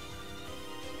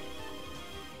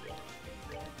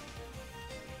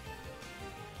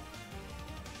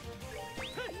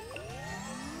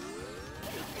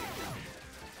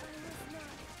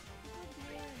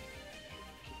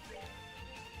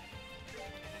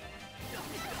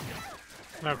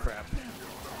 Oh crap.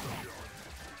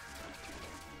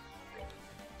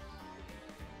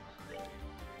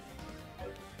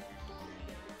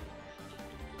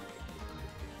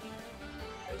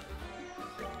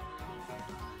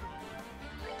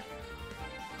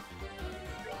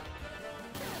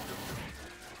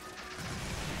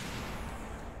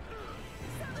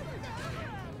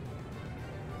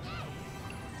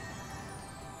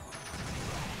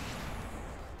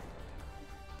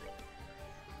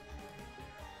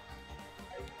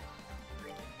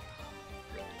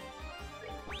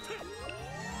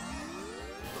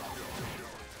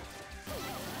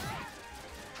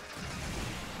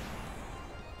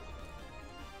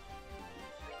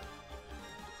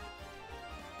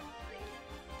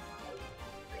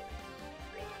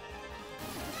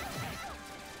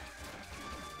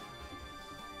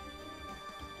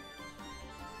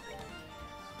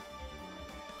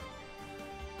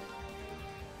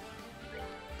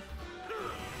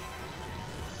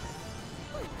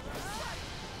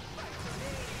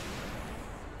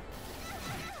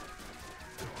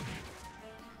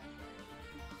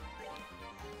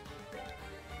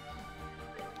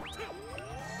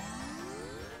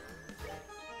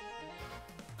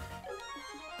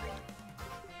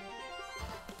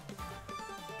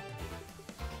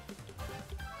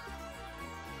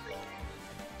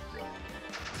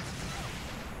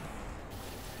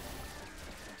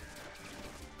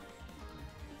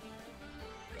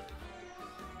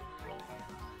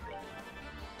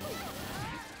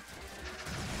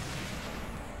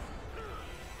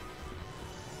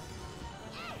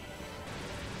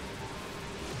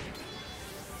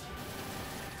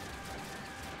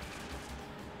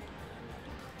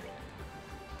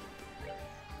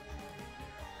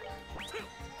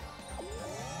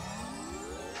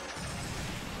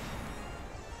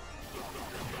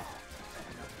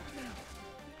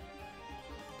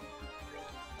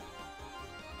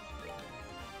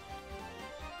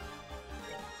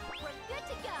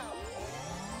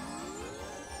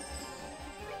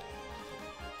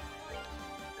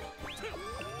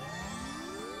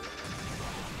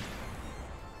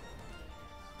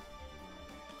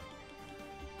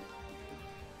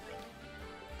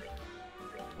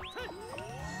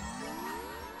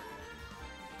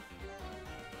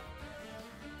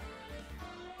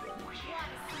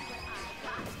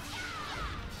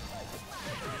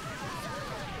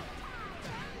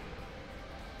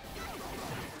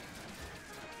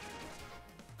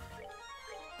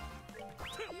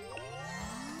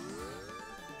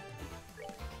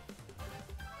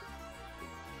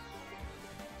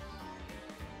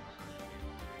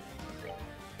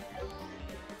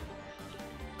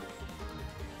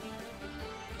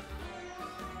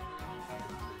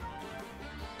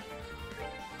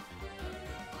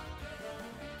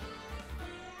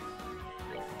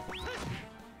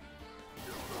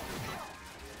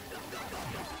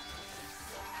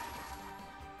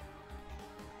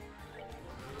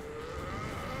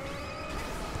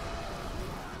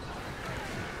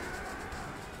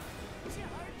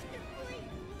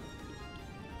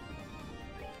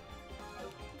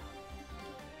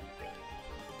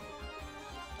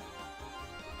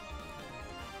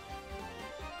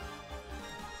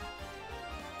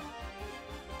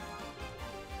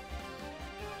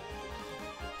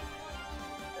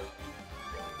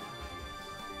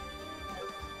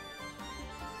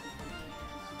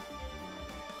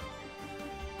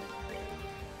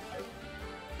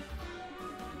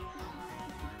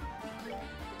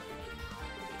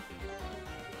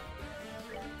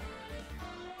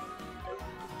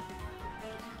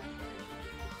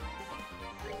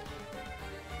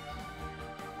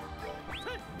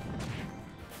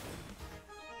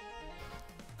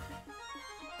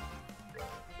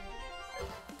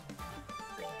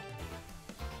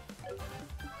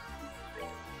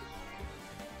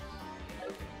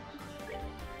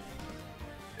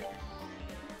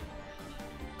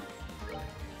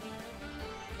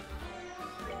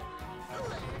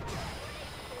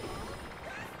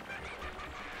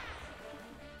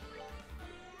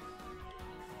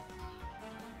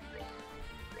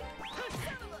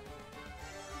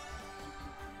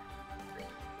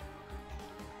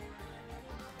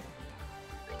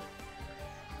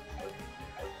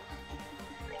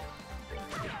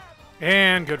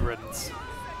 And good riddance.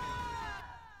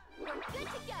 We're good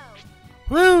to go.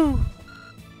 Woo!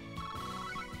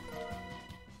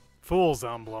 Fool's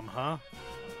emblem, huh?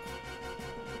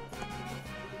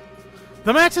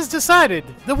 The match is decided.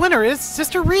 The winner is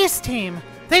Sister Ree's team.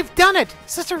 They've done it.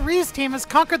 Sister Ree's team has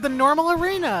conquered the normal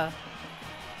arena.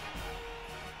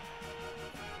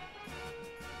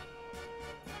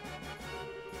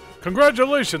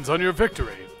 Congratulations on your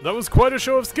victory. That was quite a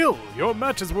show of skill. Your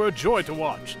matches were a joy to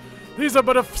watch. These are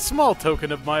but a small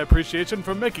token of my appreciation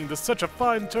for making this such a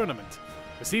fine tournament.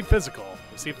 Receive physical.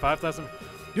 Receive 5,000.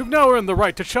 You've now earned the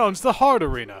right to challenge the hard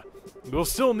arena. You will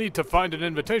still need to find an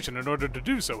invitation in order to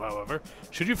do so, however.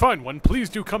 Should you find one, please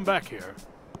do come back here.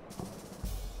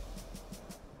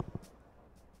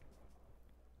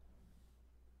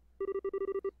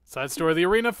 Side story of the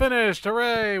arena finished!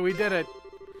 Hooray! We did it!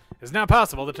 It's now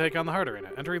possible to take on the hard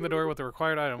arena. Entering the door with the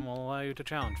required item will allow you to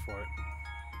challenge for it.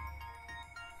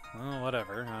 Well,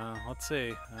 whatever. Let's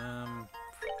see.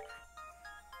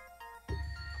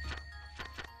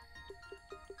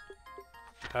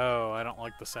 Oh, I don't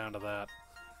like the sound of that.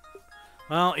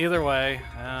 Well, either way,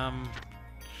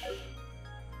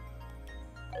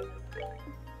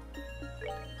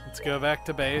 let's go back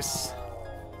to base.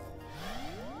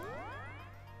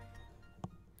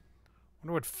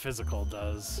 Wonder what physical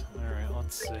does. Alright,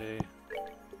 let's see.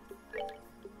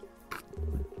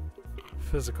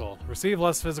 Physical. Receive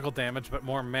less physical damage, but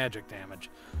more magic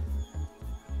damage.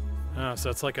 Oh,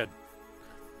 so it's like a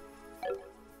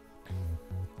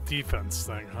defense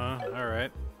thing, huh?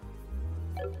 Alright.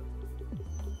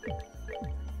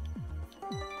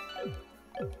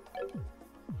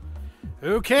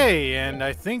 Okay, and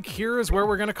I think here is where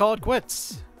we're gonna call it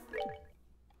quits.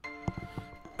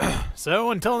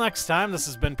 So, until next time, this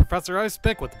has been Professor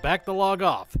Icepick with Back the Log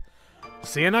Off.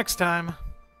 See you next time.